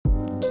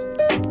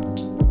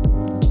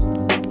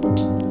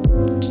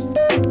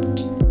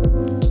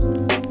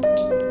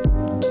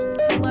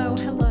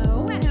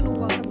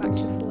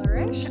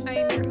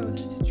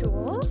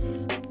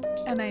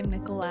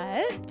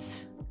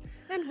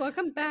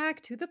Welcome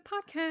back to the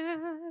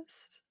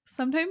podcast.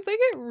 Sometimes I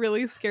get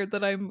really scared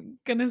that I'm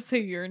gonna say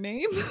your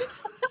name.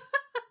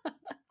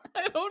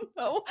 I don't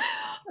know.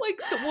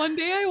 Like one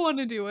day I want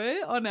to do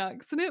it on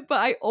accident,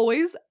 but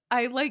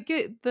I like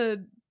get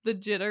the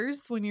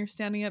jitters when you're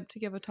standing up to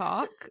give a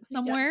talk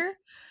somewhere, Yes.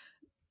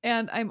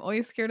 and I'm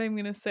always scared I'm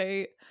gonna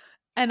say,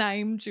 and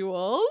I'm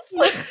Jules.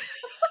 I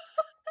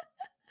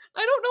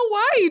don't know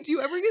why. Do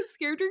you ever get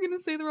scared you're gonna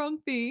say the wrong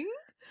thing?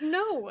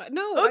 No, Okay.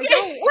 I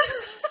don't.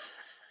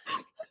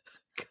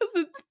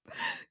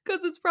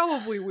 Because it's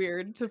probably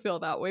weird to feel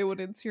that way when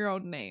it's your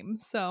own name.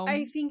 So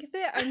I think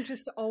that I'm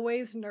just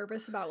always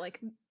nervous about like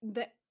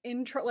the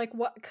intro, like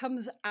what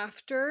comes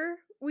after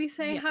we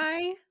say Yes.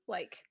 hi.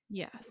 Like,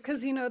 yes,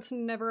 because it's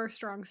never a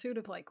strong suit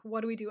of like,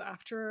 what do we do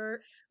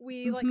after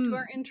we like do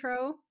our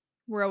intro?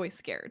 we're always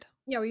scared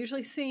Yeah, we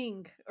usually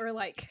sing or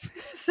like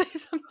say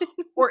something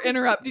or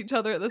interrupt each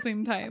other at the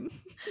same time.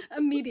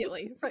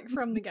 immediately, like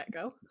from the get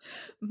go.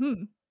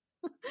 Mhm.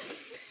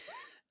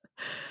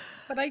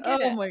 But I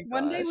get Oh it. my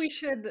One day we gosh.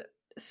 should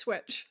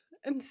switch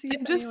and see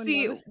And if just anyone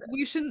see, notices.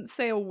 we shouldn't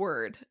say a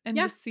word and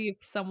Yeah. just see if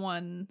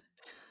someone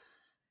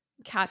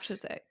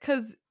catches it.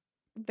 Because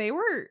they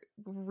were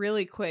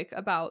really quick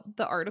about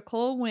the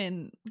article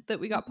that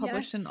we got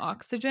published in Yes.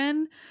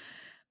 Oxygen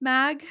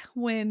Mag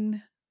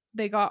when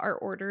they got our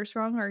orders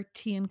wrong, our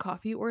tea and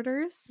coffee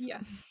orders.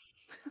 Yes.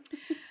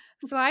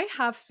 So I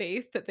have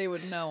faith that they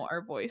would know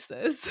our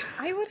voices.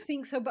 I would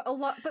think so, but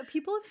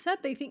people have said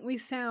they think we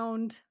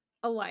sound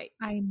alike.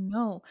 I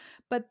know,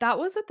 but that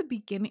was at the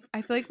beginning.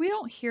 I feel like we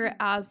don't hear it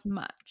as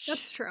much.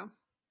 That's true.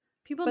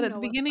 People But know at the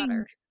us beginning,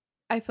 better.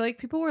 I feel like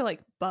people were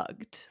like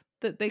bugged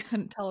that they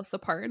couldn't tell us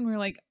apart, and we are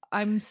like,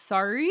 "I'm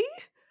sorry."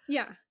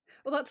 Yeah.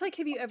 Well, that's like,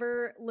 have you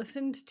ever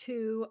listened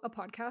to a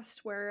podcast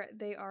where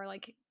they are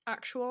like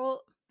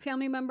actual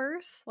family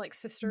members, like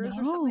sisters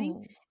or something,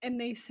 No.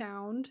 and they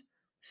sound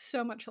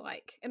so much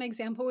alike? An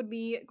example would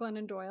be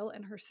Glennon Doyle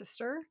and her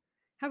sister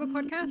have a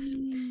podcast,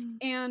 Mm.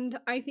 and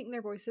I think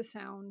their voices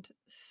sound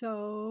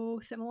so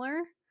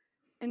similar.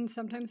 And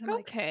sometimes I'm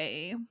like,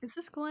 Okay. is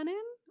this Glennon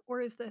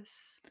or is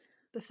this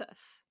the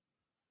sis?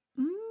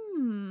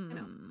 Mm. I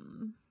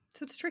know.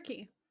 So it's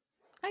tricky.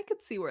 I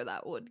could see where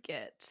that would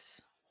get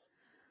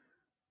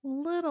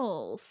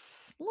little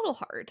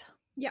hard.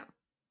 Yeah.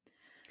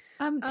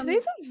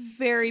 Today's a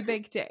very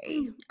big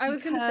day. I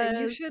was gonna say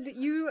because-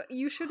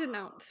 you should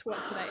announce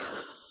what today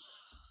is.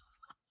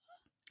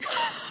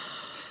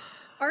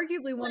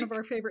 Arguably one of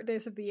our favorite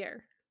days of the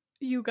year.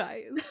 You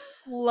guys,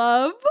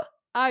 Love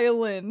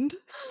Island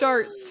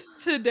starts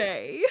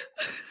today.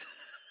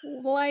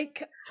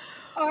 Like,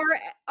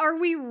 are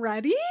we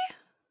ready?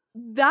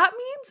 That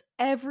means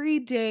every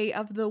day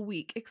of the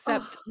week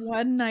except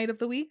one night of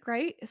the week,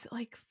 right? Is it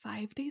like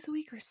 5 days a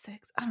week or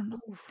 6? I don't know.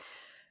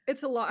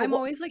 It's a lot. But I'm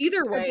always like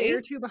either a day way-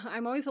 or two behind.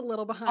 I'm always a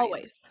little behind.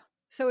 Always.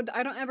 So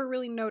I don't ever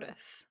really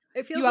notice.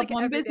 It feels You have like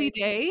one every busy day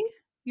to me. day.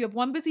 You have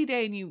one busy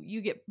day and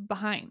you get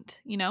behind,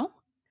 you know?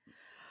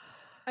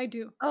 I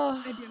do.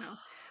 Oh. I do know.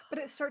 But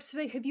it starts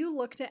today. Have you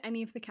looked at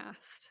any of the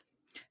cast?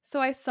 So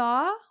I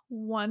saw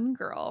one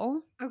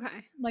girl,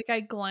 Okay. like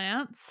I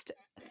glanced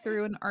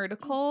through an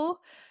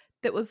article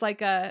that was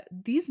like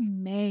these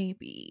may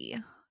be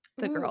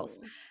the girls.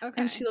 Ooh,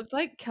 okay. And she looked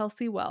like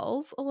Kelsey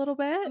Wells a little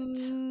bit.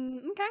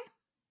 Okay.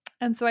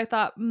 And so I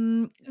thought,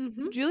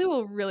 Mm-hmm. Julie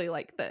will really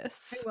like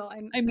this. I will.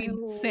 I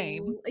mean,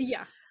 same.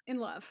 Yeah, in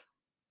love.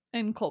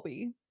 And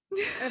Colby.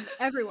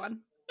 Everyone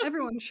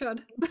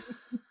should.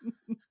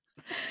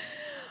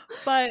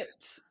 But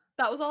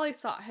that was all I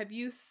saw. Have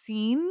you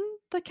seen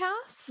the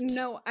cast?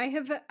 No, I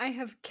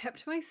have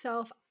kept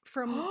myself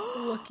from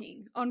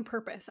looking on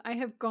purpose. I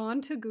have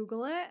gone to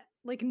Google it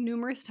like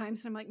numerous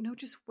times, and I'm like, no,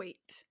 just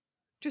wait.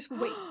 Just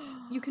wait.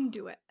 You can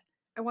do it.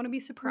 I want to be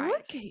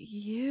surprised. Look at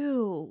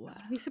you.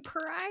 Be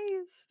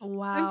surprised.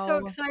 Wow. I'm so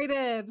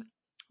excited.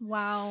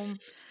 Wow.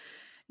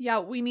 Yeah,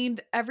 we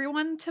need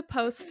everyone to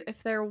post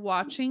if they're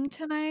watching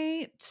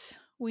tonight.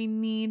 We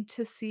need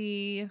to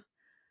see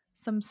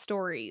some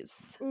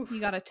stories. Oof. You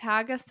got to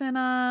tag us in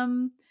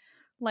them.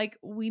 Like,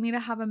 we need to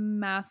have a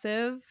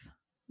massive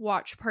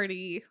watch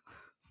party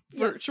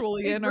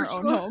virtually in our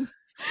own homes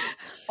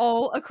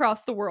all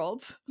across the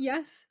world.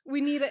 Yes, we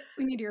need it.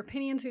 We need your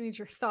opinions. We need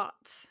your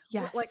thoughts.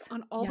 Yes, like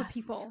on all the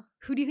people.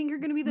 Who do you think are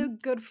going to be the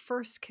good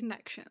first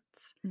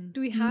connections?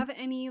 Do we have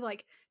any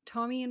like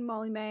Tommy and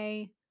Molly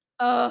May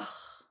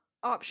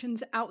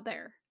options out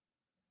there?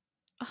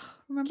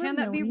 Remember Can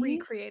that be Millie?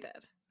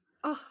 recreated?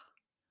 Oh,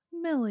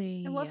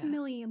 Millie. I love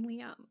Millie and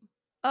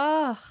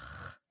Liam.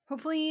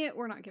 Hopefully,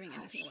 we're not giving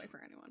anything away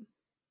for anyone.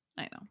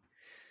 I know.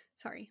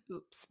 Sorry.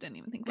 Oops, didn't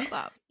even think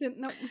about that.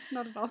 No,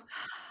 not at all.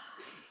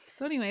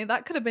 So anyway,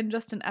 that could have been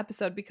just an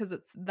episode because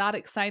it's that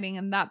exciting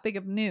and that big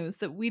of news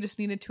that we just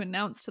needed to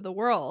announce to the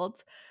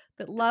world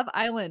that Love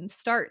Island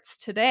starts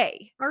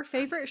today. Our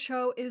favorite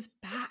show is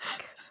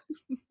back.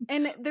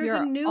 And there's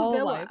a new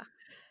villa. Alive.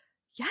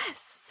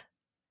 Yes.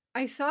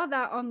 I saw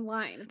that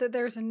online, that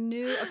there's a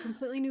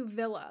completely new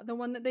villa. The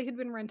one that they had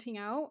been renting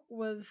out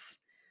was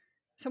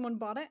someone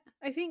bought it,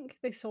 I think.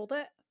 They sold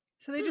it.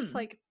 So they just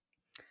like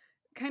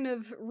kind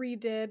of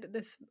redid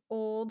this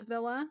old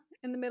villa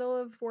in the middle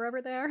of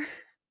wherever they are.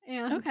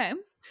 And Okay.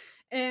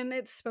 and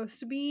it's supposed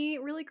to be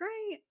really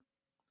great.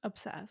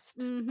 Obsessed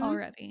Mhm.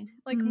 already.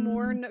 Like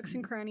more nooks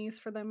and crannies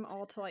for them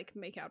all to like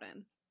make out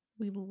in.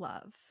 We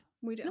love.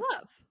 We do. We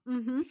love.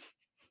 Mm-hmm.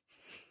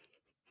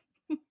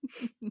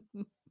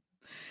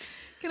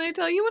 Can I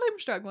tell you what I'm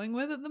struggling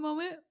with at the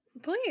moment?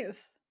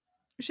 Please.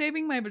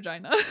 Shaving my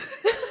vagina.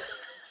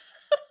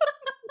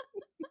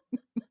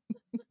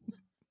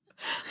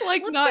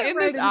 Like Let's not get in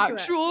right this into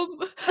it. actual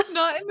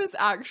not in this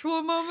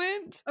actual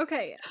moment.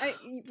 Okay,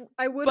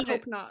 I would But-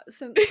 hope not,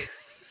 since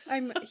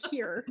I'm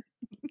here.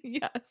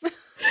 Yes.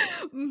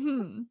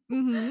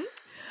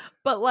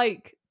 But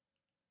like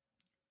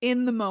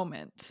in the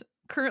moment,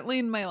 currently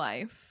in my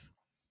life,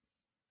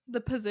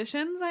 the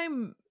positions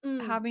I'm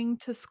having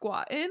to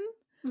squat in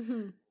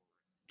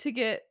to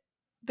get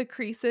the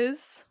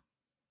creases,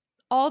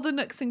 all the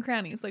nooks and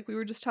crannies like we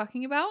were just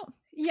talking about.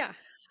 Yeah.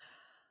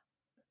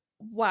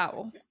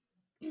 Wow.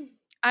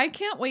 I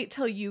can't wait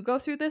till you go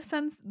through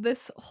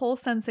this whole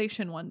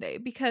sensation one day,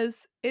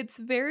 because it's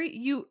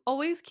you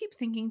always keep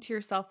thinking to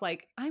yourself,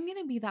 like, I'm going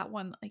to be that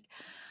one, like,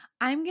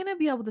 I'm going to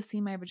be able to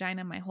see my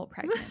vagina my whole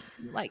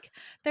pregnancy. Like,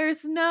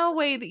 there's no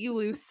way that you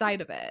lose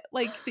sight of it,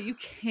 like, that you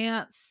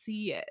can't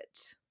see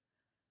it.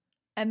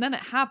 And then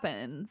it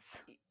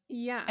happens.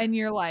 Yeah. And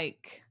you're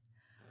like,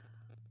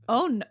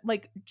 oh, no,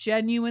 like,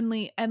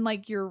 genuinely, and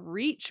like your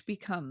reach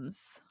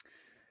becomes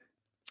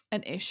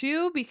an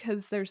issue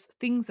because there's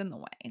things in the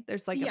way.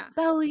 There's like a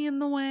belly in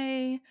the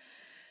way.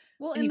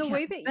 Well, and the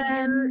way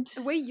that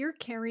the way you're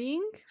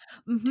carrying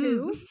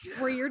too,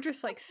 where you're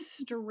just like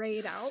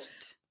straight out.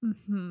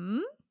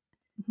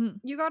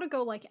 You got to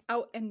go like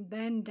out and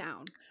then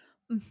down.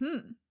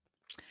 And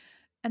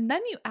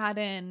then you add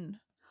in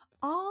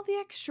all the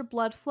extra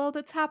blood flow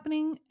that's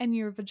happening, and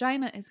your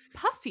vagina is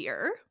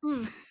puffier.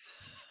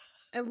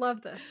 I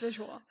love this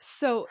visual.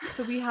 So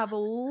we have a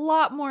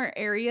lot more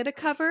area to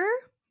cover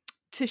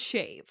to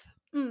shave.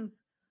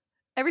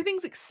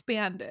 Everything's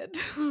expanded.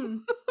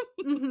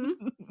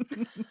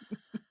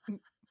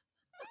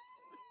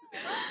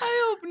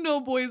 I hope no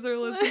boys are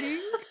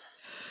listening.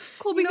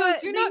 Colby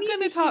goes, you're not going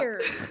to talk.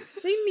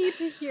 They need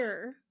to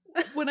hear.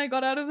 When I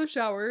got out of the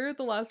shower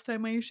the last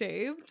time I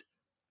shaved,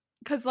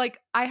 because like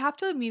I have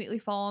to immediately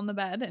fall on the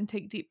bed and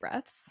take deep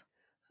breaths.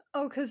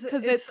 Oh, because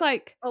it's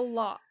like a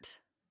lot.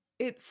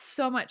 It's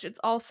so much. It's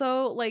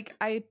also like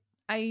I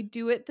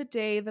do it the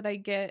day that I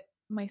get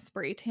my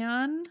spray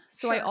tan.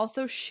 So I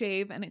also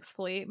shave and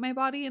exfoliate my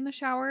body in the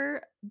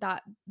shower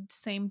that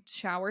same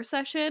shower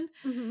session.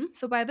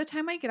 So by the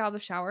time I get out of the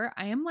shower,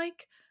 I am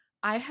like,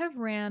 I have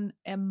ran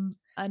an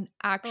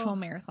actual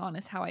marathon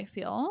is how I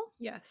feel.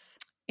 Yes.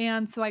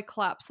 And so I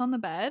collapse on the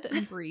bed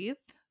and breathe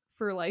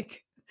for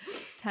like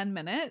 10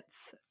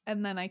 minutes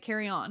and then I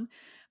carry on.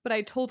 But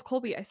I told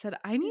Colby, I said,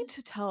 I need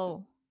to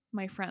tell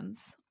my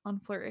friends on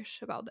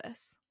Flourish about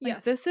this.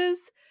 Like,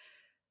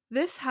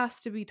 this has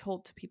to be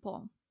told to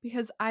people,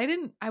 because I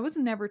was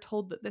never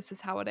told that this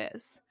is how it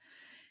is.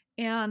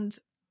 And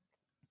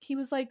he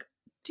was like,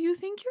 do you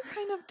think you're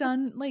kind of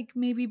done, like,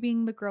 maybe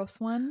being the gross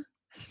one?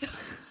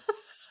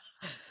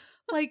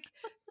 Like,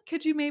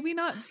 could you maybe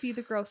not be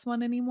the gross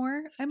one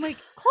anymore? I'm like,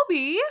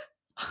 Colby,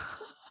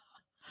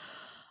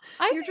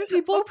 I think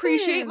people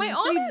appreciate my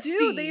honesty. They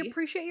do. They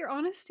appreciate your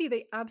honesty.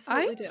 They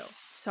absolutely do.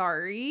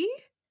 Sorry.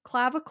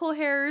 Clavicle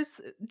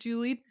hairs,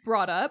 Julie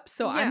brought up,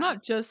 so I'm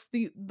not just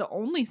the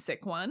only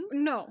sick one.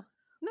 No.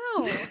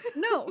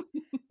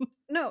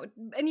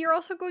 And you're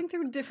also going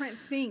through different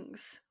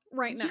things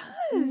right now.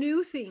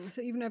 New things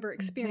that you've never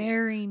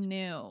experienced. Very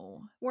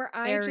new. Where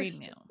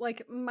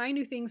like, my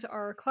new things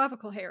are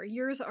clavicle hair.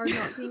 Yours are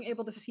not being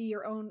able to see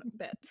your own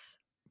bits.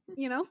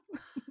 You know?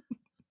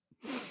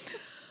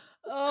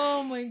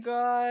 Oh my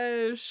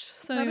gosh.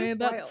 So anyway,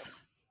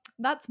 wild.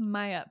 That's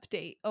my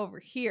update over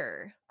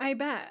here. I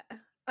bet.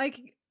 Like,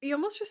 you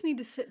almost just need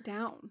to sit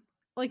down,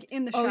 like,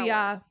 in the shower. Oh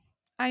yeah,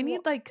 I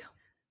need like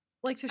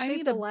to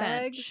shave the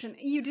legs, and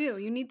you do.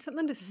 You need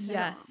something to sit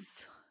on.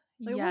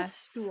 Like a little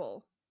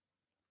stool.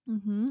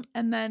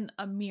 And then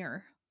a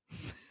mirror.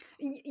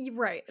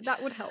 Right,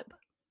 that would help.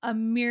 A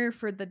mirror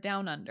for the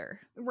down under.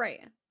 Right.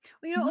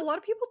 Well, you know, a lot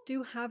of people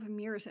do have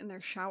mirrors in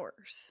their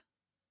showers.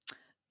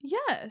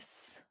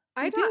 Yes,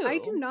 I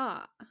do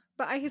not.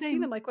 But I have seen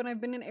them, like, when I've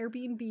been in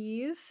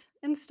Airbnbs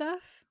and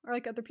stuff, or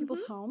like other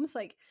people's homes.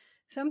 Like,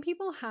 some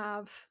people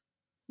have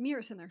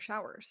mirrors in their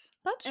showers.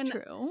 That's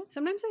true.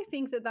 Sometimes I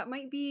think that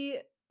might be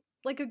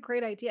like a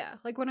great idea.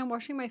 Like, when I'm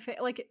washing my face,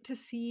 like, to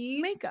see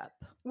makeup,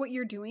 what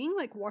you're doing,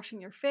 like washing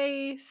your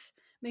face,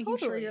 making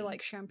sure you're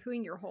like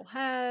shampooing your whole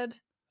head.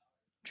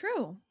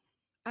 True.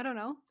 I don't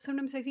know.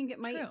 Sometimes I think it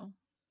might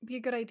be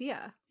a good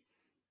idea.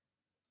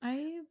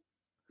 I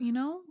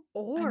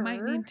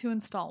might need to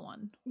install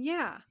one.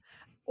 Yeah.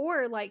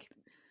 Or like,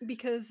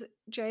 because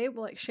Jay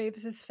will like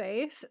shaves his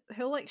face,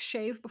 he'll like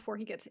shave before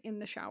he gets in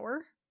the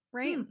shower,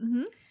 right?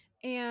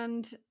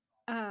 And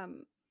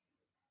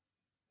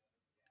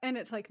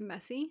it's like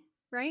messy,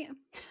 right?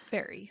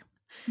 Very.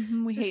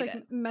 We just hate like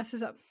it.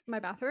 Messes up my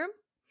bathroom.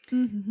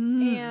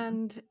 Mhm.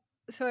 And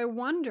so I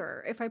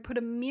wonder if I put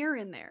a mirror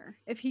in there,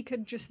 if he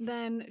could just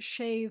then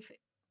shave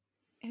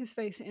his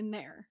face in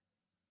there.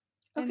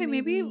 Okay, And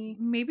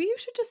maybe you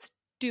should just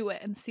do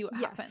it and see what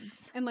yes,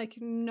 happens. and like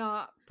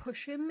not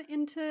push him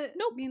into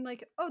Nope. being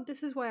like, oh,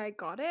 this is why I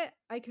got it.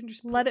 I can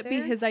just put Let it it be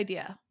there. his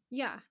idea.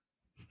 Yeah,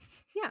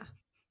 yeah,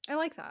 I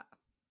like that.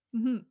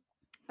 Mhm.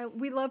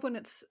 We love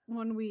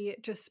when we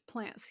just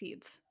plant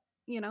seeds.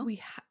 You know,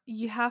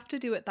 You have to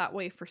do it that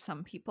way for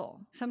some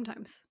people.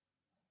 sometimes.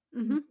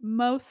 Mm-hmm.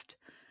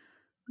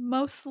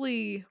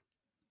 Mostly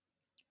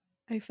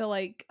I feel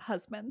like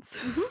husbands.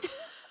 Mm-hmm.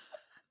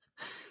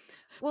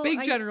 Well,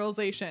 Big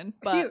generalization,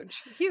 but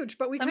huge,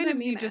 but we kind of sometimes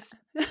mean you it. just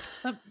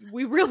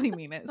we really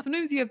mean it.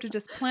 Sometimes you have to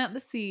just plant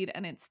the seed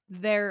and it's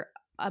their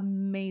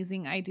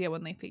amazing idea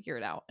when they figure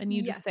it out. And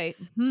you just say,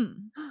 Yes. "Hmm,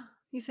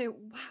 You say, wow,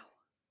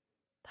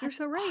 you're that's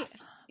so right.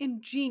 awesome.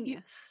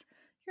 Ingenious.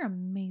 You're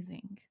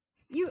amazing."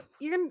 You're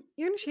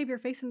gonna shave your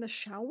face in the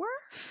shower?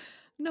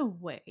 No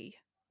way.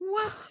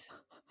 What?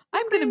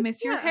 I'm going to Okay,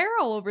 miss your yeah. hair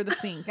all over the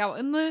sink out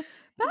in the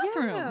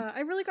bathroom. Yeah,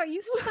 I really got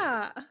used to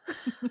that.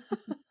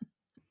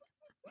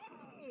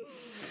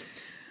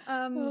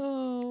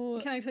 Oh,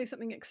 Can I tell you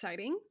something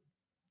exciting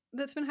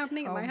that's been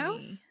happening at my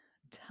house?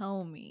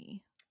 Tell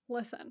me.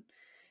 Listen,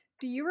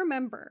 do you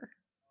remember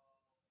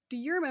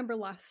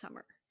last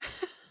summer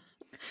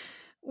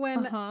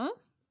when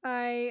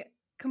I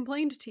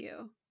complained to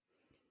you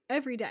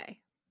every day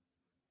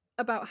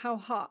about how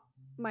hot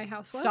my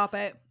house was? Stop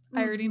it.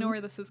 I already know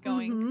where this is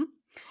going. Mm-hmm.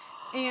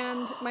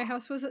 And my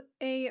house was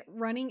a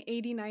running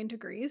 89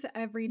 degrees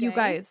every day. You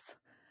guys,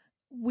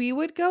 we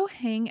would go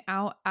hang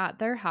out at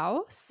their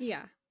house.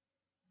 Yeah.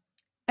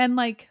 And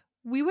like,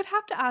 we would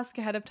have to ask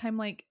ahead of time,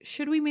 like,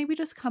 should we maybe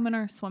just come in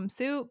our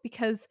swimsuit?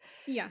 Because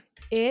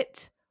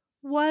it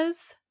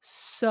was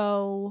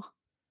so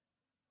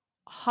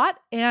hot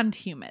and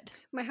humid.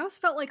 My house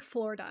felt like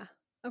Florida.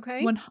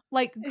 Okay.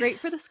 Like, great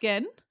for the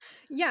skin.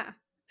 Yeah.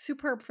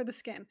 Superb for the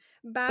skin.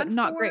 Bad but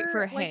not great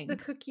for a like hang. the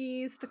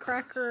cookies, the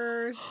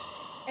crackers,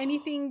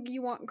 anything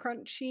you want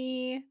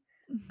crunchy.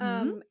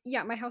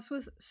 Yeah, my house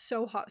was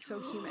so hot, so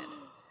humid.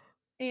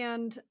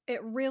 And it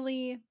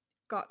really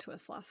got to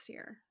us last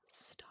year.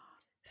 Stop.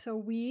 So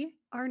we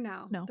are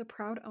now the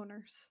proud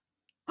owners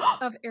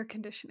of air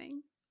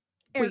conditioning.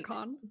 Wait,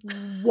 Aircon.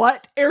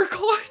 What?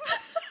 Aircon?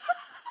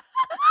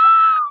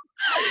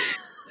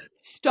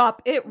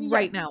 Stop it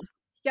right now.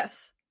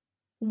 Yes.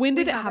 When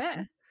did it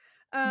happen?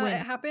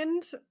 It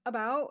happened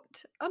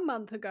about a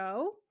month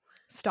ago.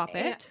 Stop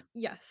it.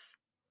 Yes.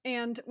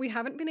 And we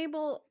haven't been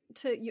able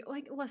to,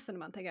 like, less than a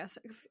month, I guess,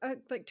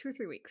 like 2 or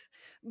 3 weeks.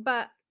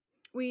 But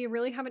we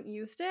really haven't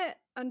used it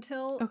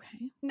until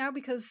now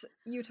because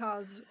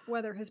Utah's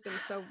weather has been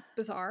so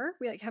bizarre.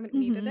 We like haven't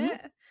needed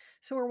it.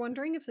 So we're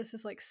wondering if this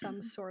is like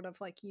some sort of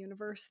like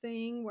universe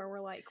thing where we're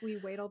like, we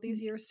wait all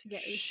these years to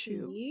get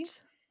AC.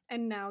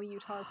 And now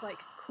Utah's like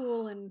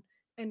cool and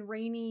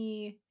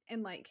rainy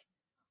and like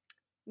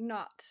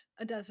not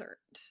a desert.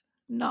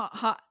 Not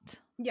hot.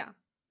 Yeah.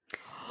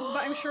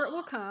 But I'm sure it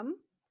will come.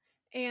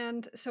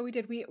 And so we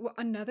did.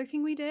 Another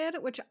thing we did,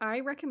 which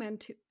I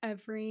recommend to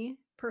every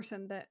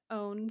person that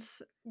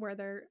owns where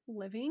they're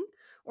living,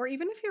 or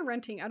even if you're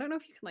renting, I don't know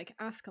if you can like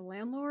ask a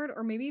landlord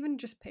or maybe even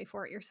just pay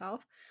for it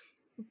yourself.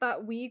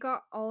 But we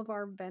got all of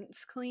our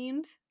vents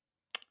cleaned.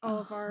 All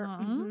of our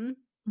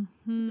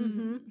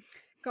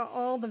got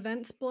all the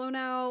vents blown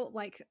out,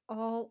 like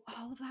all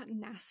of that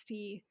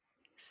nasty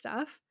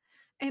stuff.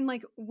 And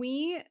like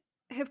we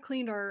have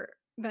cleaned our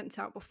vents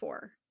out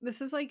before.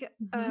 This is like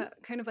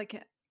kind of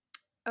like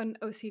an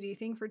OCD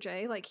thing for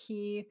Jay. Like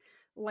he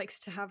likes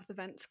to have the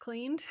vents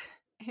cleaned.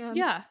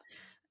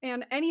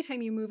 And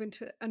anytime you move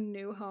into a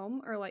new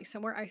home or like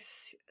somewhere, I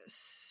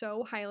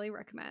so highly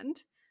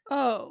recommend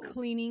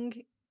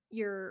cleaning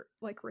your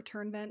like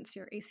return vents,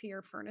 your AC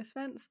or furnace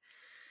vents.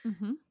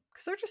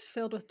 Because they're just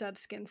filled with dead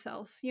skin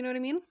cells. You know what I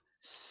mean?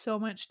 So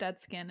much dead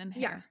skin and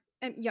hair.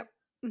 Yeah. And yep.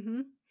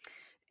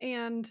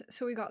 And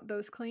so we got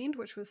those cleaned,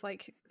 which was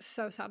like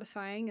so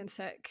satisfying and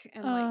sick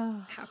and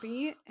like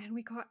happy. And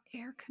we got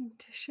air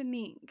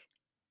conditioning.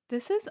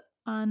 This is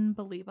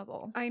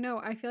unbelievable. I know.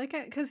 I feel like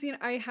because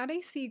I had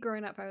AC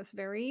growing up. I was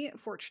very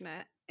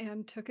fortunate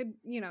and took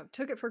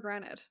it for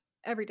granted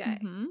every day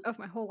of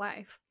my whole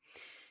life.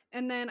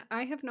 And then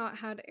I have not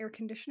had air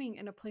conditioning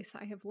in a place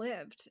that I have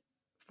lived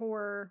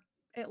for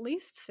at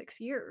least 6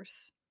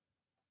 years.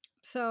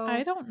 So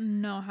I don't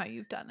know how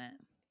you've done it.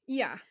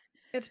 Yeah.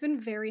 It's been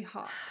very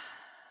hot.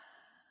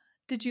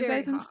 Did you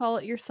guys install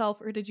it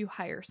yourself or did you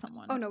hire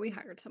someone? Oh no, we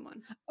hired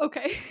someone.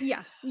 Okay.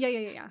 Yeah.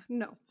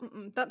 No,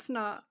 that's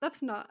not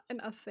an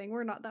us thing.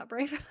 We're not that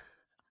brave.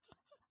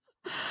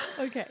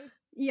 Okay.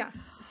 Yeah.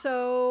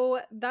 So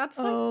that's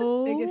like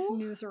the biggest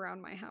news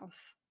around my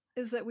house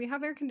is that we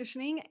have air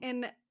conditioning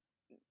and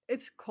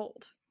it's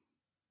cold.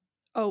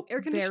 Oh,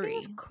 air conditioning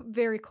is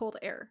very cold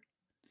air.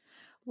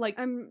 Like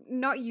I'm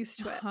not used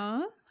to it.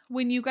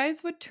 When you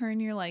guys would turn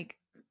your like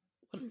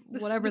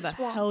whatever the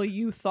hell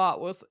you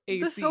thought was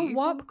AC. The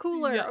swamp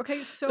cooler. Yeah.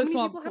 Okay, so many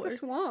people have a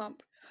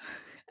swamp.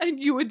 And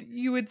you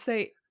would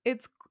say,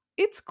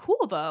 It's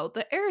cool though.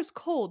 The air is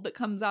cold that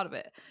comes out of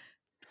it.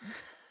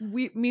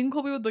 Me and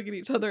Colby would look at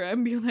each other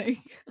and be like,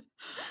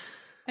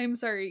 I'm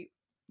sorry,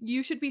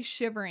 you should be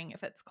shivering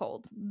if it's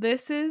cold.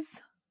 This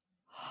is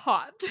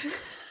hot.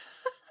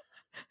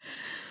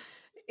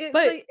 It's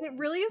But like, it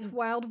really is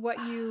wild what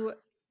you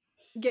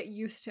get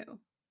used to.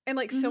 And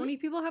like so Mhm. many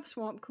people have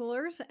swamp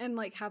coolers and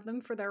like have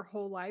them for their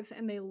whole lives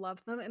and they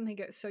love them and they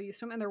get so used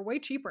to them and they're way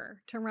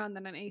cheaper to run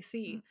than an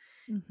AC.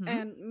 Mhm.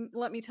 And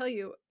let me tell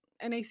you,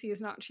 an AC is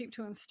not cheap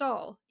to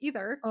install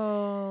either.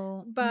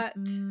 Oh, But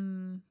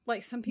mm-mm.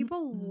 like some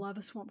people Mm-mm. love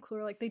a swamp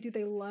cooler, like they do.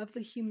 They love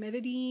the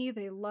humidity.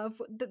 They love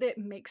that it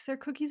makes their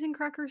cookies and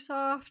crackers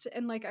soft.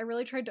 And like I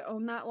really tried to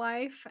own that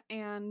life,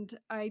 and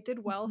I did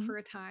well Mhm. for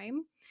a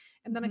time,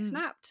 and then I Mhm.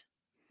 snapped.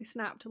 I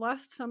snapped.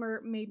 Last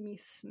summer made me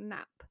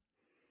snap.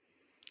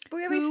 But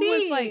we have Who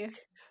was AC.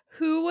 like,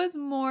 who was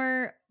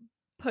more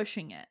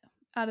pushing it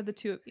out of the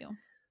two of you?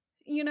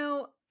 You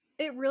know,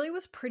 it really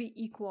was pretty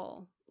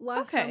equal.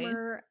 Last Okay.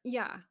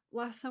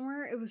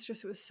 summer, it was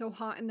so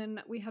hot, and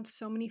then we had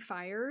so many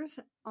fires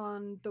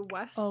on the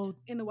west, Oh,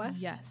 in the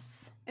west.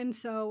 yes. And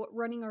so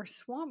running our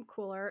swamp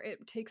cooler,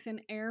 it takes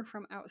in air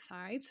from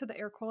outside. So the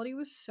air quality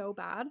was so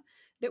bad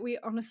that we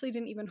honestly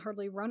didn't even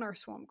hardly run our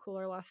swamp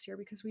cooler last year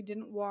because we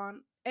didn't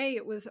want,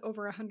 it was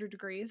over 100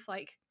 degrees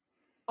like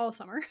all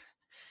summer.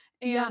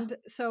 Yeah. And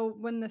so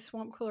when the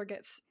swamp cooler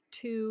gets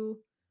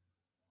too,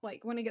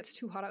 like when it gets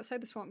too hot outside,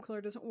 the swamp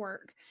cooler doesn't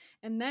work.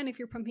 And then if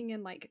you're pumping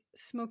in like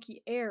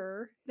smoky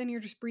air, then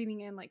you're just breathing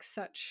in like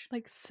such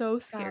Like so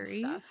bad scary.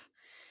 stuff.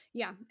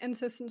 Yeah. And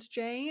so since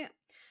Jay,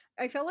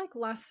 I felt like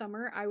last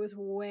summer I was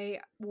way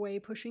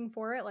pushing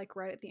for it, like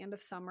right at the end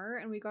of summer,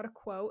 and we got a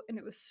quote and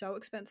it was so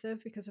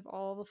expensive because of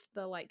all of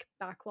the like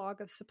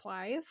backlog of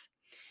supplies.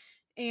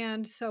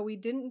 And so we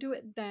didn't do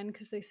it then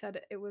because they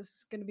said it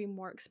was going to be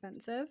more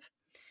expensive.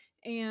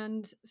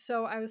 And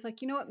so I was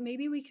like, you know what,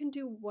 maybe we can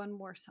do one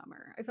more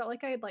summer. I felt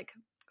like I had like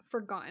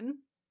forgotten,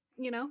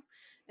 you know?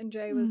 And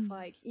Jay was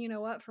like, you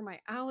know what, for my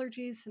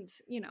allergies,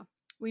 since,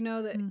 we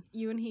know that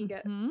you and he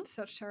get Mhm.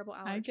 such terrible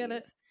allergies. I get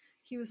it.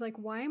 He was like,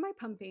 why am I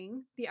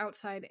pumping the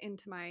outside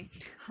into my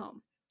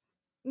home?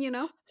 You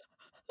know?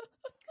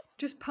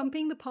 Just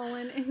pumping the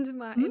pollen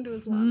into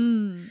his lungs.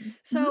 Mhm.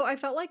 So I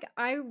felt like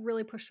I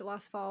really pushed it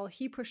last fall.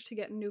 He pushed to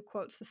get new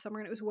quotes this summer,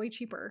 and it was way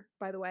cheaper,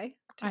 by the way,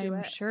 to do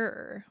I'm it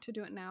sure.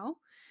 now.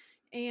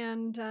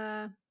 And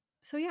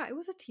so yeah, it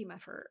was a team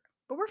effort,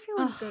 but we're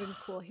feeling good and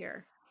cool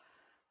here.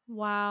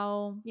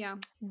 Wow. Yeah.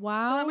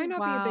 Wow. So that might not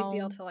be a big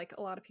deal to like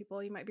a lot of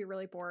people. You might be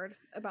really bored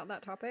about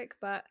that topic,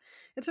 but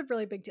it's a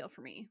really big deal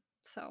for me.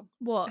 So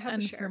Well, I had to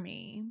and share. for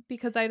me,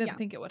 because I didn't Yeah.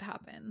 think it would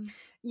happen.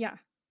 Yeah.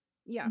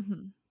 Yeah.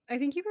 Mhm. I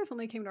think you guys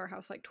only came to our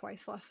house like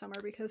twice last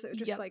summer because it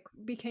just Yep. like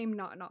became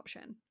not an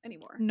option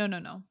anymore. No.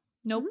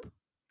 Nope.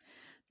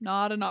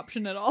 Not an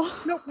option at all.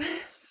 Nope.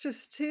 It's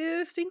just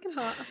too stinking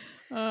hot.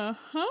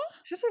 Uh-huh.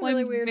 It's just a Well,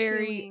 really I'm weird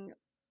very- feeling.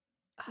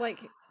 Like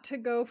to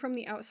go from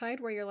the outside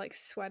where you're like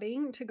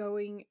sweating to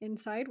going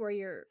inside where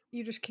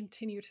you just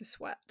continue to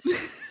sweat.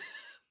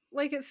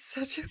 Like it's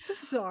such a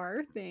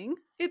bizarre thing.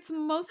 It's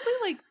mostly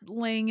like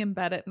laying in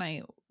bed at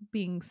night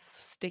being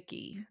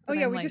sticky. Oh that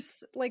yeah, I'm we like,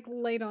 just like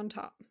laid on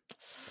top.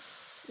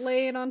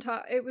 Laid on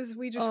top. It was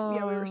we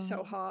were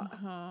so hot.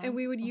 And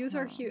we would use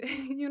our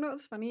you know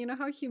what's funny? You know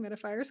how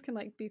humidifiers can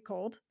like be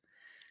cold?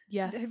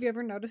 Yes. Have you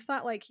ever noticed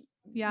that? Like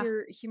Yeah.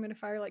 your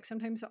humidifier, like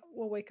sometimes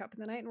we'll wake up in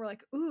the night and we're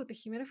like, ooh, the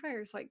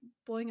humidifier is like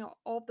blowing out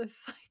all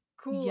this like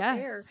cool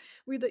air. Yes.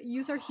 We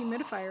use our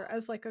humidifier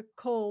as like a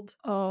cold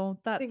Oh,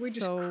 that's thing. We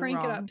just so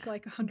crank it wrong. up to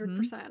like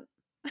 100%.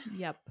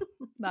 Yep.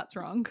 That's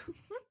wrong.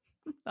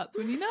 That's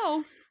when you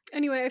know.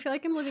 Anyway, I feel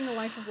like I'm living a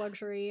life of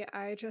luxury.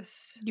 I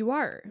just You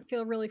are.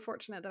 feel really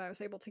fortunate that I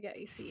was able to get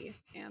AC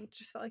and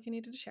just felt like I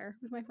needed to share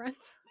with my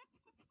friends.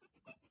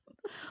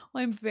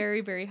 Well, I'm very,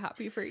 very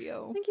happy for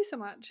you. Thank you so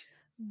much.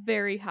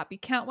 Very happy.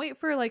 Can't wait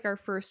for like our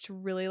first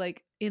really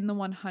like in the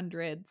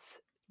 100s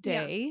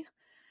day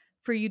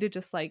for you to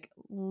just like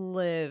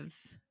live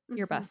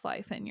your best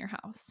life in your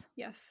house.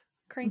 Yes.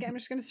 Crank it. I'm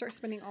just going to start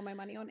spending all my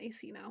money on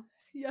AC now.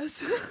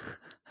 Yes.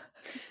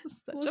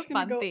 Such a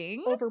fun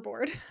thing.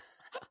 Overboard.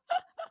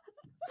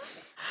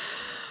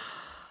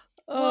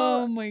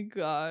 Oh my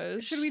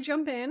gosh. Should we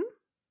jump in?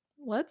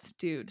 Let's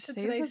do to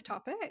today's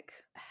topic.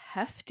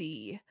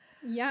 Hefty.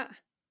 Yeah.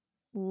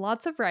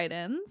 Lots of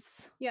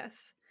write-ins.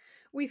 Yes.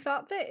 We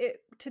thought that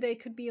today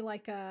could be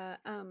like a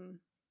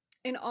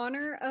in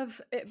honor of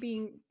it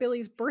being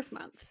Billy's birth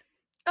month.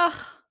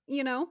 Ugh.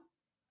 You know?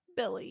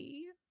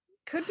 Billy.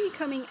 Could be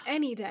coming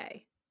any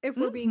day, if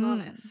we're being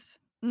honest.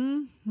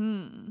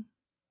 Mm-hmm.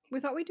 We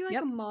thought we'd do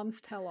like a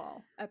mom's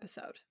tell-all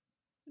episode.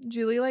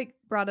 Julie like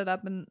brought it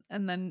up and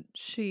then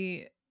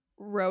she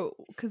wrote,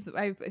 because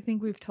I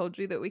think we've told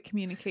you that we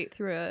communicate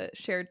through a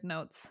shared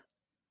notes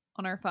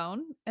on our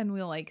phone and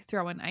we'll like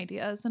throw in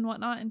ideas and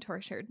whatnot into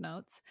our shared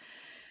notes.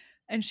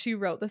 And she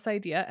wrote this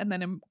idea and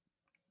then in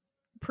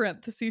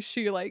parentheses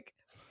she like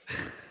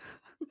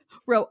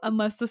wrote,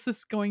 unless this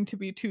is going to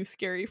be too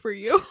scary for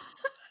you.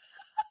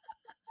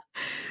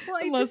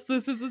 Well, Unless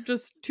this is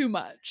just too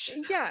much.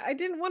 Yeah, I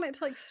didn't want it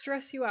to like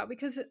stress you out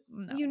because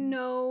No. you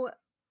know,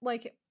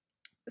 like,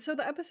 so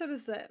the episode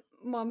is that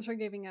moms are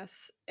giving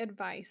us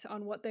advice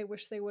on what they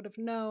wish they would have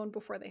known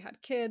before they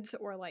had kids,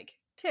 or like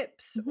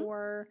tips Mhm.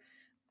 or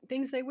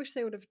things they wish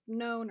they would have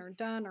known or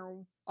done,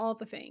 or all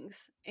the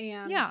things.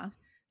 And Yeah.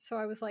 so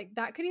I was like,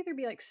 that could either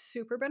be like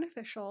super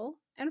beneficial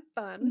and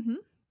fun Mhm.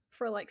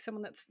 for like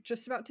someone that's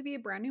just about to be a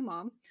brand new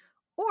mom,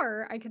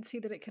 or I could see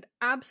that it could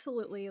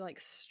absolutely like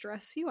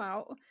stress you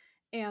out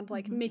and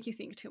like Mhm. make you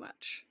think too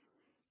much.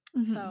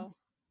 Mhm. So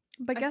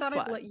But I guess thought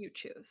what? I'd let you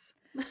choose.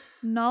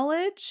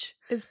 Knowledge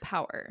is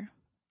power.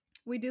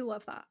 We do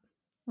love that.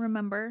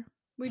 Remember?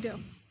 We do.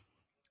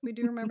 We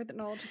do remember that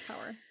knowledge is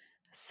power.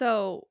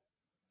 So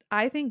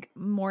I think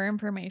more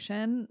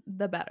information,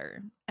 the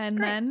better. And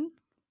Great. then,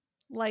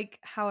 like,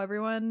 how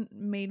everyone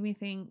made me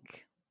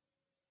think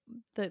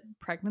that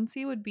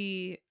pregnancy would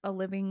be a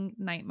living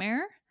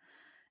nightmare,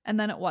 and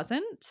then it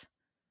wasn't.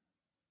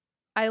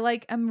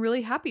 I'm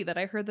really happy that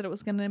I heard that it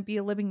was going to be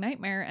a living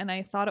nightmare, and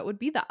I thought it would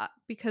be that,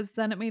 because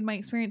then it made my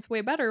experience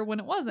way better when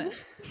it wasn't.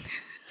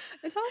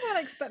 It's all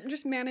about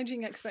just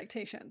managing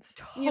expectations.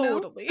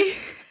 Totally. You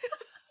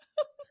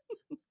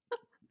know?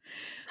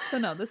 So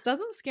no, this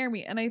doesn't scare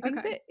me. And I think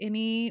Okay. that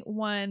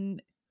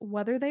anyone,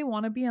 whether they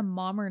want to be a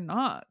mom or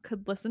not,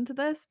 could listen to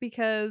this,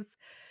 because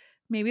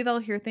maybe they'll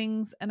hear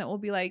things and it will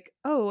be like,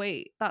 oh,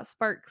 wait, that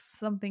sparks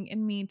something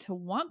in me to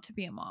want to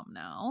be a mom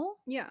now.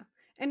 Yeah.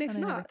 And if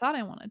And I never not, thought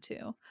I wanted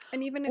to.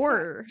 and even if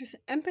Or not, just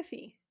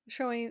empathy,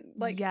 showing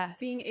like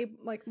being yes,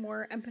 like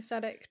more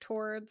empathetic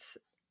towards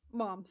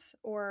moms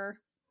or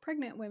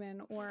pregnant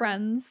women or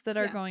friends that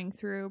are yeah. going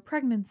through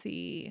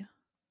pregnancy.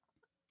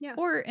 Yeah.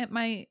 Or it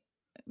might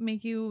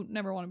make you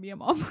never want to be a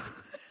mom.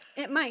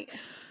 It might.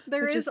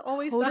 There Which is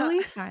always totally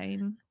that.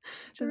 fine.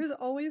 There is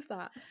always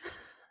that.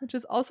 Which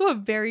is also a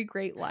very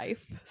great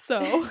life.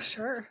 So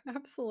Sure,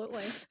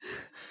 absolutely.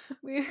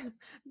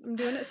 I'm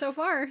doing it so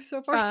far.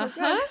 So far, so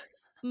good.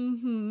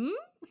 Mm-hmm.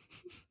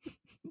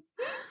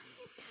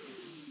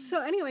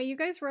 So anyway, you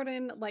guys wrote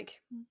in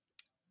like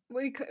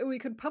we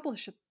could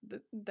publish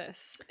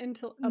this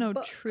into a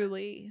book.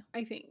 Truly.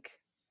 I think.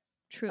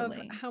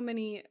 Truly. Of how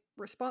many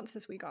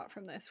responses we got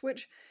from this,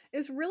 which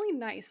is really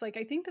nice. Like,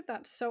 I think that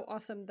that's so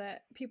awesome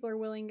that people are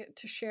willing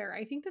to share.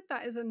 I think that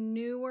that is a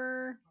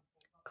newer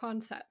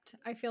concept.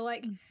 I feel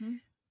like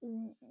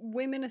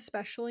women,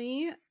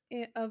 especially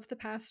of the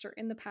past or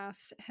in the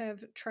past,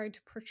 have tried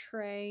to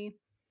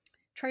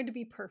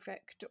be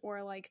perfect,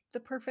 or like the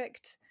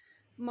perfect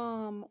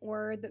mom,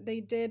 or that they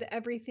did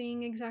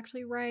everything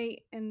exactly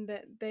right and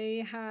that they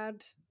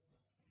had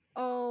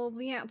all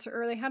the answer,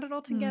 or they had it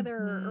all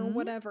together, or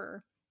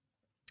whatever.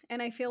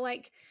 And I feel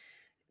like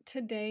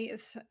today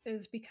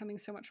is becoming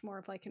so much more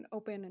of like an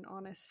open and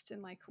honest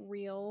and like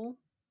real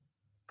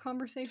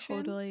conversation.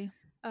 Totally.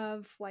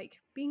 Of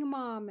like being a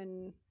mom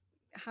and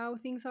how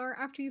things are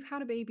after you've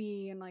had a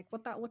baby and like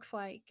what that looks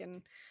like.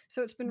 And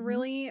so it's been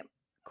really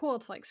cool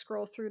to like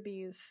scroll through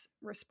these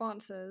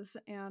responses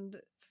and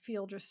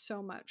feel just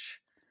so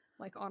much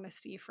like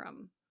honesty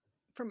from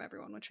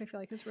everyone, which I feel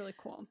like is really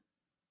cool.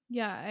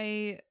 Yeah,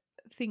 I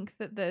think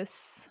that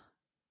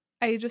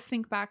I just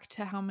think back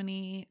to how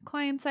many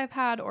clients I've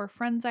had or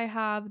friends I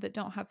have that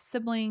don't have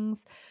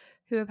siblings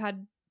who have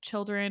had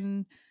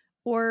children,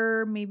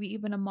 or maybe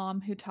even a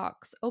mom who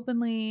talks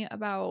openly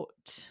about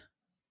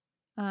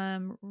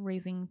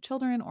raising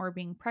children or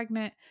being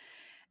pregnant,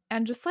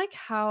 and just like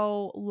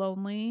how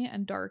lonely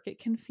and dark it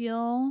can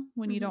feel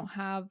when you don't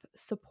have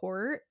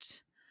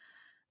support,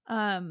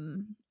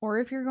 or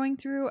if you're going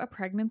through a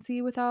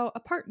pregnancy without a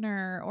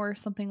partner or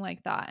something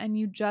like that, and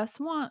you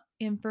just want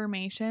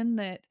information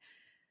that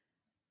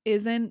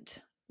isn't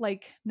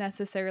like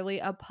necessarily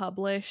a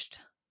published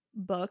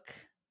book.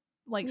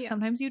 Like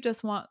sometimes you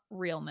just want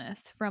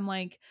realness from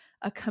like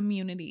a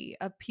community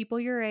of people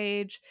your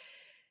age,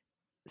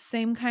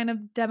 same kind of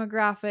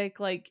demographic,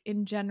 like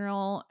in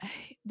general.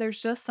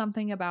 There's just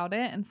something about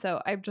it. And so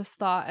I've just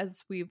thought,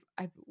 as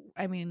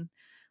I mean,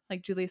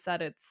 like Julie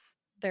said,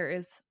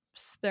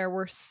 there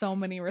were so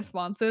many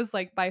responses,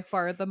 like by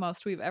far the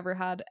most we've ever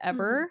had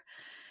ever.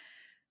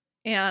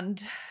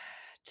 And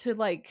to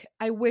like,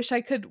 I wish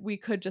we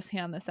could just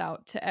hand this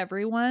out to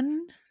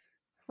everyone,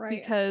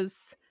 right?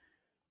 Because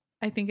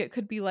I think it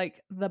could be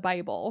like the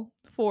Bible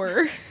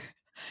for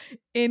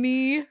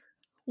anyone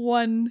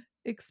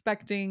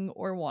expecting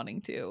or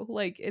wanting to.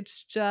 Like,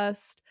 it's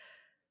just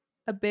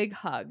a big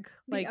hug.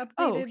 Like,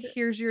 oh,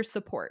 here's your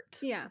support.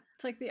 Yeah,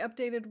 it's like the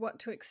updated what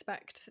to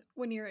expect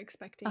when you're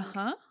expecting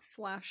 /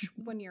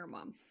 when you're a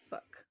mom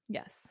book.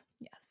 Yes.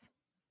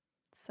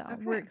 So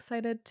we're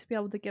excited to be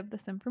able to give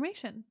this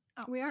information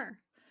out. We are.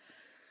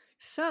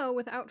 So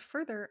without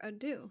further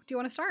ado, do you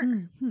want to start?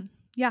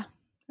 Yeah.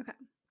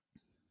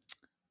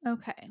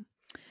 Okay.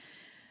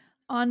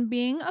 On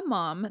being a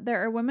mom,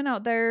 there are women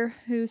out there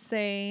who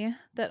say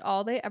that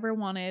all they ever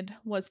wanted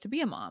was to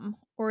be a mom,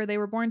 or they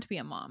were born to be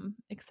a mom,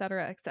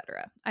 etc.,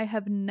 etc. I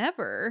have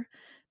never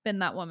been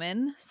that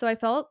woman, so I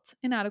felt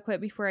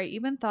inadequate before I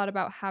even thought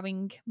about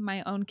having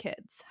my own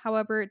kids.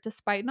 However,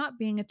 despite not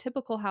being a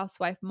typical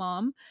housewife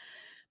mom,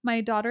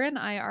 my daughter and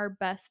I are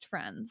best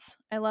friends.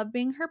 I love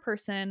being her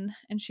person,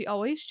 and she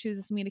always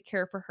chooses me to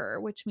care for her,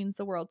 which means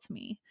the world to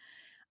me.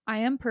 I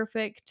am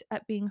perfect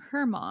at being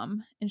her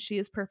mom, and she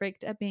is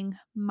perfect at being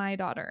my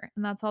daughter,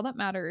 and that's all that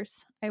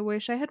matters. I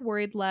wish I had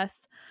worried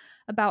less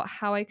about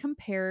how I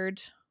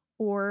compared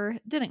or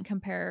didn't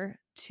compare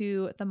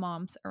to the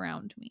moms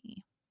around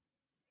me.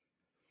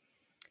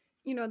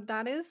 You know,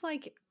 that is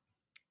like,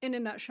 in a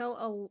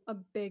nutshell, a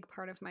big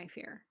part of my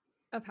fear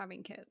of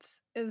having kids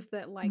is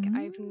that, like,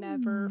 I've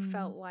never Mm.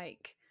 felt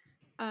like,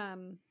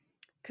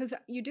 because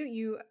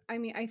I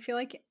mean, I feel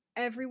like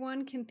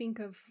everyone can think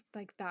of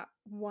like that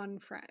one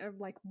friend, or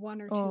like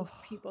one or two Oh.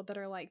 people that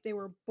are like, they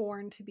were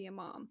born to be a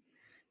mom.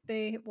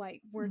 They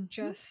like were Mhm.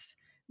 just,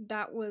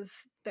 that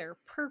was their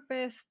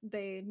purpose.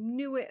 They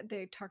knew it.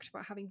 They talked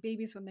about having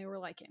babies when they were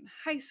like in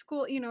high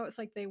school. You know, it's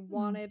like they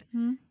wanted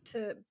Mhm.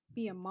 to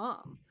be a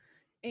mom.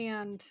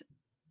 And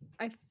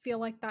I feel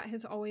like that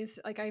has always,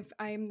 like,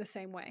 I'm the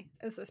same way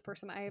as this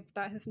person.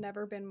 That has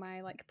never been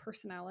my like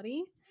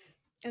personality.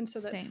 And so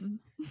Same.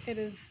 it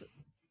is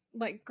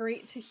like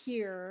great to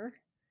hear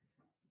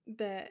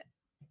that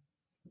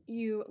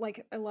you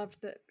like, I love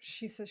that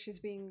she says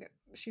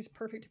she's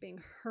perfect at being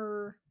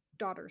her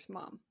daughter's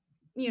mom,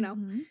 you know,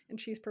 Mhm. and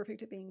she's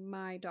perfect at being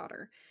my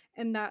daughter.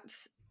 And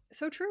that's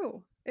so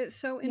true. It's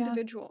so Yeah.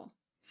 individual,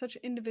 such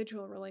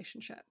individual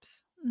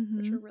relationships,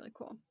 which are Mhm. really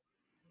cool.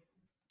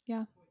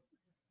 Yeah.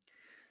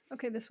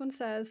 Okay, this one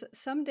says,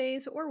 some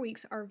days or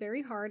weeks are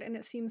very hard, and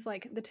it seems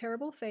like the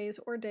terrible phase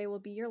or day will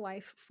be your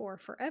life for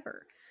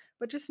forever.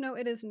 But just know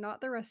it is not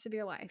the rest of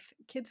your life.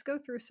 Kids go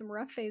through some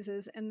rough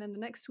phases, and then the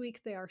next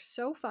week they are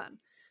so fun.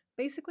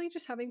 Basically,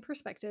 just having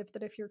perspective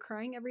that if you're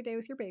crying every day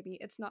with your baby,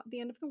 it's not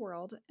the end of the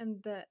world,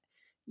 and that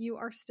you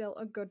are still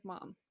a good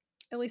mom.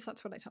 At least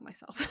that's what I tell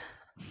myself.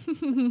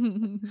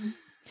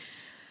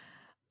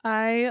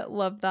 I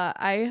love that.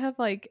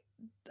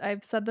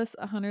 I've said this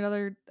 100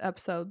 other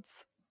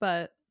episodes,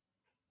 but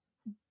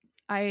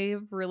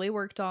I've really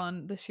worked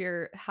on this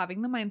year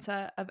having the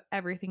mindset of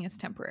everything is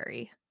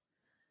temporary.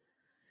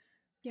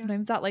 Yeah.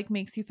 Sometimes that like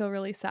makes you feel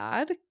really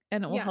sad,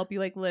 and it will Yeah. help you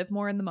like live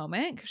more in the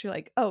moment because you're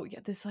like, oh yeah,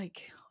 this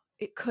like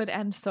it could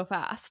end so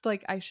fast.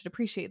 Like I should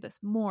appreciate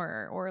this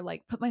more, or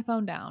like put my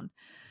phone down.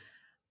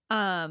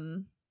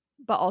 Um,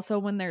 but also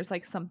when there's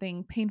like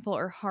something painful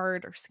or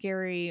hard or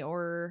scary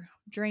or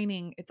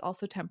draining, it's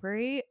also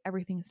temporary.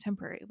 Everything is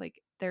temporary.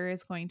 Like there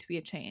is going to be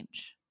a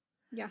change.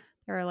 Yeah.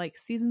 There are like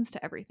seasons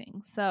to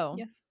everything. So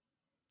Yes.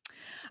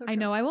 So I true.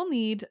 know I will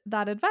need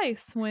that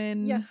advice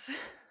when Yes.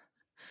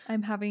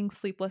 I'm having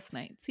sleepless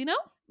nights, you know?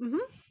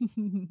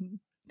 Mm-hmm.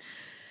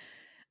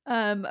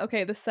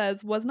 Okay, this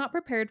says was not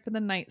prepared for the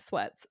night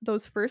sweats.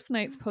 Those first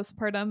nights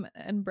postpartum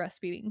and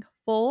breastfeeding,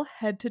 full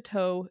head to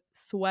toe,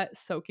 sweat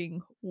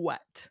soaking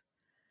wet.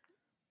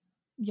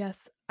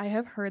 Yes, I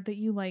have heard that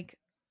you like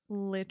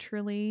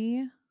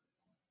literally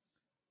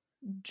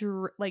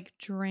like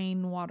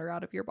drain water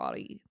out of your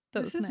body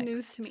This those is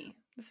news to next. me.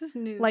 This is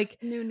news. Like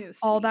New news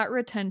to all me. that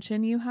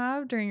retention you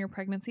have during your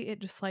pregnancy, it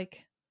just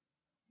like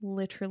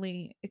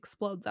literally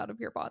explodes out of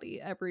your body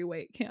every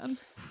way it can.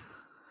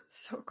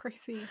 So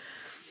crazy.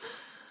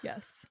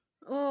 Yes.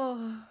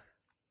 Oh,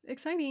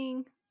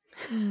 exciting.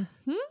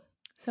 Mhm.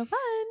 So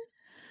fun.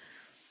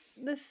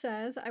 This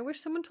says, I wish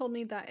someone told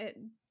me that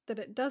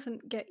it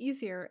doesn't get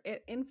easier.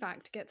 It in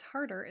fact gets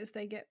harder as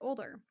they get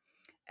older.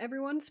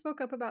 Everyone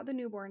spoke up about the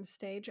newborn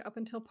stage up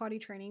until potty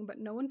training, but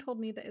no one told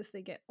me that as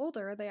they get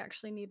older, they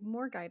actually need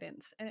more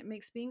guidance, and it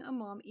makes being a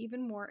mom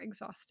even more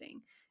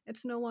exhausting.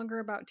 It's no longer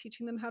about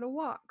teaching them how to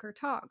walk or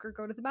talk or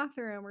go to the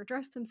bathroom or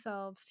dress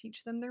themselves,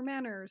 teach them their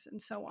manners,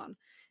 and so on.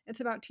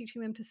 It's about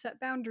teaching them to set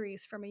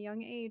boundaries from a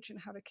young age and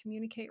how to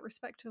communicate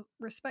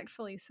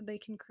respectfully so they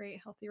can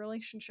create healthy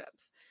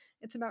relationships.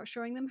 It's about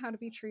showing them how to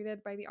be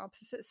treated by the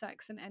opposite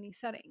sex in any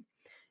setting.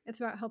 It's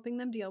about helping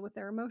them deal with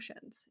their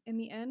emotions. In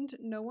the end,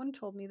 no one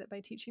told me that by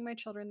teaching my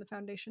children the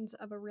foundations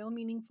of a real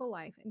meaningful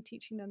life and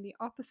teaching them the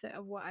opposite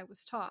of what I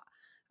was taught,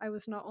 I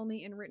was not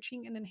only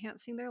enriching and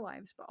enhancing their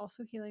lives, but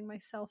also healing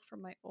myself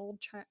from my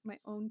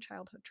own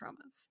childhood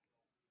traumas.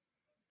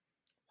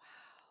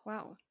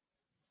 Wow.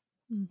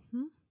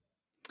 Mhm.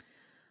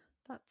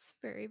 That's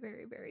very,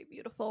 very, very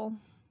beautiful.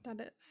 That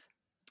is.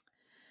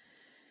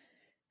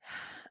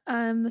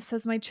 This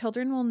says my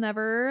children will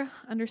never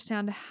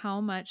understand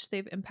how much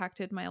they've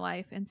impacted my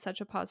life in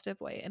such a positive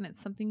way, and it's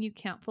something you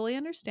can't fully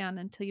understand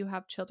until you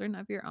have children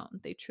of your own.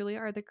 They truly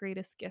are the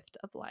greatest gift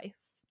of life.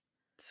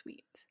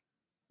 Sweet.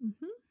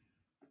 Mm-hmm.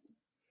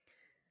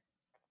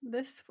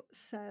 This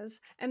says,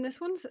 and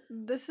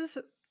this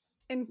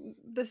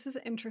is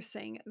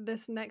interesting.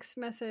 This next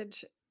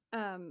message,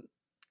 um,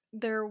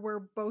 there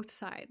were both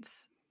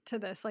sides to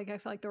this. Like, I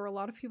feel like there were a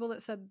lot of people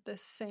that said the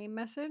same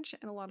message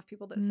and a lot of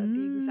people that said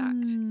the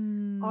exact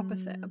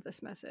opposite Mm. of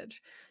this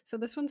message. So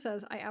this one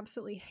says, I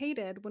absolutely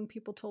hated when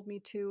people told me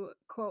to,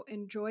 quote,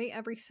 enjoy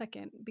every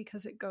second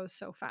because it goes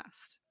so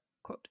fast,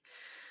 quote.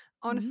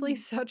 Honestly,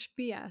 such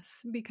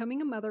BS.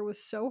 Becoming a mother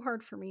was so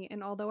hard for me,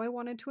 and although I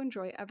wanted to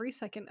enjoy every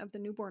second of the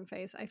newborn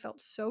phase, I felt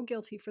so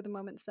guilty for the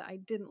moments that I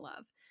didn't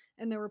love.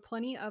 And there were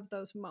plenty of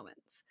those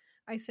moments.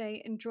 I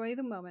say, enjoy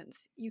the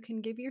moments. You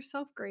can give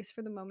yourself grace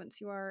for the moments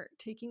you are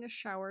taking a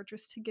shower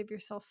just to give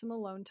yourself some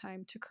alone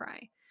time to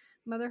cry.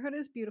 Motherhood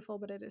is beautiful,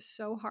 but it is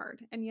so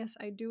hard. And yes,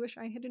 I do wish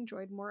I had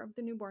enjoyed more of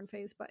the newborn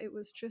phase, but it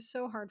was just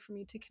so hard for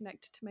me to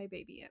connect to my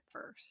baby at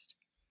first.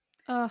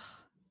 Ugh.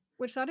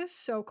 Which that is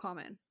so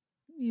common.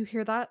 You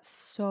hear that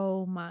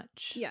so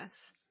much.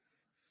 Yes.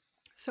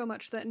 So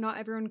much that not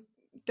everyone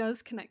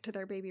does connect to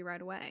their baby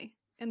right away,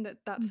 and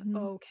that's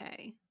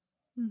okay.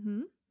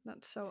 Mm-hmm.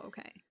 That's so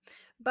okay.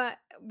 But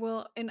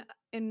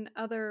in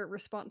other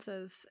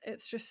responses,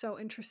 it's just so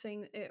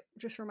interesting. It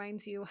just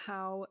reminds you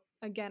how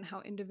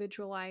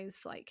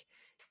individualized like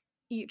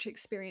each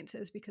experience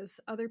is, because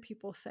other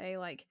people say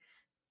like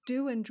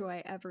do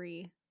enjoy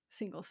every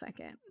single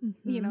second,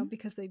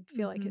 because they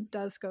feel like it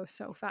does go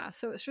so fast.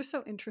 So it's just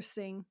so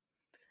interesting,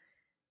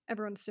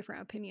 everyone's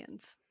different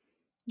opinions.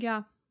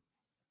 Yeah,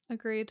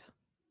 agreed.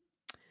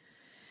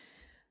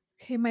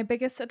 Okay, my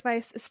biggest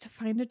advice is to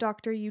find a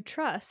doctor you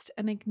trust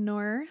and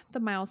ignore the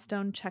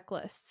milestone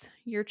checklists.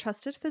 Your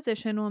trusted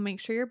physician will make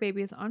sure your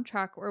baby is on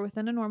track or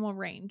within a normal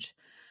range.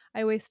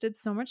 I wasted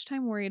so much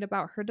time worried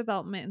about her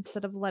development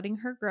instead of letting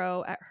her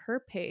grow at her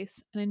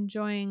pace and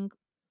enjoying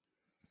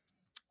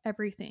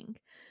everything.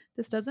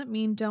 This doesn't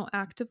mean don't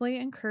actively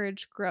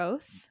encourage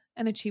growth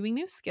and achieving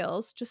new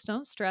skills. Just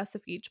don't stress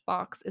if each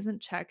box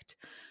isn't checked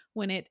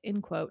when it,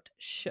 in quote,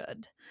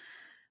 should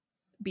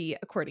be,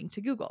 according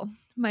to Google.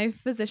 My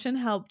physician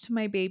helped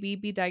my baby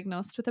be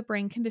diagnosed with a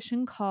brain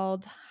condition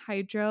called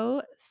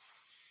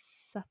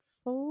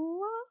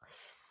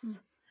hydrocephalus.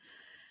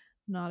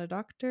 Not a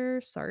doctor.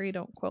 Sorry,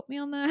 don't quote me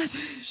on that.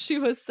 She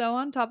was so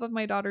on top of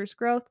my daughter's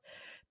growth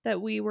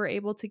that we were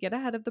able to get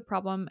ahead of the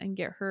problem and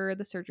get her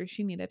the surgery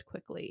she needed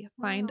quickly.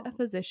 Wow. Find a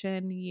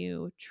physician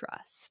you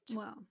trust.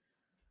 Wow.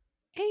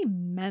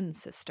 Amen,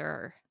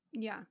 sister.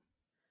 Yeah.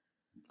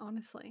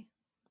 Honestly.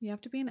 You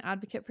have to be an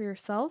advocate for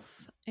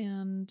yourself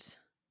and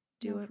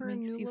do what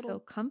makes you feel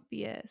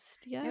comfiest.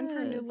 Yes. And for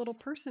a new little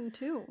person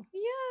too.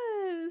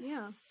 Yes.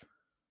 Yeah.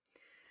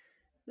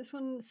 This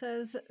one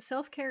says,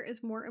 self-care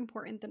is more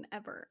important than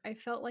ever. I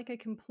felt like I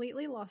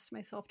completely lost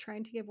myself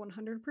trying to give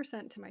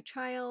 100% to my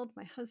child,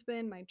 my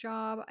husband, my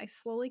job. I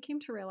slowly came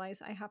to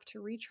realize I have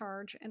to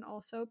recharge and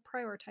also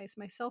prioritize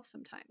myself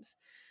sometimes,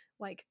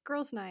 like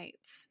girls'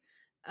 nights,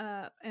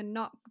 and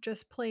not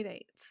just play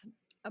dates,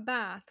 a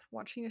bath,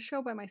 watching a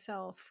show by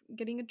myself,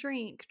 getting a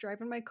drink,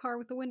 driving my car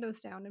with the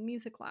windows down and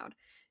music loud.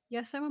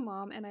 Yes, I'm a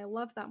mom, and I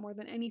love that more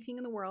than anything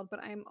in the world,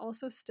 but I am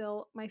also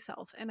still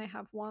myself, and I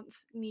have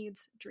wants,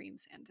 needs,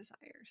 dreams, and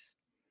desires.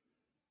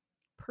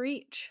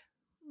 Preach.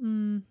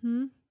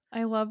 Mm-hmm.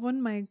 I love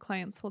when my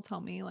clients will tell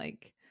me,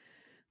 like,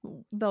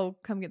 they'll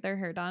come get their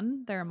hair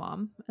done. They're a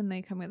mom, and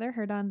they come get their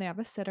hair done. They have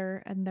a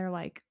sitter, and they're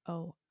like,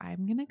 oh,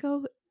 I'm going to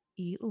go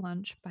eat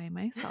lunch by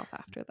myself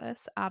after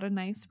this at a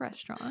nice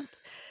restaurant,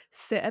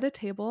 sit at a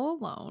table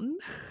alone.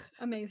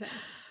 Amazing.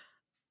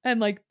 And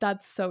like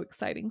that's so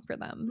exciting for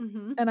them.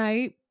 Mm-hmm. And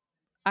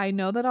I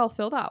know that I'll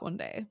feel that one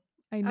day.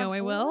 I know Absolutely.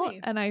 I will,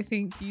 and I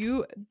think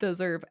you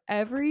deserve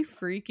every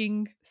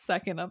freaking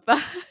second of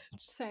that.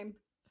 Same.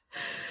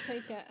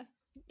 Take it.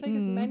 Take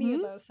as many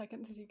of those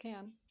seconds as you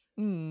can.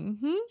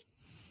 Mm-hmm.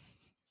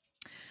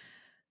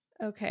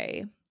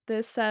 Okay.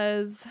 This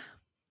says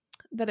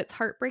that it's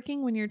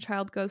heartbreaking when your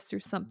child goes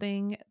through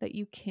something that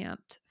you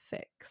can't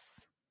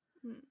fix.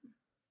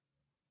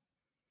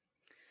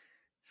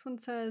 This one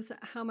says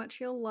how much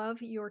you'll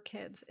love your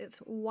kids.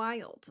 It's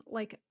wild.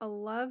 Like a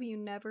love you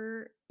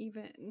never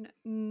even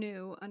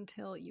knew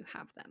until you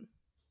have them.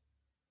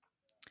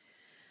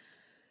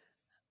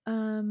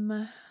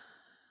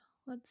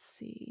 Let's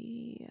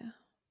see.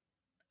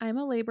 I'm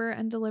a labor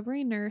and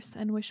delivery nurse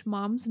and wish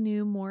moms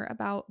knew more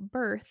about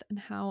birth and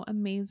how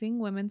amazing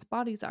women's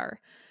bodies are.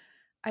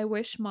 I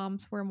wish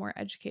moms were more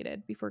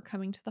educated before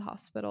coming to the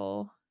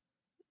hospital.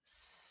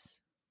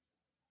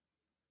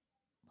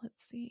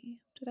 Let's see.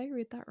 Did I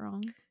read that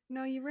wrong?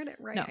 No, you read it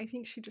right. No. I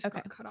think she just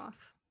got cut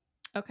off.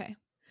 Okay.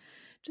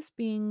 Just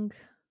being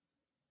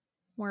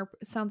more,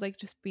 it sounds like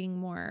just being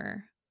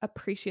more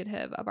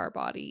appreciative of our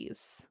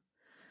bodies.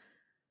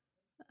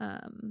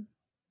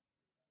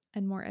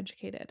 And more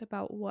educated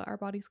about what our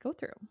bodies go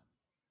through.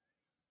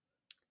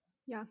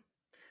 Yeah.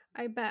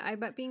 I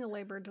bet being a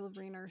labor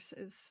delivery nurse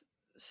is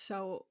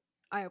so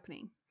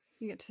eye-opening.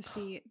 You get to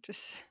see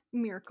just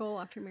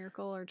miracle after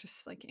miracle or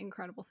just like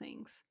incredible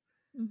things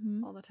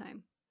all the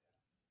time.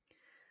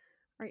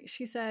 All right.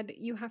 She said,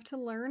 you have to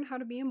learn how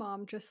to be a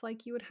mom just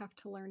like you would have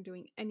to learn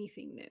doing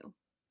anything new.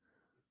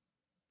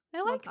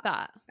 I like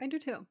that. I do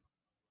too.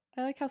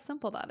 I like how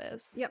simple that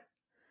is. Yep.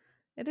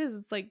 It is.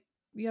 It's like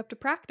you have to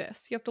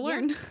practice. You have to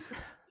learn. Yeah.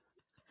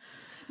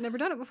 Never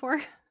done it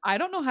before. I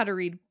don't know how to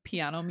read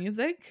piano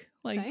music.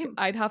 Like, same.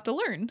 I'd have to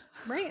learn.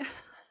 Right.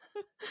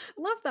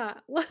 Love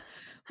that.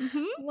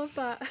 Love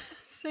that.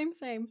 Same.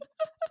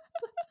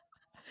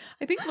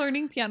 I think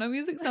learning piano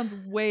music sounds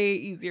way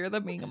easier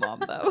than being a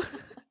mom, though.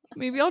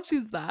 Maybe I'll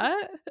choose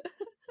that.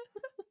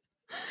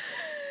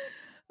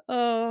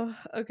 Oh,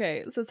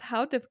 okay. It says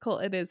how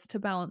difficult it is to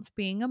balance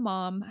being a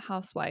mom,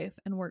 housewife,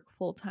 and work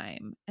full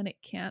time, and it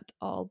can't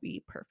all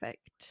be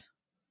perfect.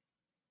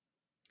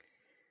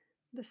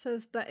 This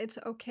says that it's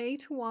okay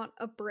to want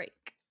a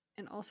break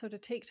and also to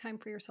take time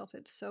for yourself.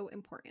 It's so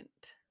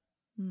important.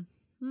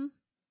 Mm-hmm.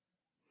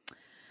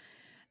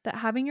 That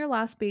having your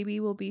last baby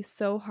will be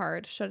so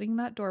hard. Shutting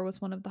that door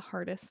was one of the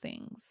hardest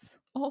things.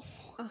 Oh,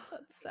 Ugh,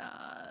 that's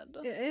sad.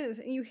 it is.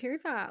 And you hear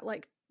that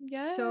like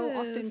so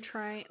often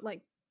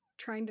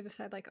trying to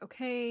decide like,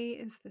 okay,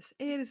 is this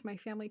it? Is my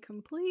family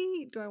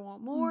complete? Do I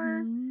want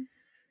more? Mhm.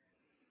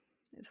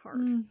 It's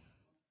hard.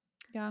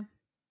 Yeah.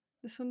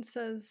 This one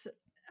says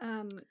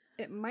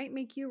it might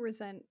make you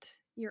resent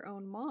your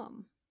own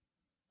mom.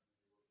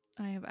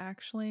 I have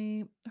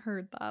actually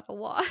heard that a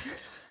lot.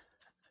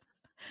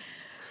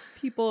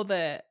 People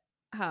that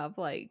have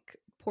like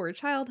poor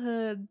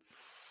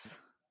childhoods.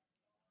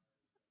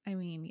 I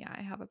mean, yeah,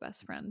 I have a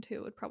best friend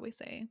who would probably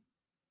say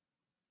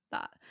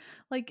that.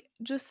 Like,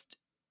 just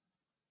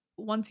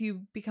once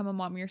you become a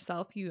mom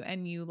yourself,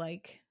 you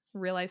like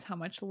realize how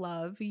much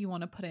love you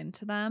want to put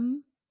into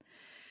them,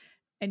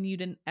 and you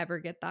didn't ever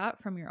get that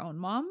from your own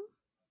mom,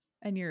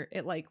 and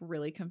it like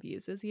really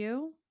confuses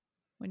you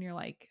when you're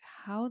like,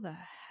 how the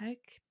heck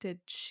did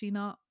she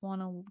not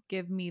want to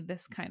give me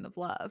this kind of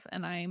love,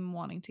 and I'm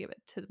wanting to give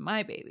it to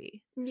my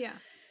baby? Yeah.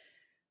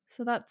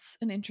 So that's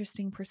an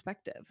interesting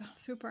perspective.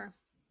 Super.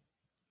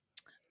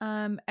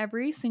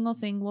 Every single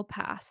thing will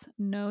pass.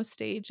 No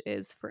stage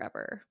is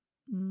forever.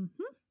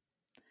 Mm-hmm.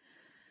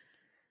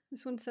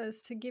 This one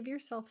says to give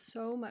yourself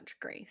so much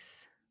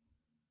grace.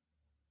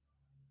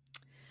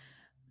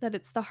 That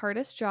it's the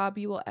hardest job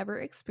you will ever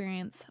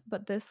experience,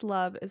 but this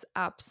love is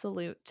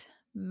absolute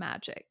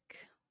magic.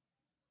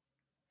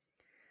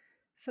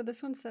 So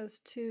this one says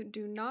to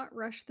do not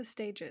rush the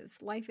stages.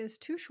 Life is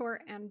too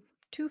short and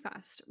too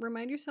fast.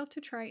 Remind yourself to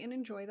try and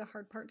enjoy the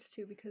hard parts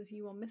too, because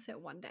you will miss it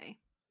one day.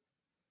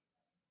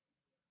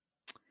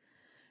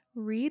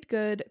 Read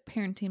good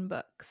parenting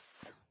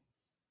books.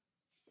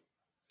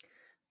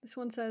 This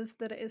one says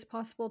that it is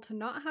possible to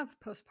not have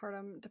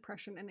postpartum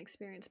depression and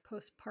experience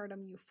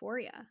postpartum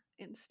euphoria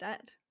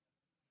instead.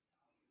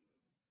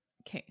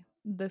 Okay,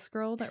 this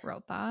girl that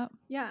wrote that,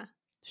 Yeah,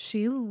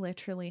 she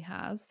literally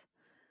has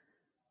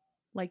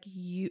like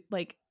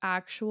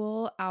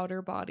actual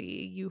outer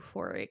body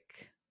euphoric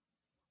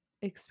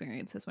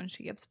experiences when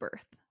she gives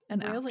birth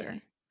and really?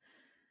 after.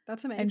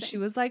 That's amazing. And she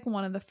was like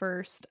one of the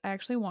first, I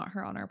actually want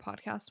her on our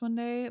podcast one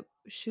day.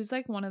 She was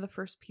like one of the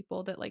first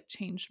people that like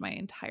changed my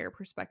entire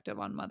perspective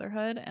on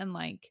motherhood and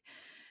like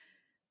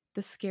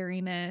the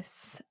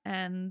scariness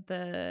and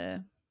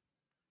the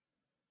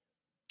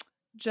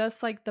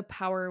just like the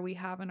power we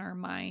have in our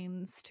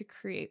minds to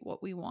create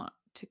what we want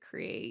to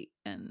create.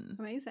 And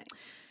amazing.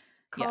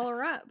 Call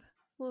her up.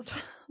 Let's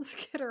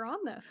get her on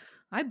this.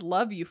 I'd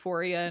love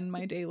euphoria in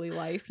my daily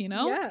life, you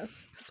know?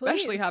 Yes.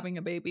 Especially please. having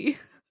a baby.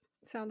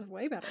 Sounds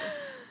way better.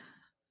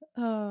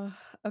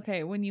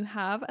 Okay. When you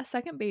have a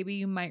second baby,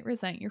 you might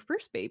resent your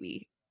first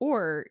baby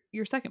or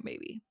your second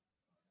baby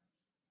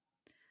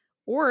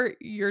or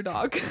your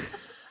dog.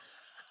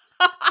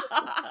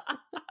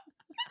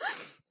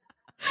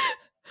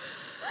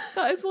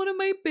 That is one of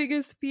my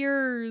biggest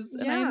fears.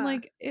 And I'm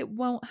like, it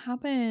won't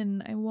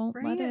happen. I won't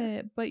let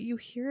it. But you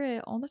hear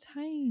it all the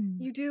time.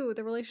 You do.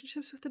 The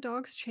relationships with the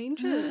dogs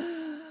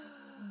changes.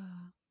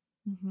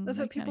 Mm-hmm. That's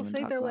what people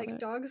say. They're like,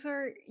 dogs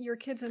are your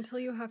kids until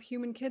you have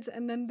human kids,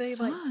 and then they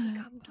like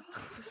become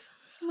dogs.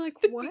 I'm like,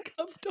 what?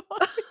 Become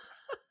dogs.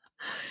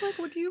 Like,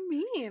 what do you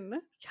mean?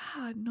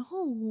 Yeah, no.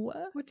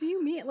 What do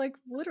you mean? Like,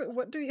 literally,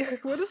 what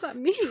does that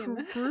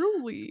mean?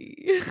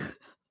 Truly.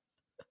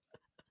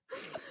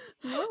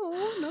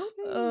 No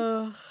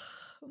thanks.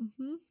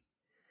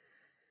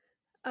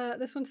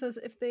 This one says,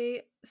 if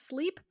they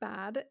sleep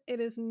bad, it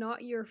is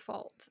not your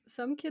fault.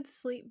 Some kids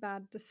sleep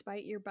bad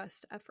despite your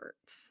best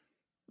efforts.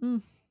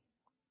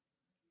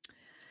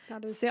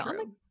 That is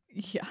true.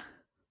 Yeah.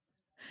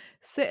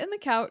 Sit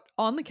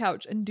on the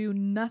couch and do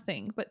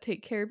nothing but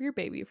take care of your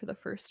baby for the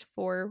first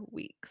 4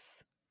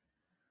 weeks.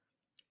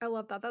 I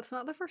love that. That's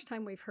not the first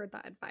time we've heard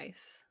that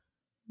advice.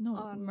 No,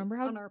 remember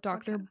how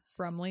Dr. podcast.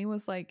 Brumley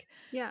was like,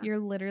 yeah, you're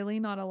literally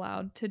not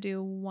allowed to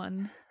do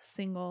one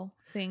single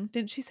thing.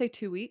 Didn't she say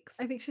 2 weeks?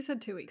 I think she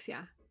said 2 weeks,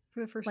 yeah. For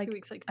the first 2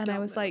 weeks, like, and I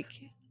was like,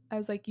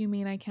 you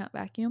mean I can't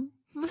vacuum?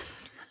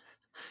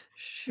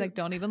 She's like,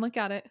 don't even look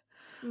at it.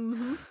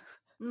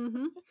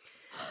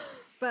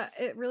 But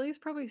it really is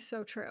probably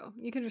so true.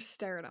 You can just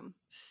stare at them.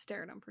 Just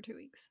stare at them for 2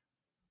 weeks.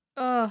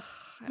 Ugh,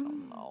 I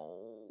don't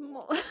know.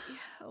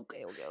 Yeah,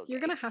 okay.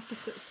 You're gonna have to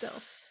sit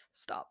still.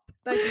 Stop.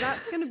 Like,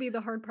 that's gonna be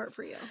the hard part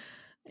for you.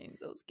 I'm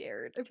so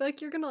scared. I feel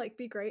like you're gonna like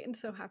be great and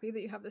so happy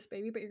that you have this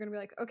baby, but you're gonna be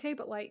like, okay,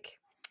 but like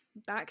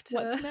back to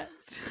what's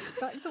next?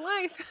 Back to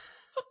life.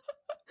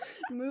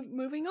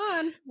 Moving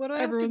on. What do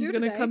I Everyone's have to do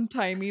gonna today? come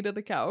tie me to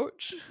the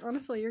couch.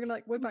 Honestly, you're gonna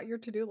like whip out your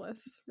to-do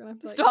list. You're gonna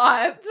have to like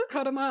stop.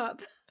 cut them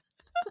up.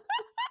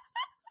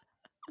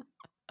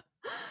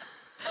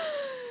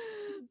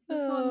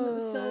 This one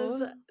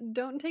says, Oh.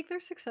 don't take their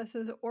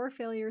successes or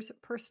failures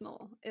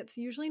personal. It's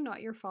usually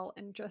not your fault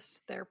and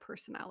just their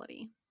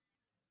personality.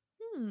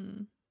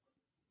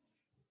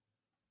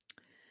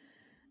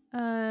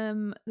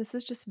 This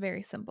is just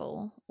very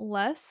simple.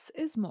 Less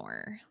is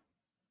more.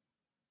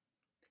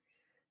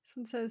 This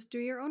one says, do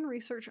your own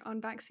research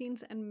on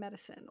vaccines and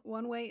medicine.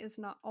 One way is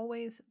not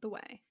always the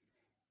way.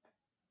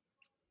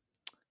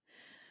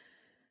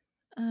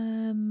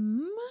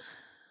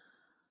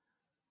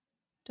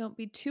 Don't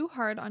be too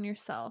hard on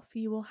yourself.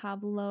 You will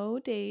have low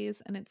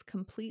days and it's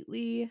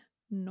completely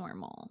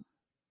normal.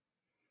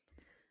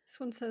 This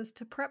one says,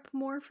 to prep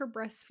more for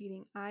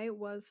breastfeeding. I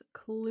was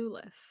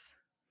clueless.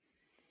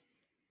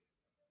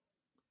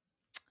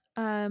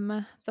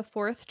 The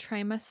fourth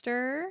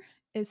trimester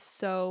is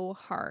so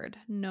hard.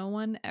 No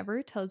one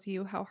ever tells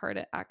you how hard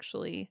it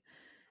actually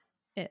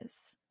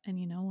is. And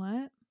you know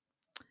what?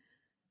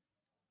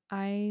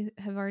 I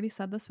have already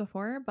said this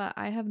before, but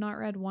I have not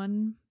read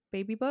one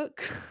baby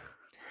book.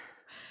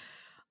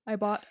 I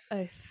bought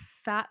a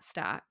fat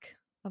stack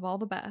of all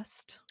the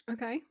best.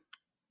 Okay.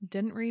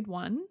 Didn't read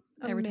one.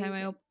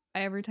 Amazing.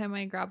 Every time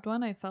I grabbed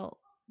one, I felt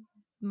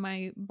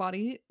my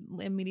body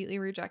immediately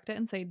reject it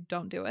and say,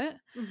 don't do it.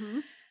 Mm-hmm.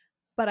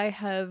 But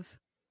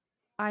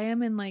I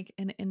am in like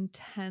an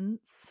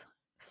intense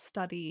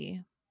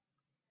study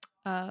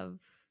of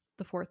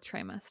the fourth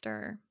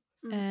trimester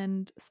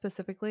and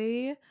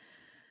specifically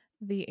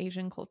the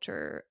Asian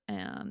culture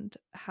and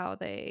how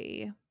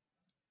they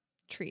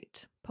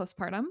treat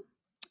postpartum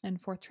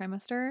and fourth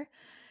trimester.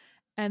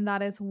 And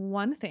that is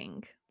one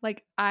thing.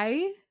 Like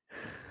I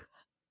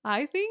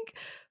think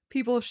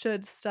people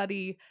should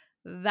study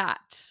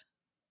that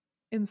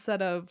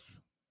instead of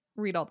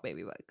read all the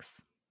baby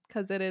books,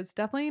 because it is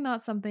definitely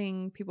not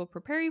something people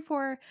prepare you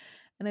for,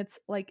 and it's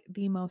like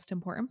the most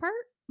important part.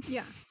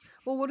 Yeah.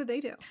 Well, what do they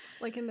do?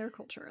 Like in their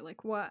culture?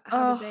 Like what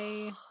are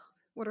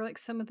like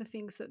some of the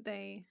things that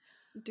they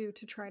do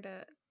to try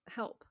to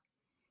help?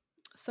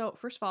 So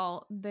first of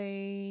all,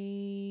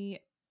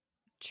 they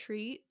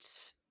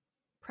treat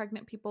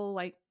pregnant people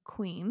like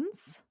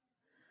queens,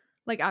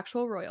 like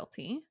actual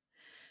royalty.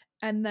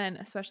 And then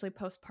especially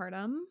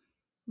postpartum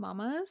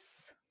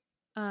mamas,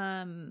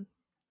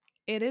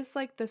 it is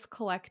like this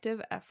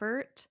collective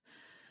effort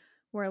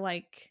where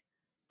like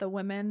the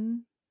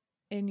women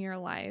in your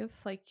life,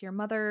 like your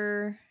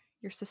mother,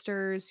 your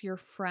sisters, your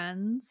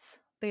friends,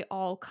 they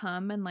all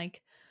come and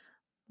like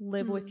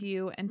live with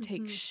you and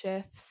take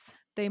shifts.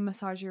 They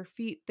massage your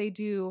feet.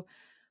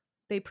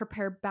 They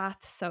prepare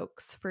bath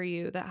soaks for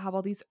you that have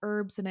all these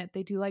herbs in it.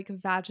 They do like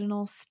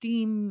vaginal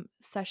steam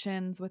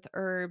sessions with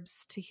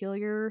herbs to heal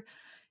your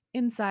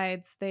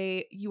insides.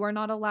 You are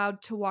not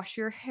allowed to wash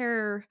your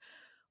hair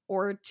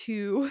or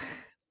to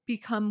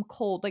become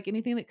cold. Like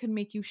anything that could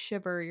make you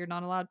shiver, you're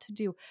not allowed to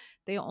do.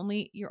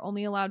 You're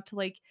only allowed to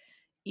like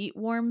eat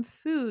warm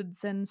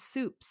foods and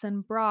soups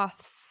and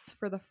broths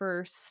for the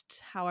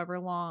first however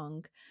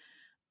long.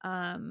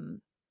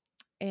 And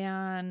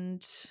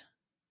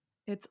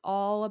it's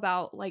all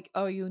about like,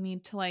 oh, you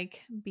need to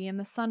like be in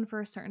the sun for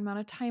a certain amount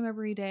of time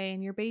every day,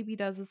 and your baby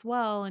does as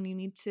well, and you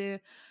need to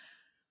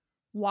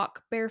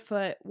walk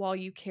barefoot while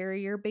you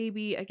carry your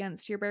baby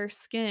against your bare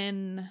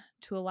skin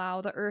to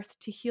allow the earth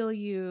to heal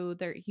you.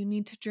 You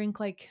need to drink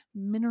like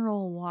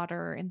mineral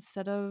water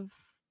instead of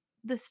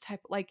this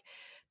type. Like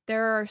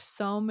there are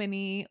so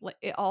many, like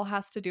it all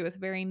has to do with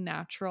very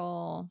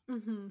natural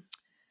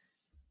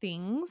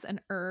things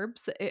and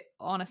herbs that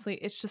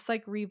it's just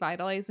like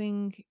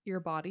revitalizing your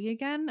body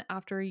again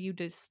after you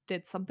just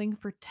did something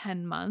for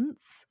 10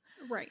 months.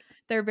 Right.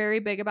 They're very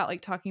big about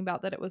like talking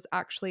about that it was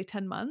actually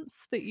 10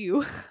 months that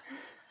you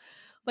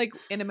like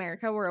in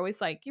America we're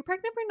always like you're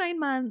pregnant for 9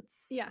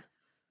 months. Yeah.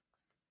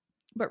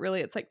 But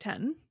really it's like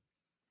 10.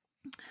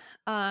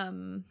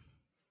 And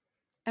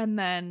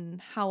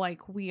then how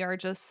like we are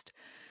just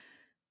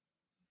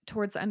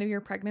towards the end of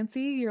your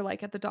pregnancy, you're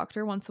like at the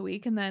doctor once a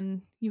week, and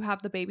then you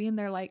have the baby and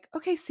they're like,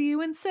 okay, see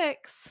you in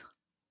 6.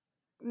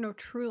 No,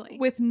 truly.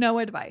 With no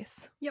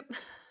advice. Yep.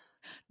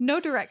 No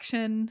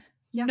direction.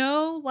 Yeah.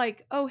 No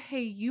like, oh,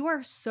 hey, you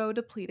are so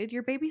depleted.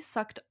 Your baby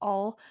sucked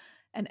all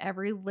and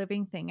every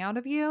living thing out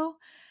of you.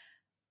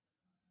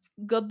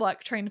 Good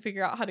luck trying to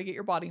figure out how to get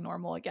your body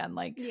normal again.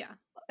 Like, yeah.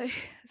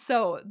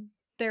 So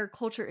their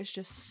culture is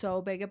just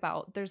so big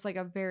about there's like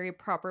a very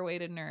proper way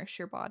to nourish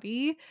your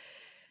body.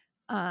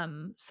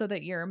 So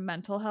that your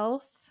mental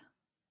health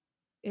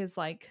is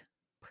like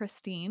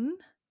pristine.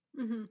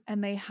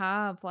 And they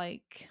have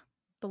like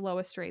the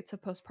lowest rates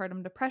of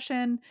postpartum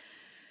depression.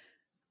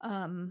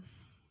 And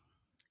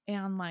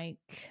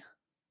like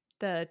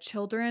the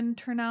children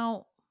turn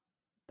out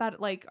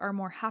that like are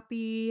more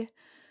happy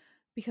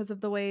because of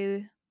the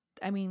way,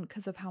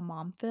 because of how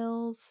mom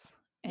feels.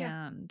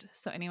 Yeah. And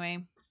so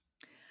anyway,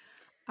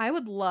 I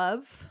would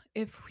love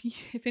if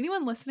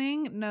anyone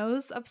listening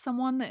knows of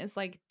someone that is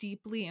like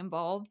deeply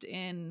involved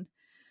in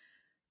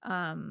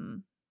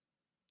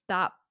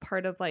that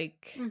part of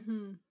like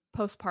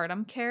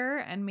postpartum care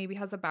and maybe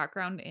has a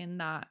background in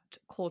that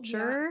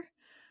culture,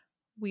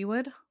 we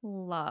would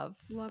love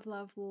Love,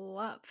 love,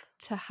 love.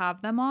 to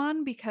have them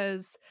on,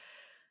 because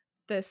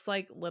this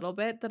like little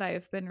bit that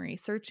I've been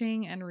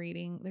researching and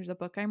reading, there's a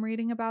book I'm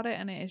reading about it,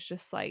 and it is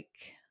just like,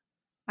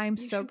 I'm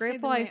You so should say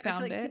grateful the I name. I feel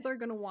found like it. people are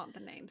gonna want the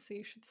name, so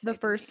you should say The the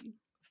first name.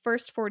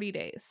 40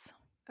 days.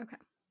 Okay.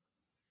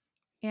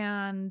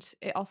 And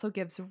it also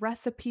gives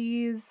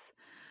recipes.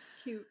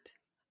 Cute.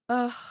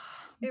 Ugh,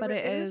 but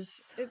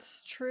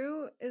it's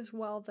true as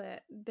well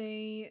that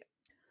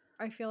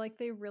I feel like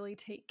they really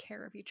take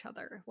care of each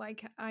other.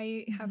 Like,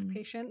 I have Mhm.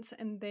 patients,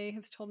 and they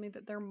have told me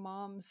that their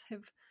moms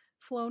have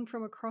flown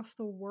from across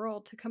the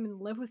world to come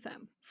and live with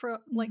them for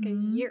like a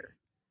Mhm. year.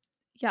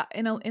 Yeah,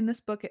 in this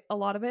book, a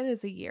lot of it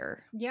is a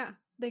year. Yeah,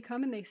 they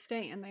come and they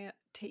stay, and they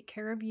take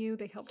care of you.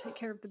 They help take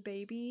care of the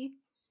baby.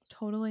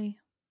 Totally.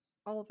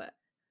 All of it.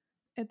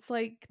 It's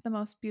like the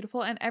most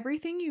beautiful, and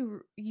everything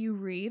you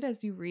read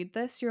as you read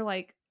this, you're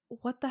like,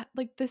 what the,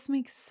 like, this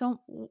makes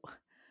so,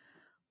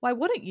 why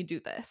wouldn't you do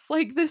this?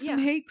 Like, this Yeah.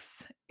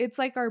 makes, it's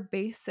like our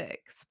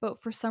basics,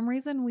 but for some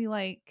reason we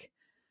like,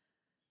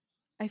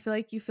 I feel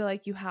like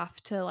you have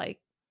to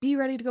like be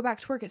ready to go back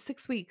to work at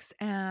 6 weeks,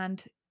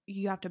 and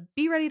you have to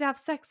be ready to have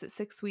sex at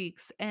 6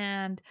 weeks,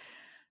 and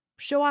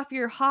show off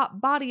your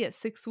hot body at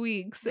 6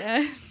 weeks,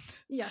 and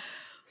Yes.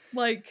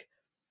 like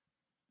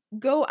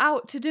go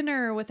out to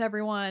dinner with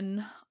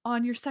everyone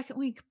on your second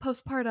week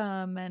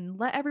postpartum, and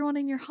let everyone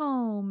in your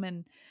home.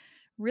 And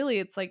really,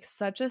 it's like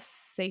such a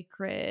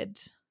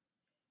sacred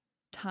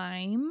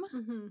time,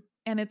 Mm-hmm.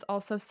 and it's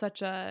also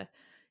such a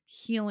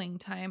healing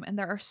time, and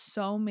there are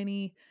so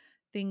many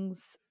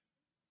things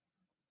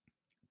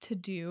to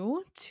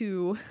do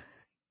to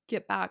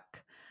get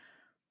back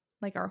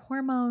like our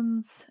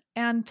hormones,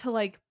 and to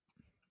like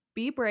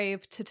be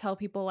brave to tell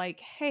people like,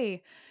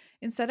 hey,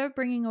 instead of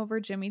bringing over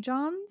Jimmy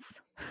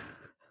John's,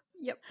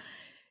 Yep.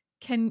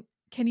 can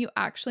you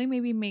actually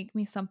maybe make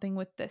me something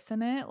with this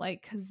in it,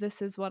 like, because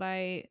this is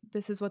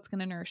what's going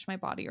to nourish my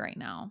body right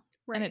now.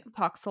 Right. And it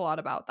talks a lot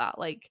about that,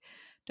 like,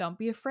 don't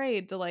be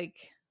afraid to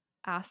like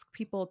ask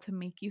people to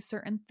make you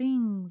certain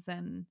things.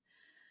 And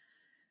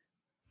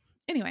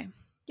anyway,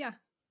 Yeah.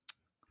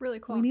 Really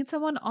cool. we need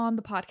someone on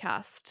the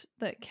podcast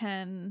that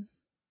can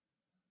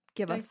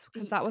give Dive us,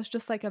 because deep. that was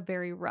just like a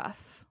very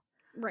rough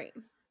Right.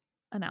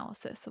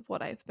 analysis of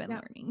what I've been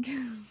Yeah.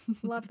 learning.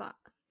 Love that.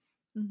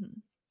 Mm-hmm.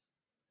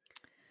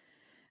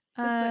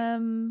 This way.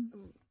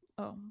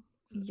 Oh,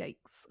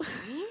 yikes.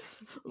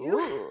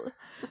 You?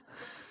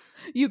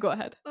 You go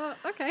ahead.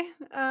 Okay.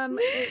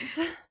 It's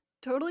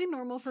totally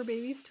normal for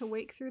babies to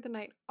wake through the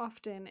night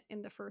often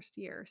in the first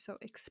year, so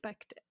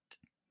expect it.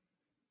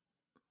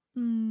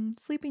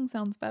 Sleeping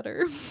sounds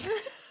better.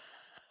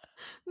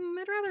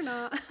 I'd rather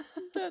not.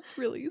 That's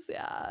really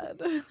sad.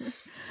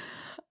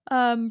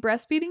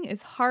 Breastfeeding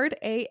is hard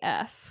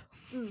AF.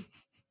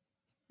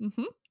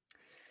 Mm-hmm.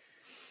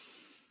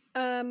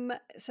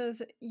 It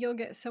says you'll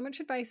get so much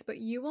advice, but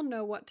you will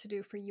know what to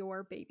do for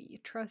your baby.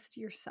 Trust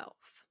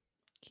yourself.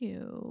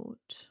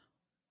 Cute.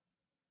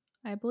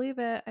 I believe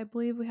it. I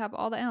believe we have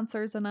all the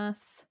answers in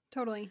us.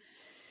 Totally.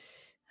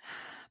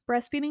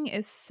 Breastfeeding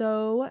is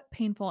so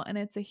painful, and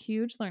it's a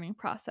huge learning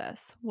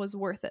process. Was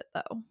worth it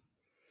though.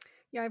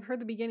 Yeah, I've heard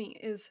the beginning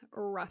is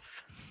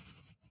rough.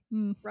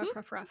 Mm-hmm.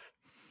 Rough.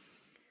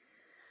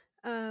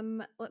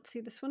 Let's see.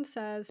 This one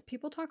says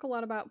people talk a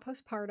lot about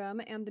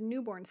postpartum and the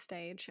newborn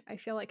stage. I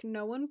feel like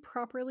no one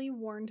properly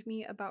warned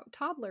me about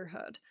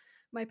toddlerhood.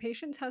 My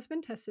patience has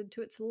been tested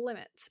to its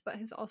limits, but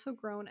has also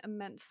grown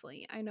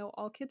immensely. I know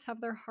all kids have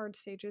their hard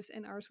stages,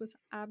 and ours was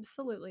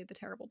absolutely the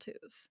terrible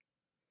twos.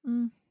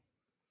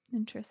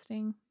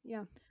 Interesting.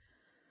 Yeah.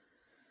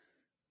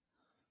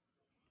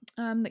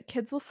 That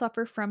kids will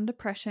suffer from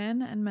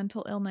depression and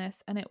mental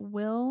illness, and it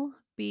will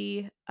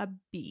be a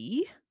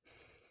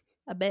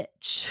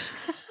bitch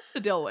to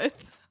deal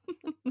with.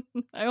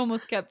 I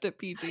almost kept it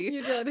PG.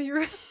 You did.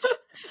 You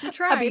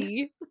tried. A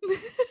bee.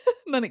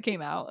 Then it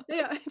came out.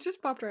 Yeah, it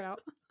just popped right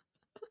out.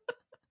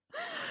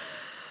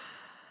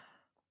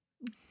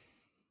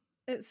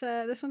 It's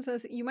this one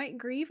says you might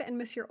grieve and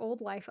miss your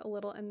old life a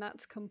little, and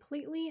that's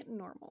completely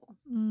normal.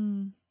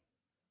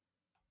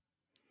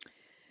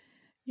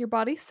 Your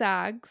body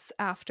sags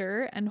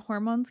after, and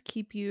hormones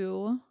keep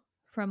you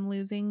from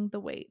losing the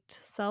weight.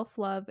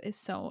 Self-love is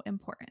so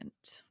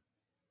important.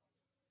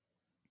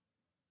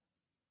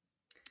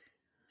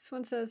 This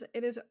one says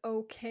it is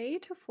okay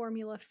to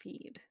formula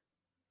feed.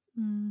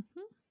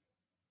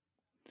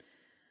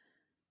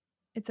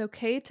 It's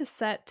okay to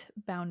set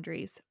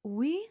boundaries.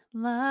 We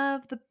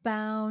love the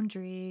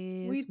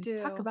boundaries. We do.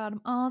 Talk about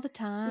them all the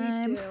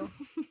time. We do.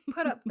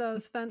 Put up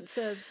those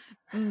fences.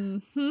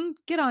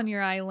 Get on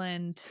your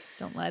island.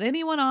 Don't let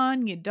anyone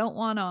on you don't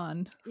want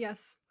on.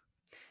 Yes.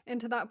 And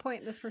to that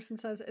point, this person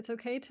says it's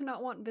okay to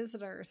not want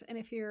visitors, and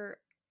if you're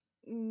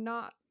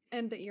not,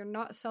 and that you're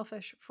not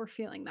selfish for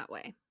feeling that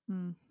way.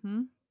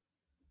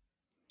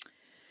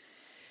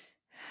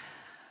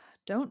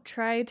 Don't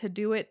try to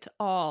do it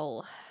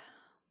all.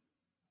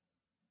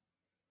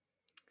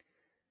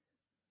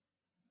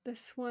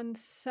 This one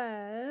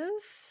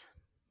says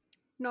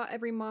not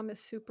every mom is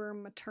super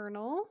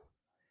maternal.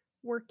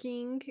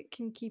 Working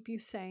can keep you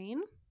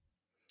sane.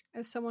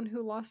 As someone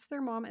who lost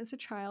their mom as a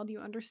child, you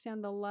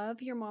understand the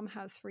love your mom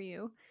has for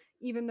you,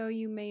 even though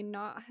you may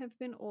not have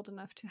been old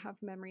enough to have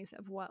memories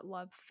of what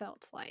love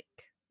felt like.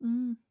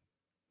 Mm.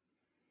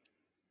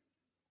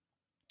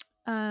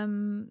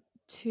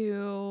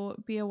 To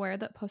be aware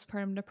that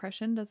postpartum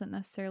depression doesn't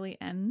necessarily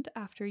end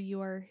after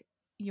you're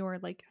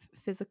like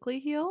physically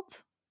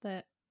healed.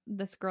 That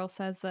this girl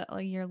says that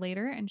a year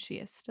later and she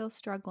is still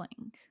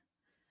struggling.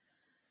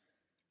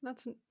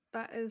 That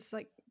is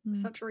like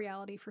such a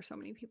reality for so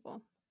many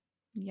people.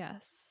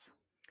 Yes.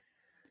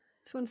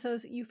 This one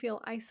says you feel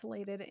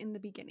isolated in the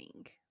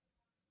beginning.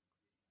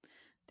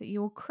 That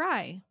you will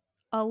cry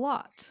a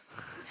lot.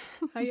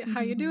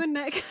 How you doing,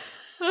 Nick?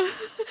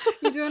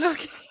 You doing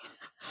okay?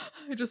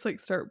 I just like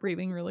start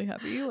breathing really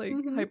heavy, like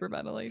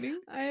hyperventilating.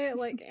 I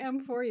like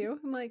am for you.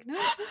 I'm like, no,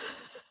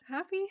 just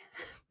happy,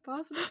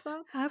 positive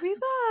thoughts. Happy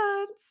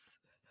thoughts.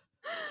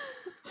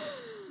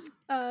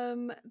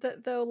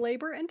 That though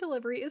labor and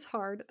delivery is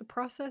hard, the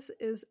process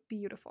is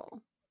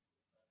beautiful.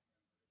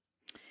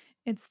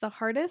 It's the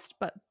hardest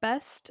but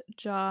best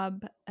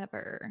job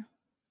ever.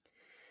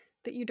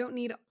 That you don't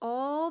need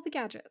all the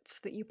gadgets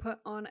that you put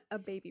on a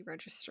baby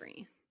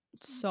registry.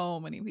 So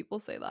many people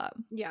say that.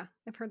 Yeah,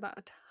 I've heard that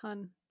a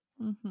ton.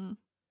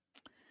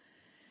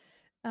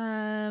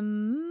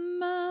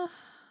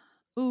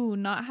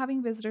 Not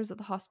having visitors at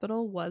the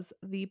hospital was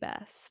the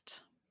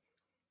best.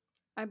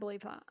 I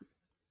believe that.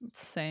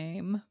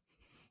 Same.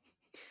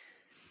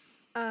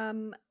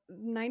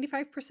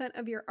 95%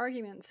 of your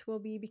arguments will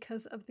be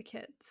because of the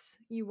kids.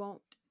 You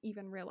won't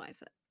even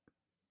realize it.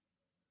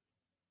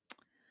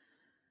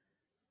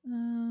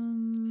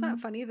 Isn't that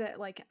funny that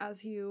like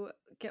as you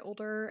get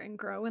older and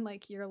grow and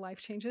like your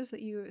life changes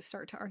that you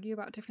start to argue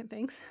about different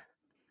things?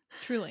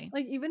 Truly.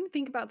 Like even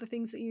think about the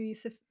things that you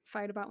used to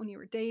fight about when you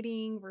were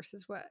dating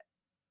versus what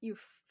you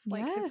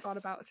have thought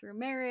about through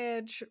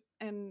marriage,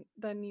 and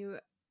then you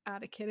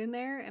add a kid in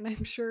there and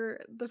I'm sure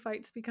the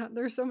fights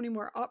there's so many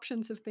more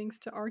options of things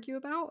to argue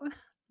about.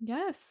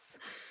 Yes.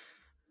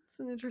 It's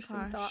an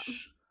interesting thought.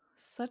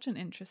 Such an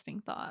interesting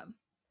thought.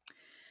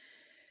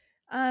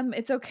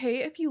 It's okay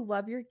if you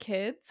love your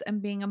kids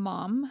and being a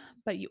mom,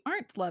 but you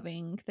aren't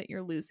loving that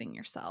you're losing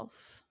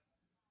yourself.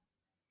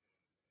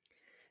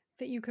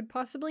 That you could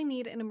possibly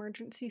need an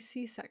emergency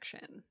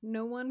C-section.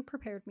 No one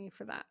prepared me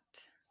for that.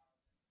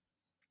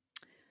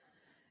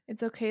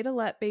 It's okay to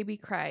let baby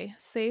cry.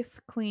 Safe,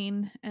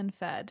 clean, and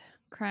fed.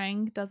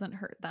 Crying doesn't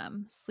hurt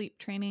them. Sleep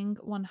training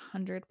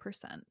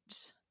 100%.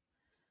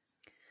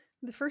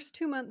 The first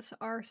 2 months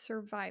are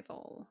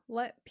survival.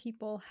 Let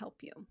people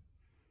help you.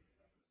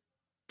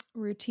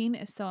 Routine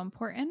is so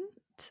important.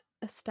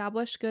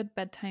 Establish good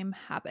bedtime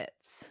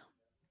habits.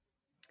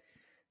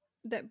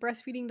 That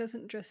breastfeeding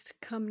doesn't just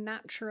come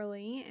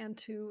naturally and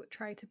to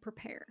try to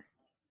prepare.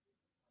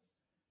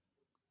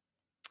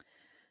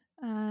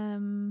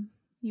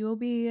 You will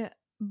be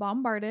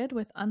bombarded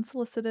with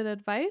unsolicited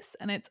advice,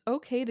 and it's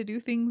okay to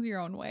do things your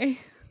own way.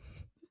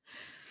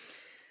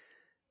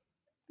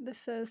 This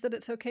says that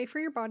it's okay for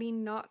your body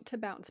not to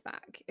bounce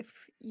back.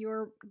 If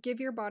you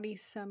give your body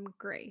some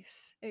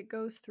grace, it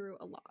goes through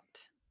a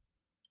lot.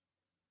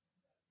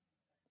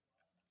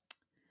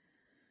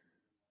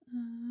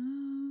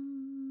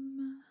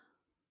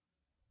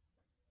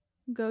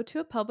 Go to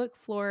a pelvic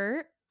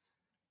floor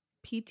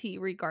PT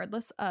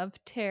regardless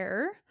of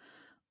tear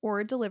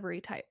or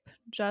delivery type.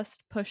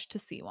 Just push to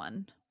see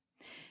one.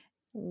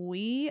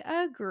 We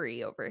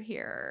agree over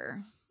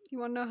here. You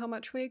want to know how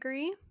much we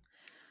agree?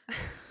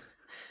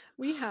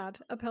 We had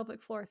a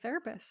pelvic floor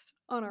therapist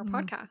on our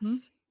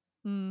podcast.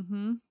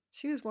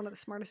 She was one of the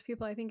smartest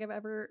people I think I've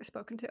ever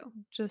spoken to.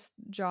 Just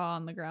jaw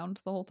on the ground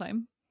the whole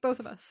time. Both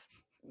of us.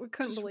 We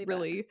couldn't believe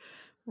it.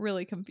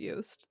 Really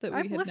confused that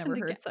we had never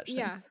heard such things.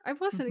 Yeah,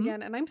 I've listened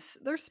again, and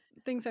there's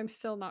things I'm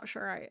still not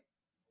sure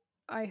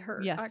I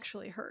heard,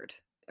 actually heard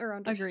or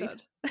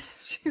understood.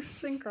 She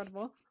was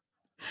incredible.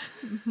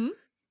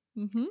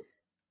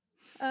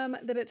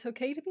 That it's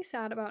okay to be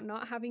sad about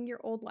not having your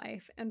old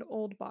life and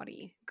old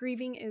body.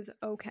 Grieving is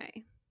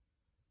okay.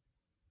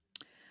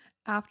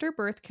 After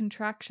birth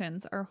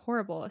contractions are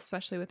horrible,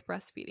 especially with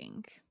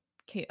breastfeeding.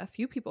 Okay, a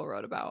few people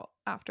wrote about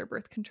after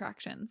birth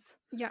contractions.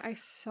 Yeah, I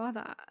saw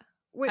that.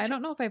 I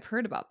don't know if I've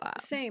heard about that.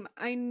 Same.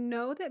 I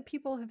know that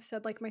people have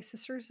said, like my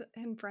sisters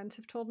and friends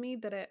have told me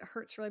that it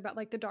hurts really bad.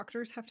 Like the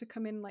doctors have to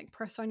come in, like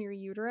press on your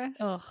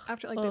uterus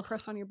after, like they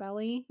press on your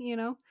belly, you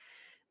know,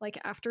 like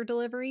after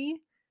delivery.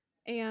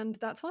 And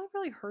that's all I've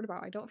really heard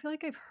about. I don't feel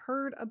like I've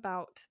heard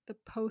about the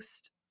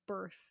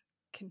post-birth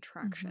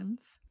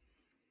contractions.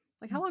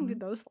 Like how long did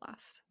those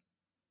last?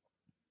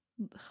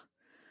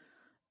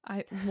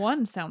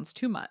 One sounds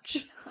too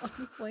much.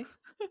 Honestly.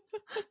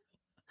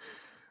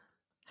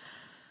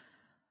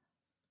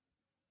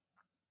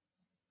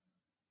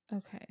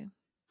 Okay.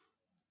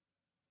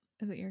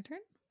 Is it your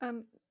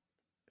turn?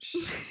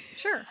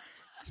 Sure.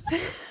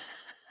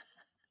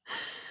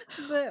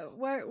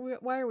 Why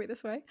are we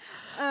this way?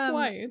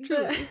 Why?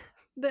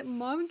 That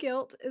mom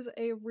guilt is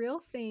a real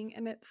thing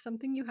and it's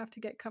something you have to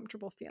get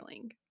comfortable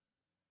feeling.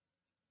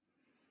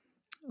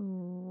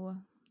 Ooh,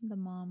 the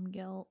mom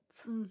guilt.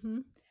 Mm-hmm.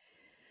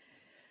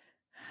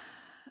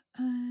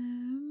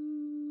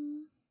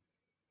 Um,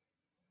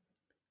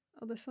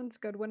 Oh, this one's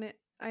good.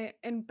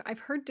 I've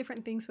heard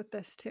different things with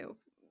this too.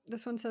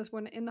 This one says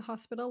when in the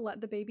hospital,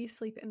 let the baby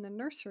sleep in the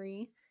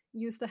nursery.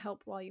 Use the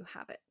help while you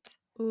have it.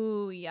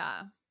 ooh,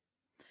 yeah.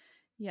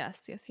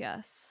 Yes. I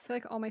feel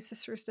like all my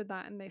sisters did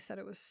that and they said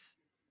it was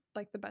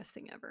like the best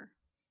thing ever.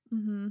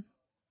 Mm-hmm.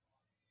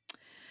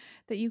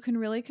 That you can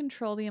really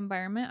control the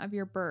environment of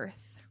your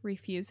birth,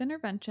 refuse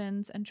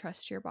interventions, and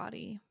trust your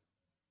body.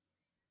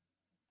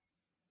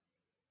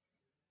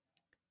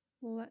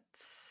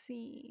 Let's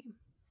see.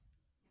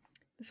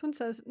 This one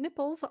says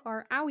nipples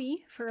are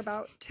owie for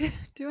about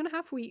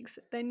 2.5 weeks.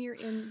 Then you're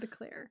in the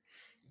clear,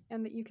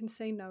 and that you can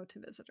say no to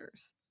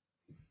visitors.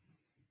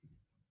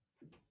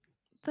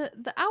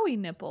 The owie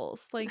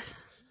nipples, like,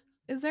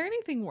 is there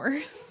anything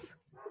worse?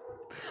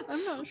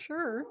 I'm not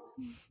sure.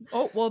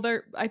 Oh, well,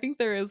 I think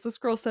there is. This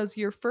girl says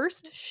your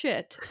first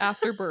shit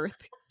after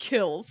birth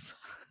kills.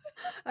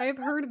 I've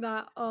heard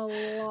that a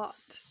lot.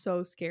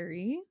 So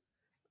scary.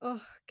 Oh,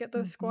 get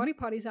those squatty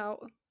potties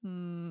out.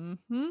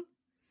 Mm-hmm.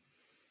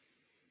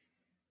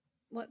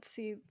 Let's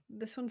see.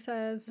 This one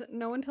says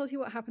no one tells you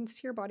what happens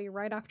to your body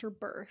right after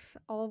birth.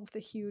 All of the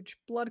huge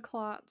blood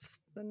clots,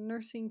 the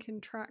nursing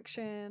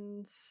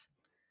contractions,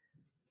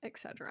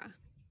 etc.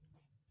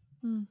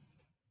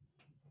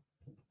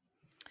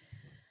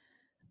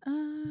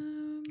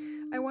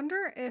 I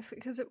wonder if,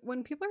 because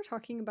when people are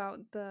talking about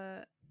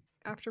the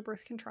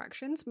afterbirth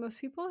contractions, most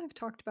people have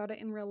talked about it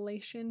in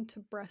relation to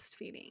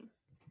breastfeeding.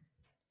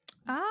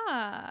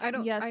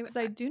 Yes, because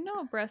I do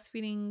know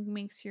breastfeeding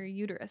makes your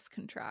uterus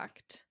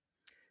contract.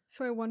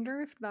 So I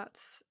wonder if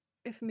that's,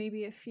 if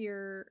maybe if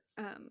you're,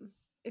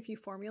 if you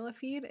formula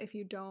feed, if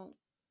you don't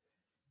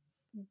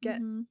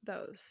get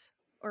those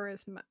or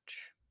as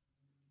much.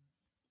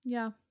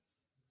 Yeah.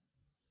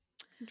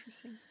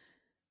 Interesting.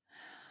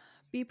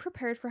 Be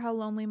prepared for how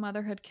lonely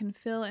motherhood can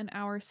feel in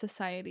our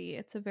society.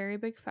 It's a very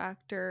big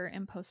factor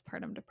in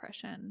postpartum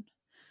depression.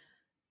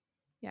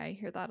 Yeah, I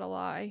hear that a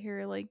lot. I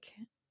hear like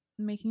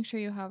making sure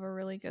you have a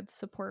really good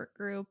support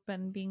group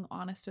and being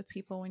honest with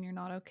people when you're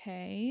not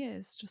okay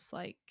is just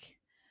like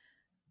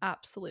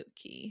absolute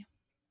key.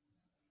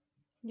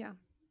 Yeah.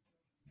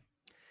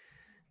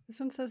 This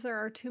one says there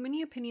are too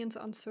many opinions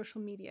on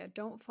social media.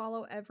 Don't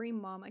follow every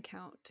mom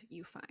account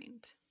you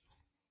find.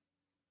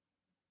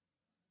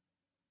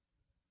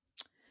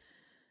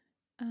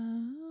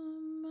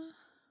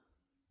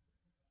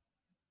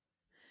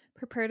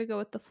 Prepare to go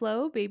with the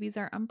flow. Babies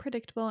are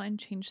unpredictable and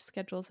change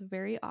schedules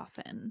very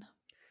often.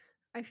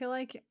 I feel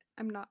like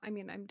I'm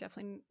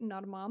definitely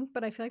not a mom,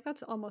 but I feel like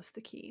that's almost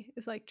the key.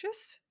 Is like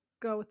just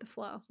go with the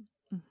flow.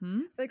 Mm-hmm. I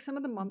feel like some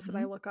of the moms that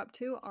I look up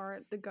to are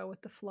the go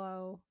with the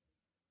flow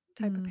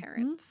type of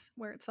parents,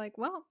 where it's like,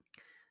 well,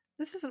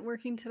 this isn't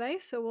working today,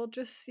 so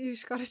you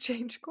just got to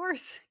change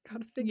course.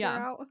 Got to figure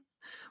out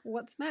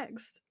what's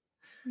next.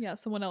 Yeah,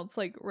 someone else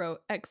like wrote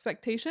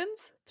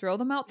expectations, throw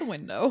them out the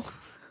window.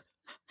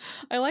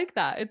 I like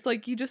that. It's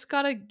like you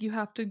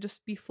have to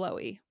just be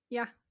flowy.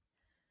 Yeah.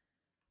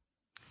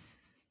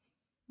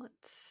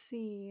 Let's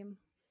see.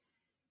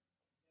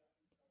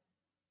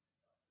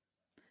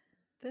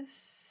 This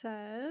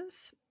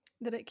says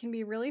that it can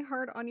be really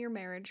hard on your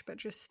marriage, but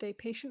just stay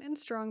patient and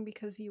strong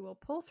because you will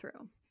pull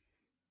through.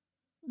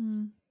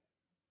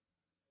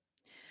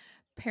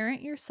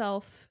 Parent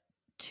yourself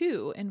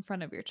too in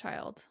front of your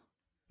child.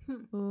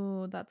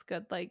 Ooh, that's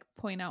good. Like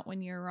point out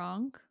when you're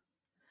wrong.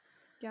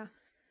 Yeah.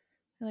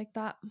 I like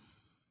that.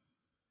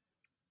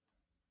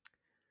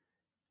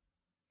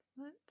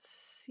 Let's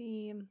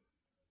see.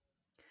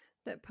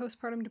 That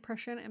postpartum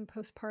depression and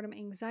postpartum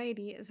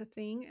anxiety is a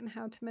thing and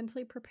how to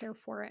mentally prepare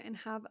for it and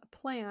have a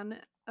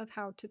plan of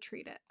how to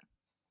treat it.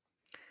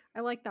 I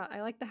like that.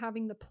 I like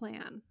having the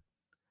plan.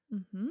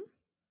 Mm-hmm.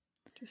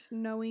 Just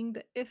knowing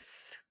that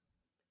if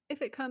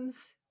it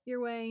comes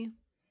your way,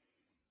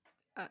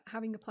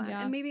 having a plan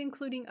and maybe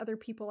including other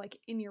people like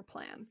in your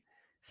plan,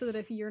 so that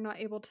if you're not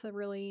able to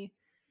really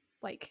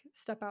like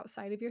step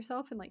outside of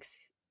yourself and like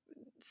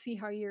see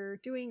how you're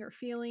doing or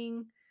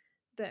feeling,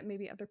 that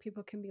maybe other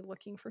people can be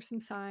looking for some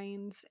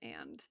signs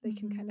and they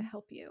can kind of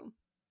help you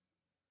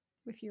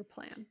with your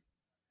plan.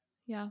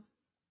 Yeah.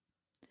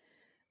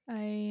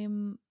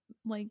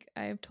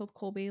 I've told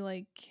Colby,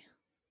 like,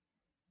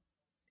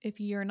 if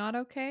you're not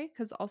okay,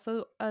 because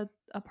also a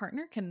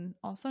partner can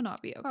also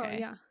not be okay. Oh,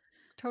 yeah.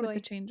 Totally.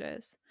 With the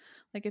changes.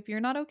 Like, if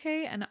you're not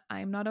okay and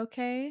I'm not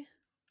okay,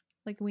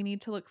 like, we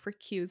need to look for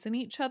cues in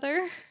each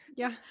other.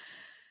 Yeah.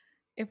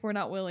 If we're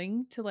not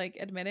willing to, like,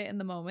 admit it in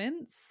the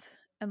moments.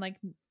 And, like,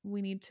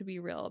 we need to be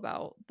real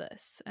about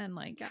this and,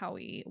 like,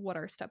 what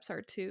our steps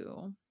are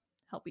to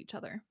help each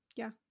other.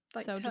 Yeah.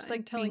 Like, so just,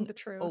 like, telling the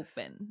truth.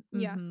 Open.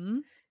 Yeah.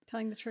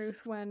 Telling the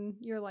truth when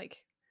you're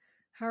like,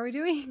 how are we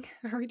doing?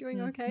 Are we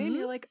doing okay? And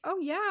you're like, oh,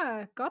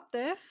 yeah, got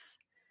this.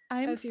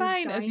 I'm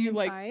fine. As you,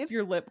 inside. Like,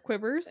 your lip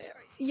quivers.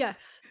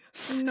 Yes.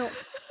 No,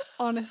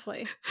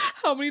 honestly.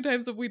 How many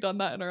times have we done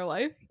that in our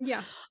life?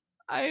 Yeah.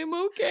 I'm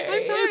okay.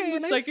 I'm fine,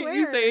 And the I second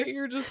you say swear. it,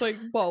 you're just like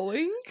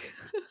bawling.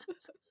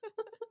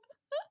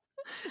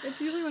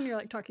 It's usually when you're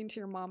like talking to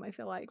your mom, I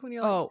feel like, when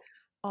you're like, Oh,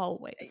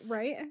 always.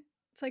 right?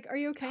 It's like, are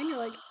you okay? And you're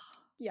like,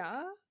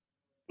 yeah.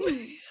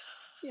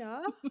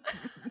 Yeah.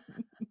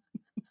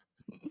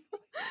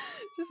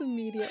 Just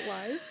immediate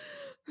lies.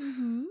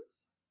 Mm-hmm.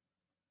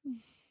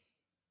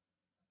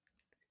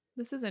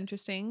 This is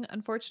interesting.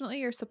 Unfortunately,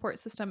 your support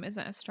system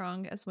isn't as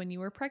strong as when you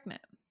were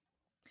pregnant.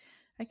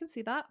 I can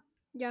see that.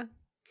 Yeah.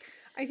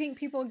 I think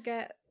people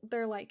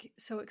they're like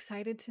so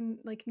excited to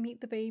like meet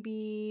the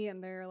baby,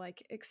 and they're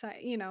like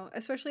excited,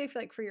 especially I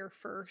feel like for your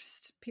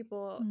first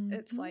people,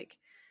 it's Mhm. like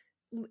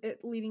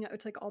it leading up,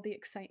 it's like all the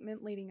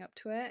excitement leading up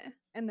to it.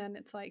 And then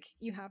it's like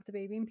you have the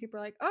baby and people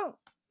are like, oh,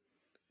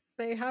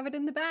 they have it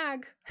in the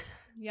bag.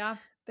 Yeah.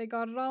 They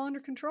got it all under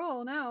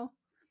control now.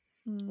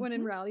 When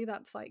in Mhm. reality,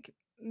 that's like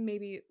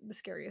maybe the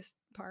scariest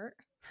part.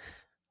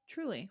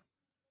 Truly.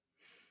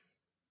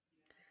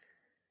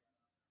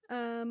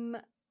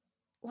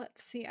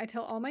 Let's see. I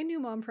tell all my new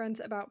mom friends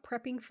about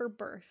prepping for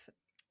birth.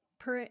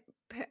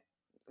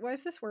 Why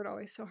is this word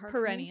always so hard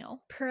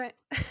Perennial. for me?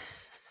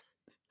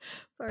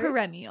 Sorry.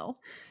 Perennial.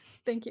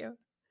 Thank you.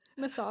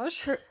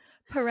 Massage.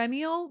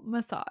 Perennial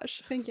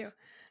massage. Thank you.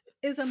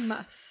 Is a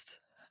must.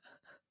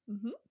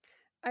 Mm-hmm.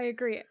 I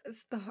agree.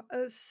 It's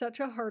such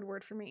a hard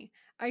word for me.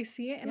 I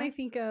see it and I Yes.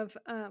 think of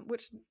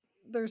which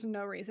there's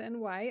no reason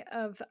why,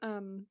 of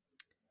and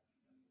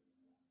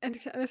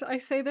I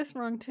say this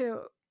wrong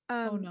too.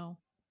 Oh no.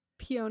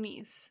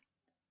 Peonies.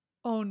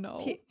 Oh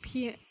no.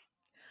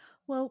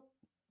 Well,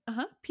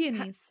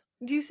 peonies.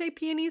 Do you say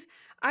peonies?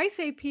 I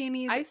say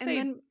peonies, I say,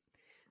 and then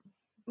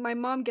my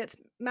mom gets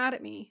mad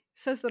at me,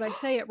 says that I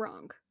say it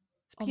wrong.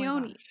 It's oh my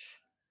peonies.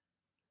 gosh.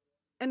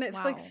 And it's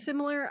like Wow.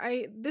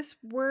 similar. This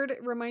word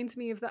reminds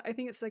me of that. I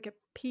think it's like a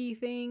pea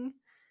thing.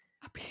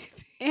 A pea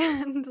thing.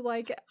 And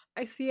like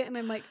I see it and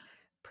I'm like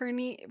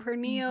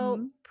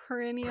perennial,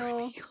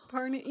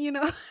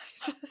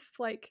 just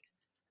like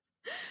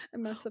I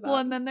mess it up. Well,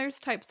 and then there's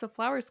types of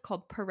flowers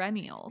called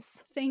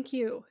perennials. Thank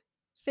you.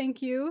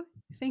 Thank you.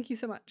 Thank you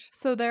so much.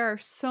 So there are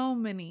so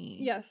many.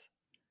 Yes.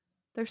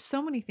 There's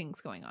so many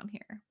things going on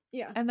here.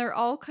 Yeah. And they're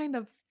all kind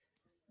of,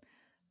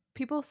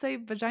 people say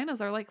vaginas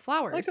are like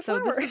flowers. Like a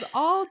so flower. this is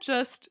all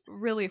just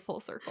really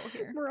full circle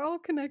here. We're all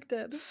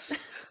connected.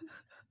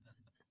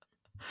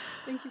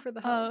 Thank you for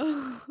the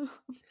help.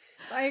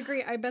 I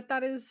agree. I bet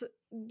that is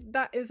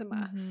a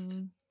must.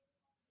 Mm-hmm.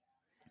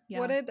 Yeah.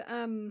 What did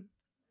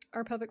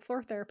our pelvic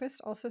floor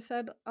therapist also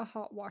said? A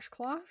hot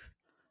washcloth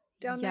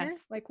down there,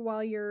 like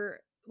while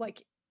you're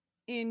like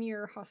in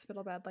your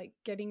hospital bed, like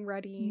getting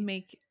ready.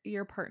 Make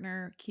your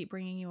partner keep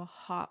bringing you a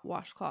hot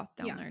washcloth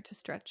down there to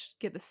stretch,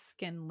 get the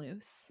skin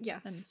loose.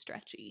 Yes. And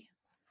stretchy.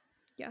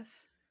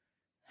 Yes.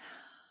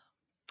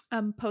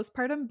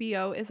 Postpartum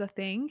BO is a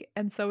thing,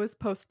 and so is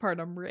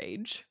postpartum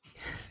rage.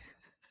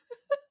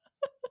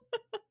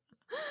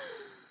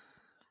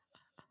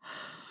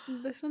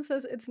 This one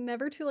says it's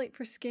never too late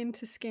for skin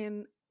to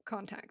skin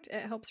contact.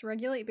 It helps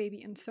regulate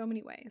baby in so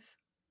many ways.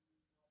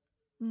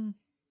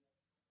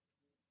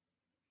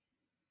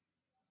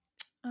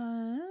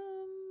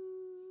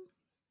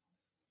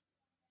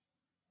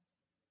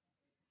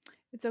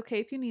 It's okay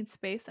if you need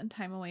space and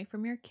time away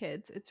from your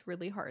kids. It's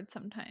really hard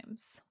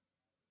sometimes.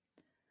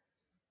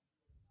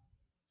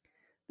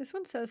 This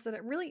one says that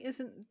it really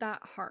isn't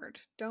that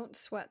hard. Don't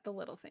sweat the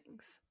little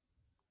things.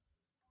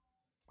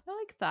 I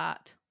like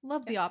that.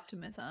 Love the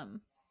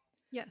optimism.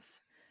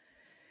 Yes.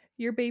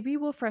 Your baby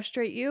will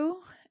frustrate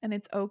you, and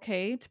it's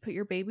okay to put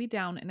your baby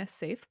down in a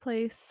safe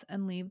place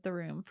and leave the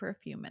room for a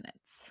few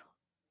minutes.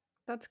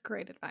 That's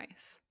great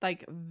advice.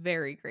 Like,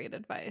 very great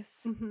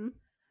advice. Mm-hmm.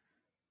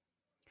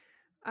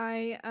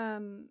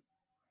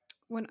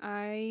 When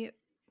I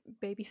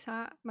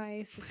babysat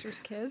my sister's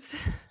kids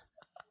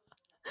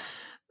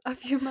a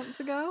few months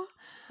ago,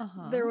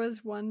 there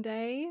was one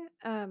day,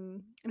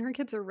 and her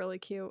kids are really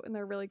cute and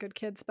they're really good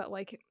kids, but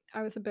like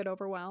I was a bit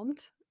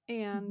overwhelmed,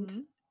 and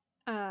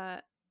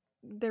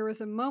there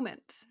was a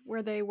moment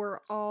where they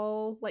were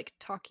all like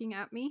talking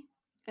at me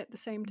at the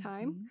same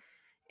time,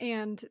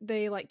 and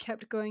they like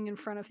kept going in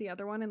front of the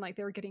other one, and like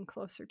they were getting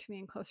closer to me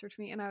and closer to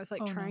me, and I was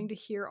like trying to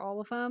hear all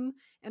of them,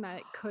 and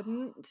I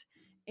couldn't,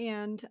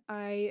 and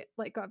I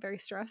like got very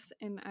stressed,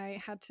 and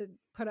I had to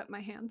put up my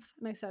hands,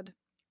 and I said,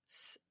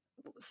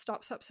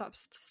 stop.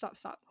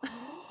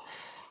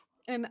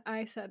 And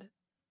I said,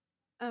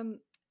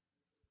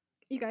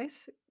 you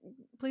guys,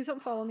 please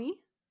don't follow me.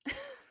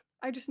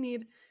 I just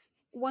need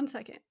 1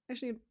 second. I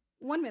just need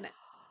 1 minute.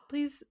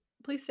 Please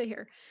stay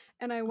here.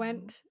 And I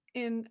went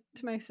into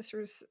my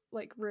sister's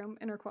like room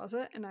in her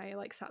closet, and I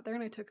like sat there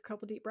and I took a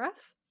couple deep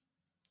breaths.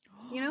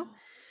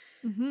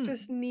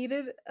 Just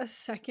needed a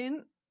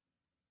second.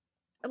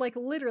 Like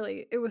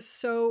literally, it was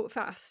so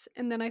fast.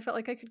 And then I felt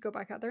like I could go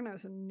back out there and I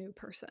was a new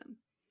person.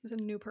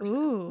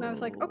 And I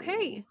was like,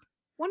 okay,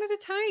 one at a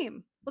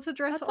time. Let's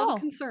address all the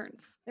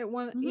concerns at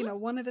one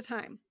at a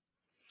time.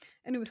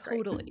 And it was great.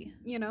 Totally.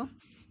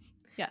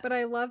 Yes. But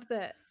I love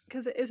that,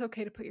 because it is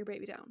okay to put your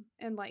baby down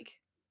and like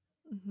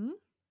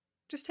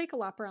Just take a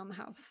lap around the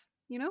house,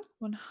 you know?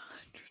 100%.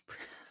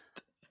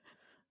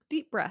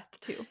 Deep breath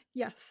too.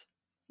 Yes.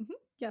 Mhm.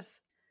 Yes.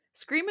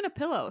 Scream in a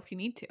pillow if you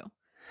need to.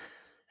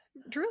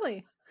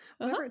 Truly.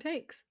 Whatever it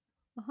takes.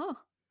 Uh-huh.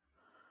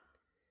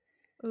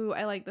 Ooh,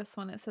 I like this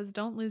one. It says,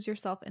 don't lose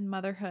yourself in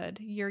motherhood.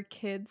 Your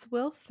kids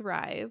will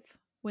thrive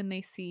when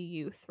they see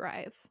you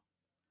thrive.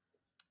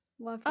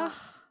 Love that.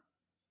 Ugh,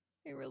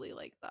 I really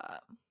like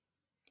that.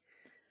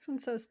 This one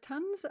says,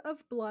 tons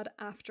of blood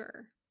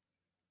after.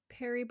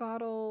 Peri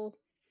bottle,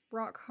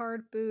 rock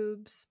hard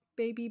boobs,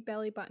 baby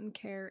belly button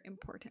care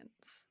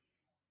importance.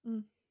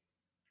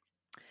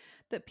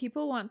 That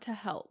people want to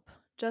help.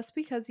 Just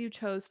because you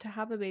chose to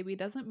have a baby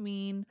doesn't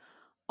mean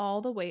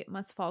all the weight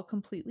must fall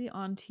completely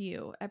onto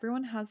you.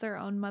 Everyone has their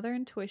own mother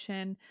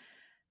intuition,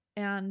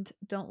 and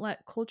don't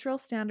let cultural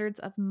standards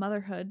of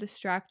motherhood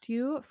distract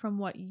you from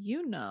what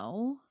you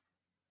know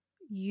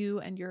you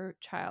and your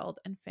child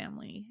and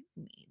family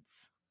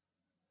needs.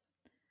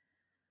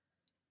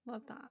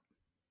 Love that.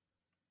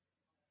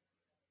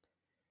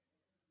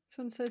 This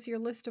one says your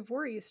list of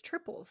worries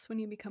triples when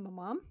you become a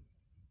mom.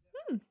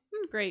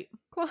 Great.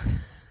 Cool.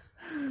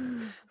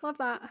 Love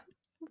that.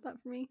 Love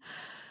that for me.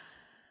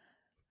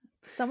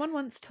 Someone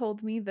once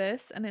told me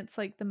this, and it's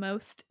like the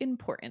most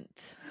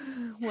important.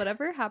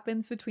 Whatever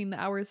happens between the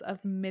hours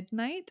of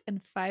midnight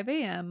and 5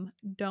 a.m.,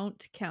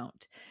 don't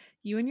count.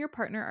 You and your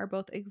partner are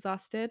both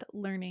exhausted,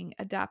 learning,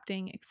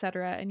 adapting,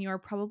 etc., and you are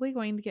probably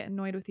going to get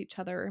annoyed with each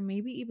other or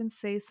maybe even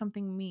say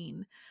something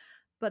mean.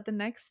 But the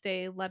next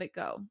day, let it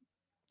go.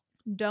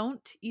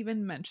 Don't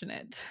even mention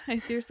it. I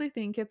seriously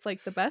think it's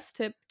like the best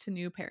tip to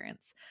new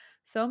parents.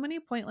 So many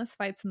pointless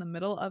fights in the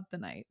middle of the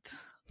night.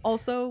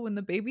 Also, when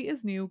the baby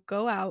is new,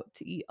 go out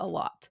to eat a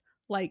lot.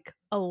 Like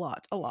a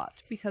lot,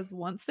 because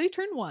once they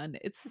turn 1,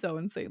 it's so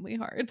insanely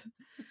hard.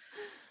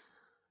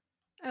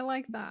 I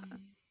like that.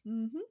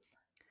 Mm-hmm.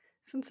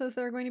 This one says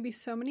there are going to be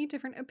so many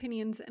different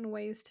opinions and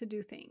ways to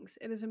do things.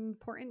 It is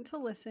important to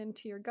listen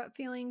to your gut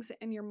feelings,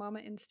 and your mama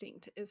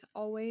instinct is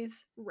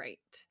always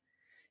right.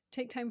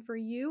 Take time for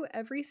you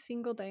every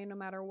single day, no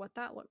matter what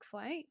that looks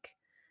like.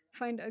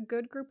 Find a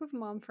good group of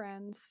mom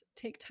friends.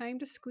 Take time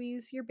to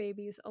squeeze your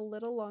babies a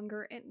little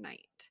longer at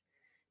night.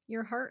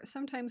 Your heart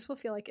sometimes will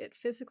feel like it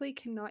physically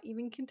cannot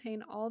even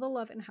contain all the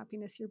love and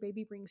happiness your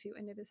baby brings you,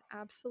 and it is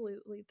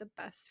absolutely the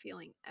best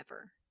feeling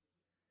ever.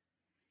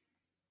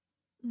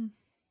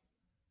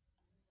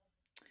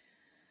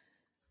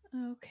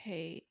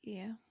 Okay,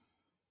 yeah.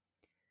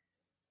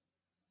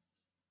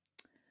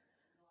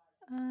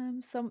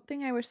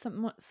 Something I wish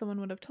someone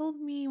would have told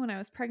me when I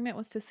was pregnant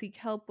was to seek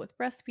help with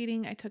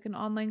breastfeeding. I took an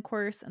online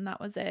course and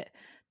that was it.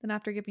 Then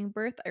after giving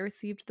birth, I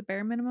received the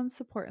bare minimum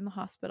support in the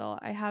hospital.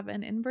 I have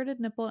an inverted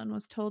nipple and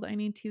was told I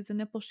need to use a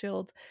nipple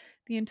shield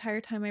the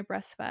entire time I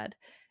breastfed.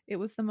 It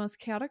was the most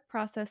chaotic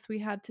process we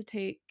had to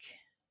take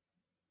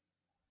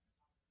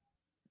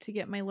to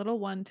get my little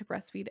one to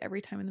breastfeed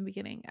every time in the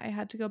beginning. I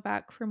had to go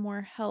back for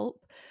more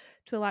help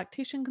to a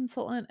lactation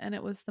consultant, and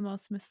it was the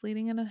most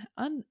misleading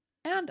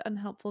and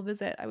unhelpful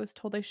visit. I was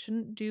told I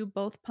shouldn't do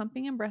both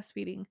pumping and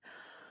breastfeeding.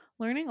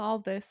 Learning all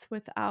this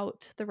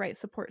without the right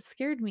support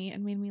scared me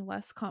and made me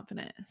less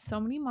confident. So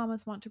many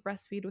mamas want to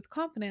breastfeed with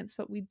confidence,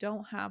 but we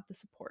don't have the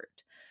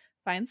support.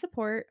 Find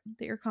support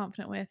that you're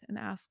confident with and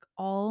ask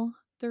all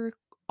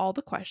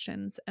the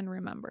questions and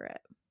remember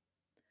it.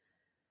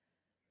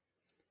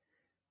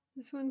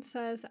 This one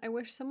says, I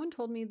wish someone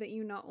told me that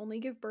you not only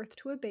give birth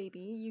to a baby,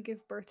 you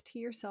give birth to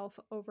yourself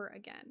over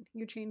again.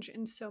 You change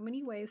in so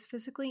many ways,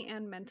 physically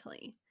and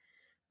mentally.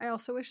 I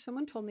also wish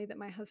someone told me that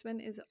my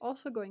husband is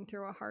also going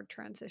through a hard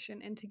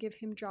transition and to give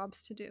him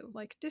jobs to do,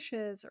 like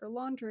dishes or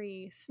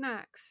laundry,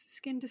 snacks,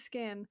 skin to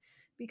skin,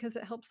 because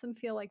it helps them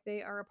feel like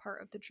they are a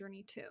part of the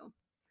journey too.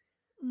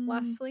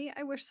 Lastly,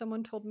 I wish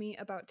someone told me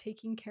about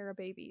Taking Care of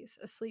Babies,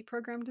 a sleep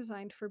program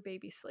designed for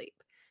baby sleep.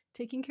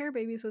 Taking Care of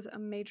Babies was a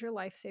major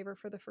lifesaver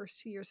for the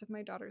first 2 years of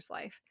my daughter's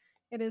life.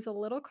 It is a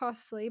little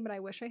costly, but I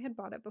wish I had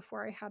bought it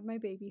before I had my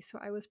baby, so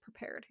I was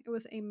prepared. It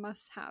was a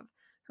must have.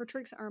 Her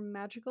tricks are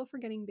magical for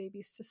getting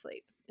babies to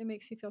sleep. It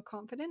makes you feel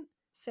confident,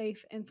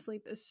 safe, and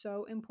sleep is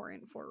so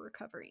important for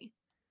recovery.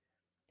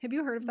 Have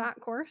you heard of that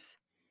course?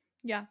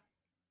 Yeah.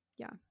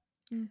 Yeah.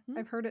 Mm-hmm.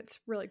 I've heard it's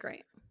really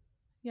great.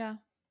 Yeah.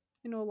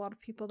 I know a lot of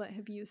people that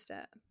have used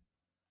it.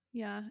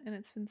 Yeah, and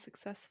it's been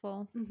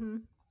successful. Mm-hmm.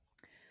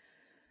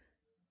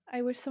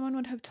 I wish someone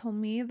would have told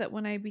me that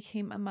when I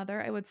became a mother,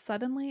 I would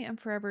suddenly and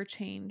forever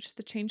change.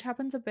 The change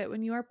happens a bit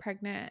when you are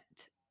pregnant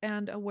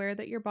and aware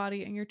that your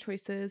body and your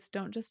choices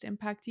don't just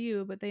impact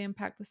you, but they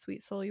impact the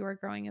sweet soul you are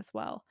growing as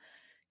well.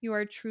 You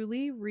are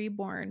truly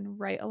reborn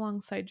right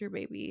alongside your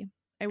baby.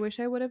 I wish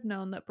I would have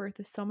known that birth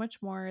is so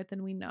much more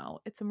than we know.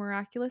 It's a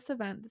miraculous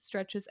event that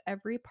stretches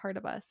every part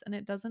of us, and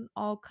it doesn't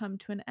all come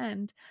to an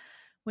end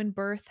when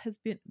birth has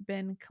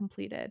been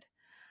completed.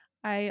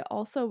 I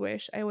also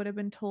wish I would have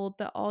been told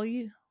that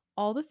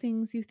all the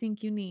things you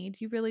think you need,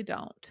 you really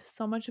don't.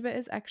 So much of it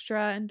is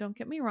extra, and don't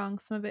get me wrong,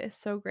 some of it is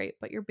so great,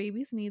 but your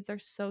baby's needs are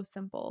so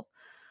simple.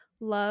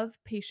 Love,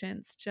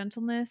 patience,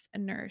 gentleness,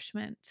 and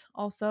nourishment.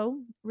 Also,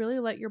 really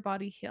let your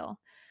body heal.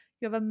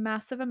 You have a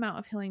massive amount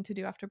of healing to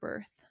do after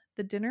birth.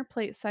 The dinner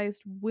plate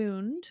sized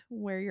wound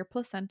where your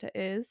placenta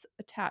is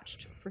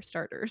attached, for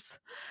starters.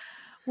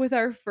 With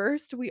our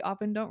first, we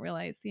often don't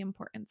realize the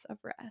importance of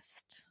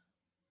rest.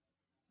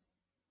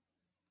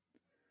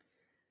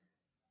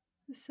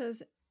 It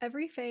says,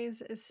 every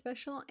phase is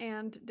special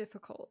and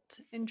difficult.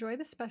 Enjoy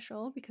the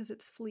special because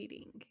it's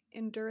fleeting.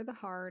 Endure the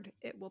hard,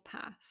 it will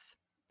pass.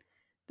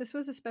 This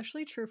was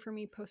especially true for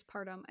me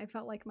postpartum. I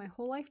felt like my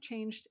whole life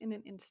changed in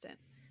an instant.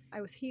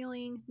 I was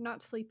healing,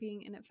 not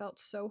sleeping, and it felt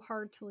so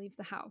hard to leave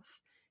the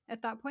house.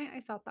 At that point, I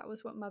thought that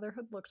was what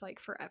motherhood looked like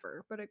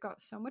forever, but it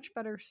got so much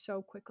better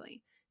so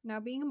quickly.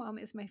 Now, being a mom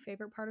is my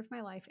favorite part of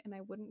my life, and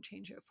I wouldn't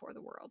change it for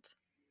the world.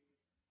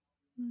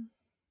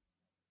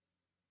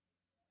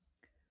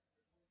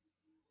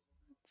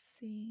 Let's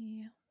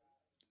see.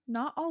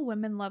 Not all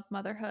women love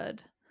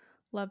motherhood,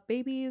 love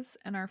babies,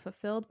 and are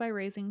fulfilled by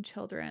raising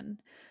children.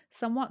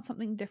 Some want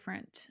something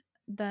different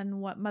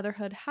than what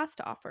motherhood has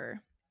to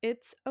offer.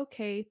 It's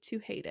okay to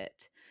hate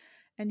it.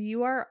 And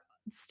you are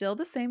still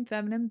the same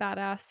feminine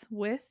badass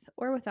with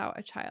or without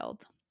a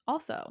child.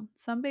 Also,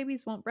 some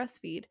babies won't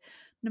breastfeed,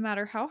 no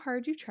matter how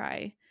hard you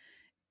try.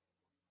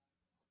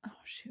 Oh,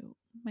 shoot.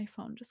 My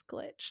phone just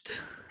glitched.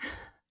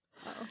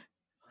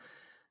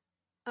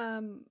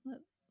 Oh.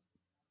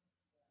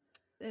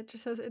 It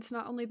just says it's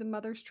not only the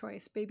mother's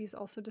choice, babies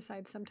also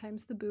decide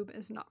sometimes the boob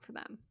is not for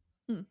them.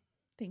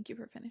 Thank you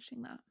for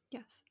finishing that.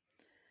 Yes.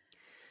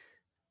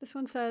 This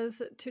one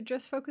says to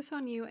just focus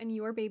on you and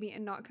your baby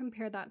and not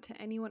compare that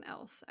to anyone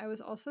else. I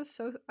was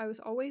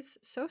always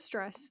so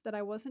stressed that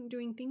I wasn't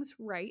doing things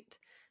right,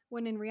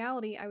 when in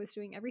reality I was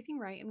doing everything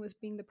right and was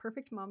being the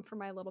perfect mom for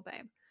my little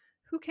babe.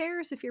 Who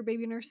cares if your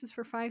baby nurses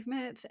for 5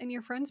 minutes and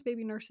your friend's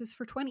baby nurses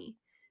for 20?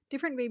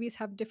 Different babies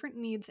have different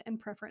needs and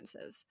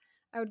preferences.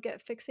 I would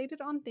get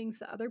fixated on things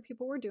that other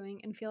people were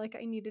doing and feel like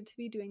I needed to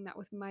be doing that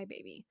with my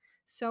baby.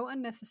 So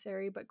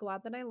unnecessary, but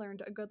glad that I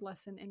learned a good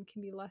lesson and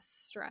can be less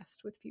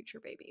stressed with future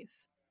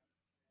babies.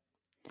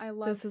 I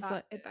love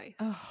that advice.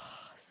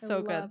 Oh,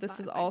 so good. This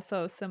is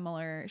also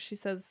similar. She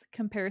says,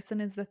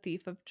 comparison is the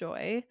thief of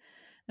joy.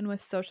 And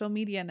with social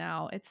media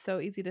now, it's so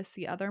easy to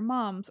see other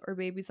moms or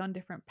babies on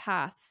different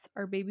paths.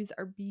 Our babies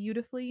are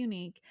beautifully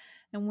unique.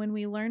 And when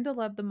we learn to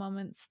love the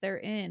moments they're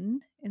in,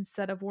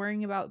 instead of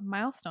worrying about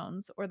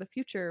milestones or the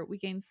future, we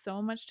gain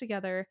so much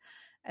together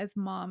as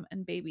mom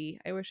and baby.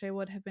 I wish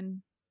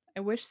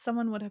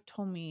someone would have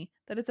told me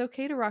that it's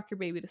okay to rock your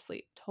baby to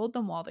sleep, to hold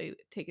them while they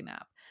take a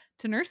nap,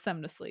 to nurse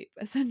them to sleep.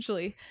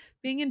 Essentially,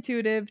 being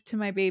intuitive to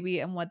my baby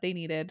and what they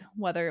needed,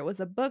 whether it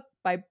was a book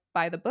by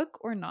the book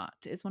or not,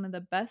 is one of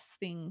the best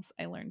things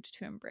I learned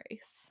to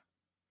embrace.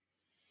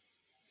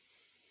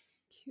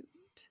 Cute.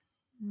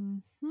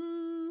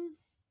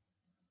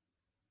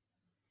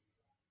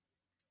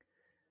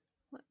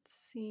 Let's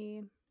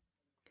see.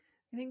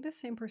 I think the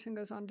same person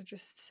goes on to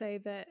just say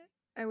that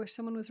I wish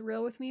someone was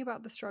real with me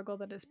about the struggle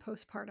that is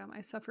postpartum.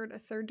 I suffered a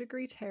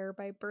 3rd-degree tear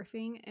by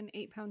birthing an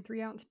 8-pound,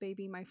 3-ounce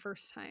baby my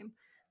first time.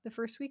 The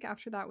first week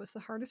after that was the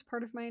hardest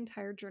part of my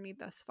entire journey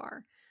thus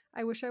far.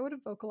 I wish I would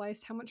have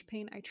vocalized how much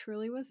pain I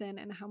truly was in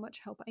and how much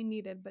help I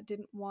needed but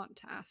didn't want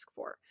to ask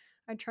for.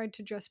 I tried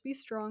to just be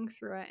strong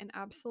through it and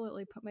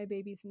absolutely put my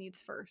baby's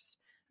needs first.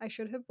 I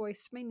should have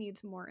voiced my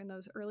needs more in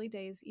those early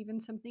days,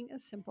 even something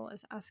as simple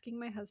as asking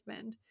my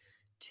husband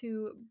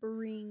to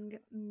bring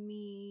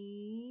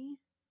me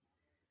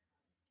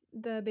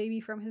the baby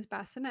from his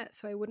bassinet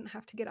so I wouldn't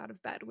have to get out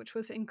of bed, which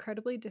was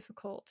incredibly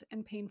difficult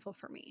and painful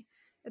for me.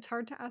 It's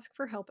hard to ask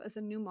for help as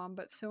a new mom,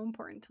 but so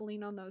important to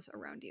lean on those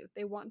around you.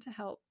 They want to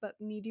help, but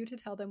need you to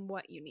tell them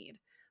what you need.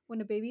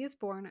 When a baby is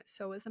born,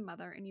 so is a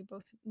mother, and you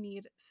both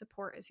need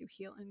support as you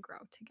heal and grow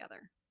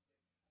together.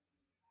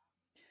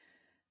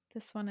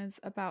 This one is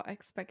about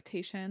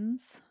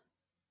expectations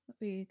that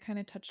we kind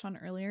of touched on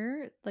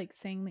earlier, like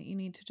saying that you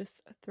need to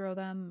just throw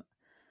them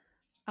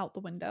out the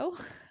window.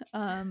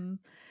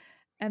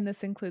 And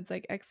this includes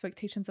like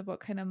expectations of what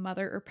kind of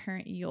mother or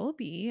parent you'll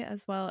be,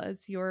 as well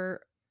as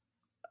your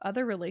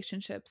other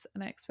relationships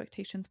and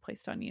expectations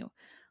placed on you.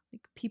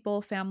 Like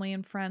people, family,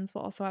 and friends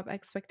will also have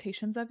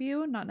expectations of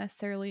you, not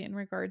necessarily in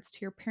regards to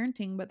your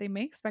parenting, but they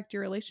may expect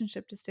your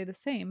relationship to stay the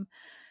same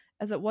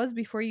as it was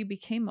before you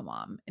became a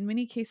mom. In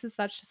many cases,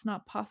 that's just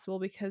not possible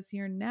because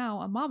you're now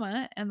a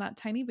mama and that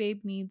tiny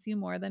babe needs you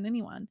more than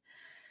anyone.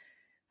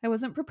 I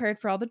wasn't prepared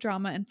for all the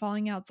drama and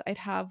falling outs I'd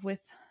have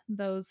with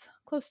those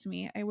close to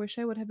me. I wish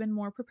I would have been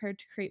more prepared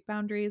to create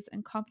boundaries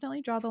and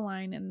confidently draw the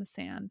line in the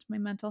sand. My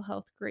mental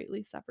health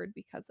greatly suffered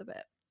because of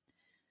it.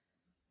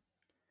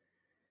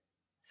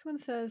 This one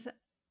says,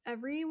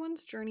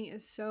 everyone's journey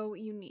is so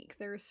unique.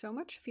 There is so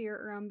much fear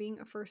around being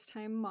a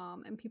first-time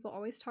mom, and people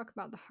always talk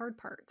about the hard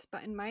parts.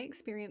 But in my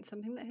experience,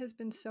 something that has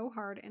been so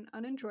hard and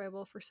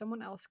unenjoyable for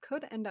someone else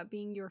could end up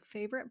being your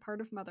favorite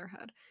part of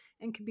motherhood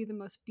and could be the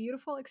most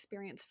beautiful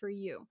experience for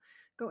you.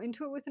 Go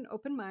into it with an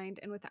open mind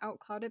and without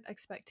clouded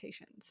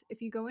expectations.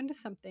 If you go into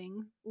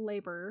something,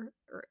 labor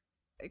or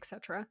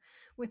etc.,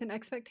 with an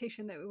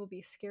expectation that it will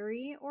be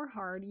scary or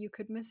hard, you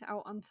could miss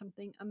out on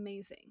something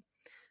amazing.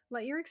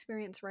 Let your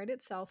experience write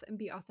itself and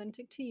be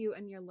authentic to you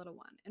and your little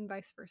one, and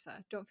vice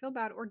versa. Don't feel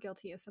bad or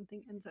guilty if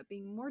something ends up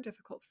being more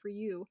difficult for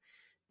you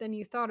than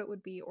you thought it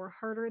would be, or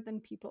harder than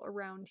people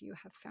around you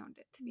have found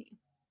it to be.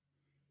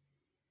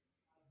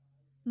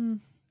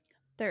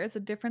 There is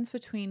a difference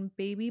between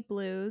baby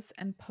blues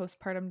and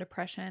postpartum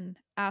depression.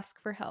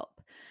 Ask for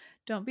help.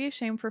 Don't be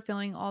ashamed for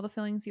feeling all the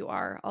feelings you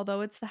are.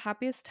 Although it's the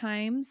happiest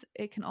times,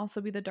 it can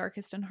also be the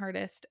darkest and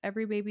hardest.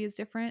 Every baby is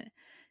different.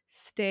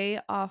 Stay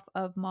off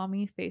of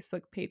mommy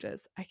Facebook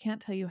pages. I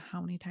can't tell you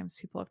how many times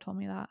people have told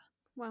me that.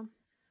 Well,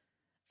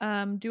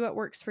 Do what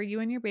works for you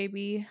and your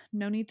baby.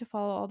 No need to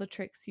follow all the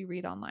tricks you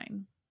read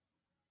online.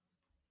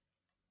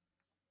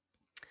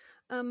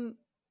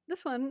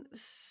 this one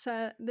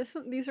said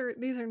these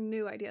are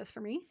new ideas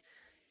for me.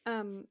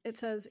 It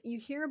says you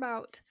hear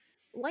about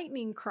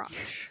lightning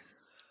crotch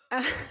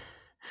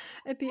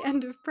at the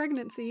end of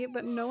pregnancy,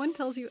 but no one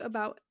tells you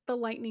about the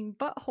lightning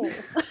butthole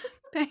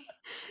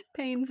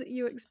pains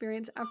you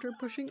experience after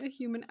pushing a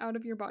human out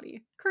of your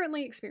body,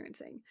 currently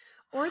experiencing,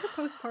 or the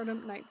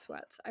postpartum night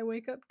sweats. I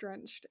wake up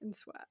drenched in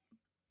sweat.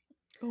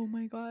 Oh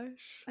my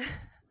gosh.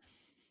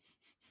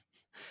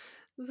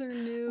 Those are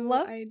new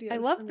ideas. I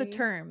love for the me.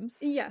 terms.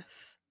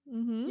 Yes.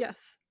 Mm-hmm.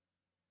 Yes.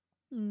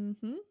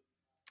 Mm-hmm.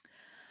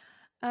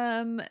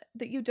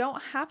 That you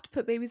don't have to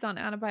put babies on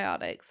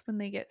antibiotics when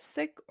they get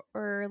sick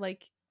or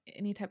like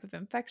any type of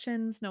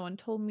infections. No one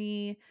told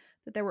me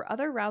that there were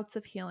other routes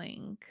of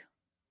healing.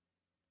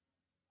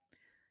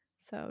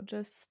 So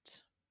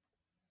just,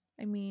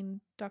 I mean,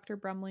 Dr.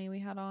 Brumley we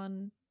had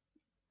on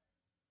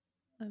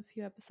a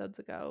few episodes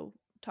ago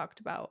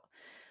talked about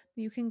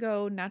you can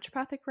go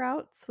naturopathic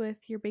routes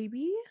with your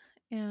baby,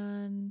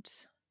 and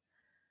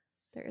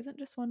there isn't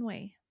just one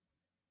way.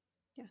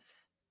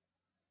 Yes.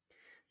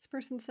 This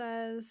person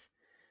says,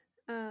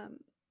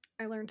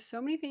 I learned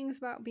so many things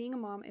about being a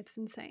mom. It's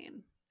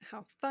insane.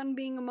 How fun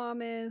being a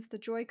mom is. The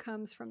joy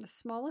comes from the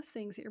smallest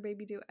things that your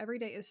baby do every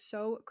day is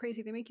so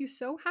crazy. They make you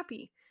so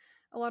happy.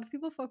 A lot of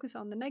people focus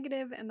on the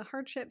negative and the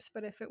hardships,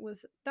 but if it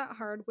was that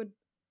hard, would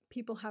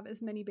people have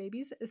as many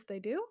babies as they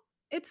do?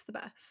 It's the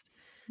best.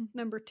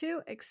 Number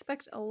 2,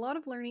 expect a lot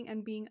of learning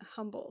and being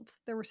humbled.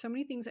 There were so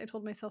many things I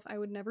told myself I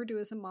would never do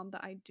as a mom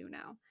that I do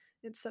now.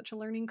 It's such a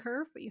learning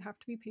curve, but you have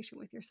to be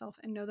patient with yourself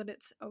and know that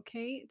it's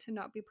okay to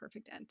not be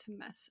perfect and to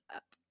mess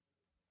up.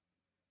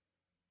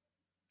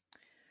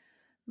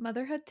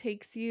 Motherhood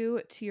takes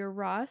you to your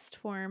rawest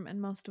form and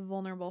most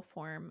vulnerable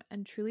form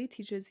and truly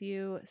teaches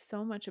you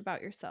so much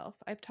about yourself.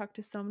 I've talked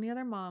to so many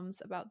other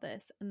moms about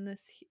this, and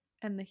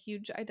the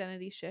huge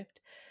identity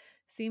shift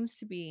seems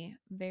to be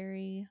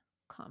very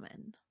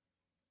common.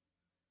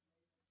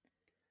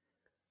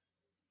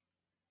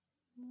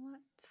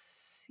 Let's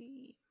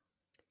see.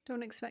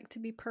 Don't expect to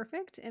be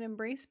perfect and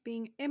embrace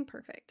being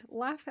imperfect.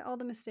 Laugh at all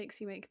the mistakes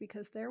you make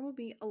because there will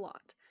be a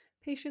lot.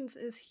 Patience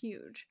is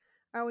huge.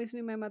 I always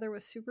knew my mother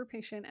was super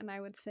patient, and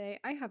I would say,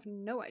 I have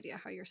no idea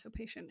how you're so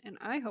patient, and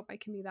I hope I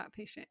can be that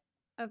patient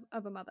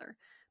of a mother.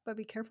 But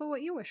be careful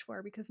what you wish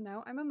for, because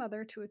now I'm a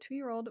mother to a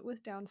 2-year-old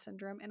with Down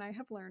syndrome, and I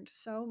have learned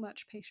so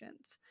much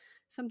patience.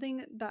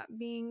 Something that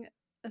being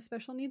a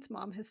special needs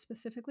mom has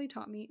specifically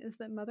taught me is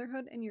that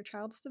motherhood and your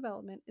child's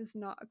development is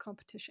not a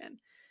competition.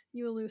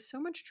 You will lose so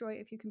much joy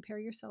if you compare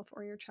yourself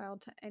or your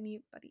child to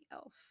anybody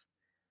else.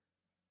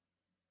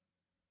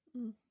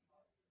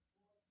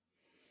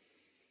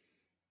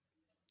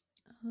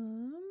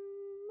 All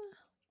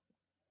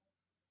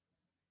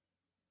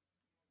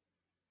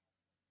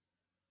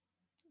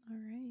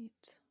right.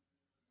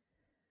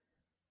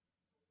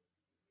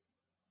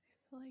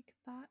 I feel like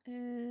that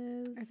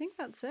is... I think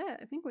that's it.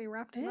 I think we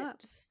wrapped it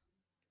up.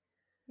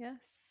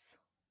 Yes.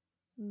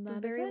 The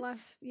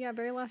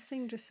very last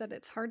thing just said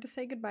it's hard to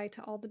say goodbye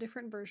to all the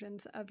different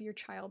versions of your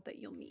child that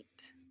you'll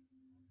meet.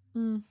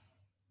 I'm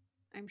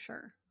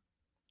sure.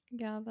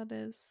 Yeah, that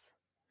is.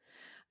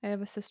 I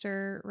have a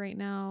sister right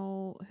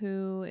now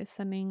who is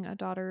sending a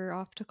daughter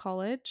off to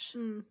college.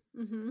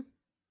 Mm-hmm.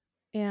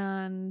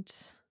 And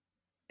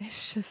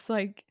it's just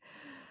like,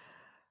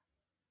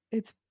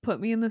 it's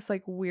put me in this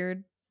like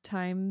weird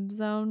time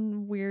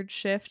zone, weird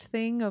shift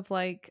thing of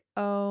like,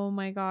 oh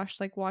my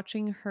gosh, like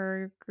watching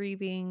her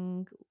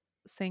grieving,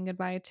 saying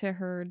goodbye to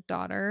her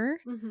daughter,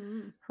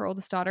 her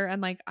oldest daughter,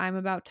 and like I'm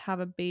about to have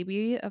a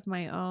baby of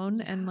my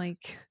own, and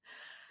like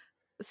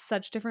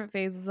such different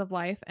phases of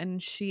life,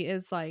 and she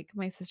is like,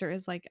 my sister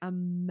is like a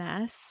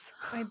mess.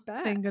 I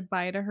bet. Saying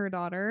goodbye to her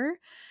daughter.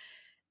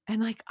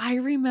 And like I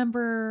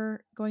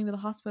remember going to the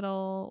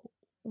hospital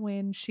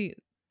when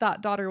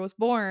that daughter was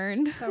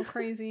born. So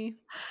crazy.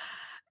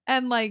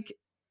 And like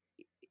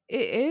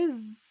it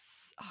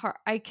is hard.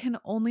 I can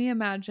only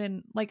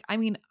imagine, like, I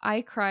mean,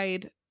 I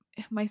cried.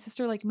 My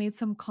sister like made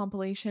some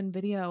compilation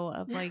video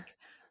of like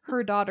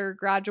her daughter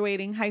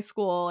graduating high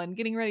school and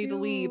getting ready to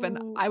leave,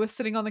 and I was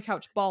sitting on the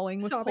couch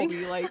bawling with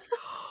Colby, like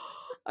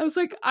I was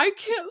like, I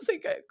can't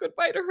say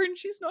goodbye to her, and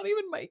she's not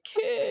even my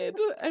kid.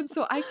 And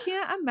so I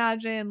can't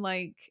imagine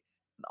like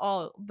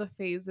all the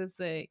phases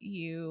that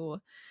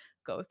you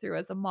go through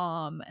as a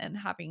mom and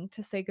having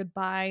to say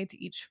goodbye to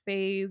each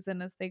phase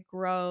and as they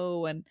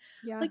grow. And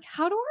Yeah. like,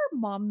 how do our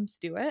moms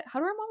do it? How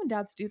do our mom and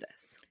dads do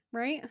this?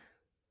 Right?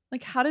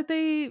 Like, how did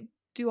they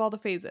do all the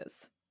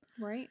phases?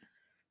 Right?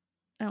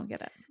 I don't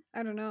get it.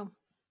 I don't know.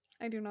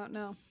 I do not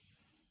know.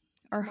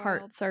 It's Our wild.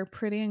 hearts are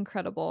pretty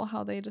incredible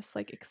how they just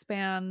like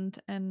expand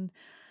and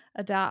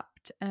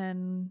adapt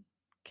and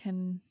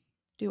can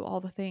do all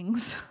the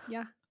things.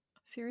 Yeah.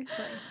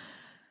 Seriously.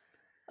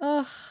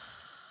 Ugh.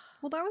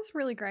 Well, that was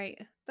really great.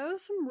 That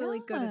was some really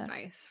good Yeah.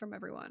 advice from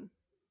everyone.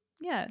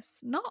 Yes.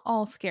 Not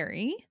all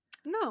scary.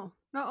 No,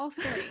 not all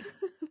scary.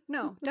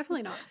 No,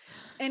 definitely not.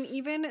 And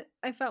even,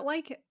 I felt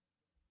like,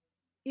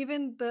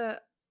 even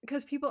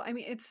because people, I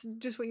mean, it's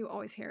just what you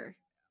always hear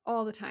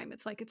all the time.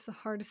 It's like, it's the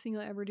hardest thing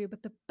you'll ever do,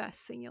 but the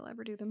best thing you'll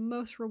ever do, the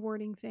most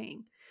rewarding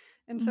thing.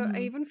 And so I Mhm.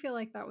 even feel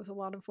like that was a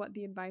lot of what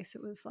the advice,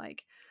 it was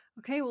like,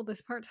 okay, well,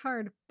 this part's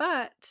hard,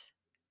 but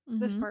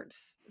this Mhm.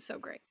 part's so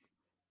great.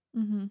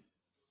 Mhm.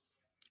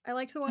 I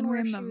liked the one And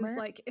where she was remember,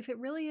 like, if it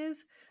really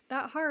is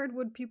that hard,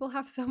 would people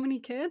have so many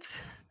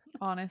kids?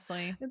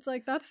 honestly, It's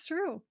like, that's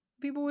true.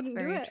 People wouldn't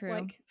do very it. true.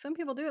 Like, some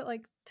people do it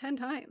like 10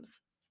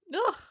 times.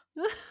 Ugh.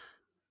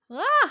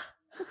 Ah.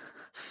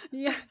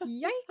 Yeah,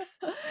 yikes.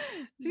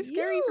 Too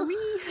scary for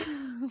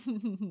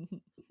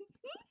me.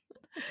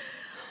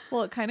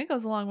 Well, it kind of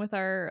goes along with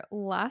our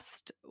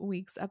last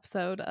week's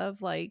episode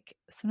of like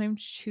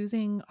sometimes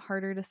choosing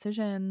harder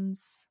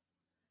decisions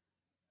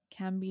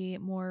can be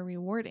more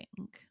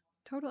rewarding.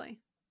 Totally.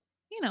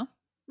 You know,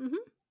 Mhm.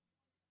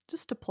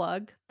 just to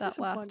plug that Just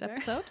a plug last there.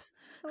 episode.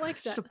 I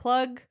liked Just it. a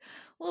plug,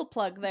 little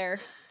plug there.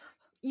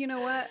 You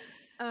know what?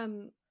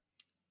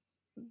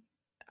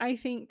 I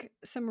think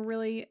some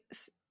really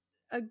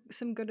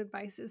some good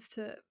advice is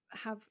to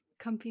have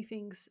comfy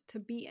things to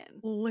be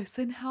in.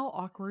 Listen how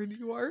awkward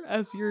you are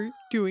as you're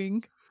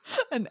doing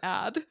an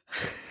ad.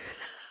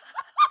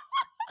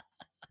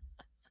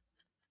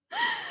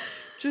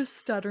 Just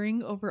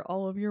stuttering over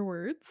all of your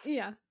words.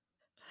 Yeah.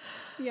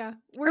 Yeah.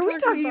 Are we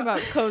talking about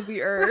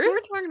Cozy Earth? We're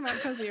talking about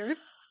Cozy Earth.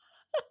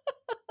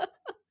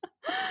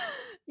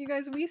 You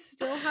guys, we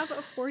still have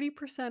a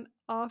 40%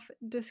 off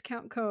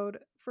discount code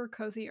for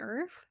Cozy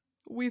Earth.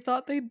 We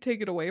thought they'd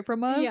take it away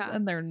from us, Yeah.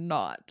 and they're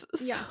not.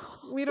 Yeah.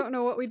 So- We don't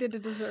know what we did to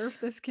deserve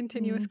this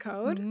continuous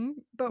code, Mhm,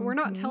 but we're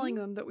not mhm. telling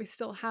them that we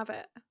still have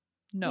it.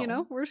 No. You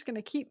know, we're just going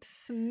to keep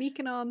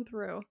sneaking on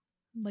through.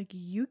 Like,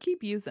 you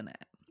keep using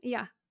it.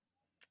 Yeah.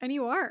 And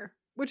you are,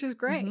 which is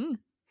great. Mhm.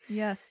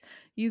 Yes.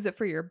 Use it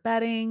for your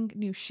bedding,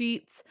 new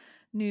sheets,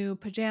 new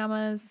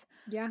pajamas,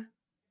 Yeah.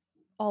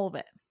 all of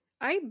it.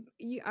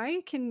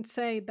 I can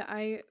say that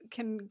I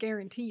can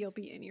guarantee you'll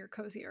be in your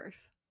Cozy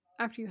Earth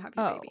after you have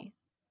your baby.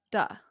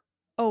 Duh.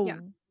 Oh,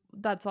 Yeah.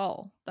 that's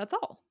all. That's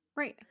all.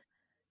 Right.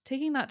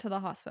 Taking that to the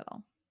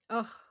hospital.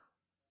 Ugh.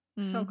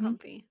 So Mhm.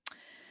 comfy.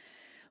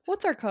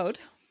 What's our code?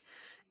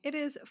 It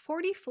is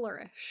 40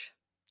 Flourish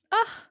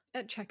Ah,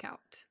 at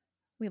checkout.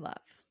 we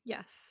love.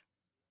 Yes.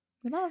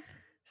 We love.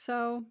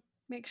 So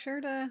make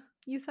sure to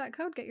use that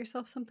code. Get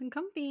yourself something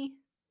comfy.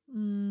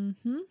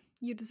 Mm-hmm.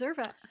 You deserve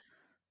it.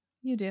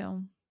 You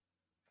do.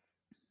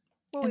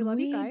 Well, we And love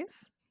you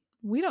guys.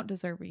 We don't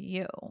deserve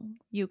you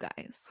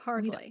guys. We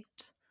Hardly.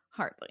 don't.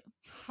 Hardly.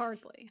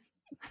 Hardly.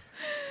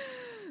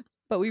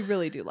 But we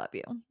really do love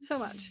you. So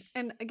much.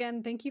 And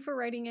again, thank you for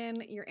writing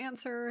in your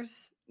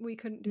answers. We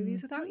couldn't do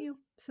these without you.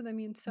 So that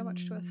means so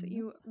much to us that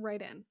you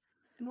write in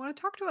and want to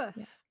talk to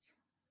us.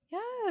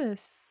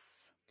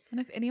 Yes. And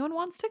if anyone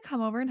wants to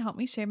come over and help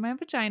me shave my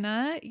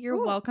vagina, you're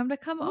Ooh. welcome to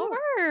come Ooh.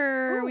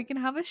 over. Ooh. We can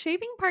have a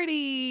shaving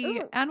party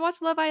Ooh. and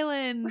watch Love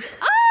Island.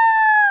 Ah!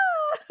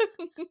 How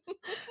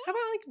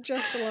about like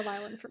just the Love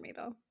Island for me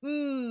though?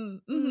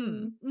 Mm-hmm.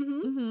 Mm-hmm.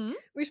 Mm-hmm.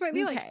 We just might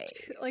be Okay.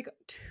 like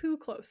too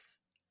close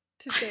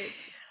to shave.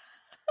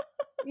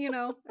 You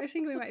know, I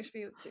think we might just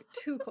be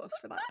too close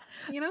for that.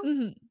 You know?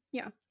 Mm-hmm.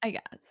 Yeah. I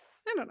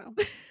guess. I don't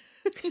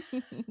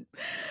know.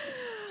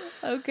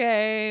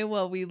 Okay.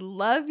 Well, we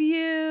love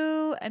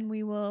you, and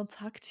we will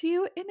talk to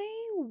you in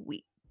a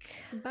week.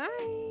 Bye.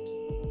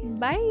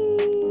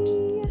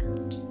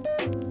 Bye.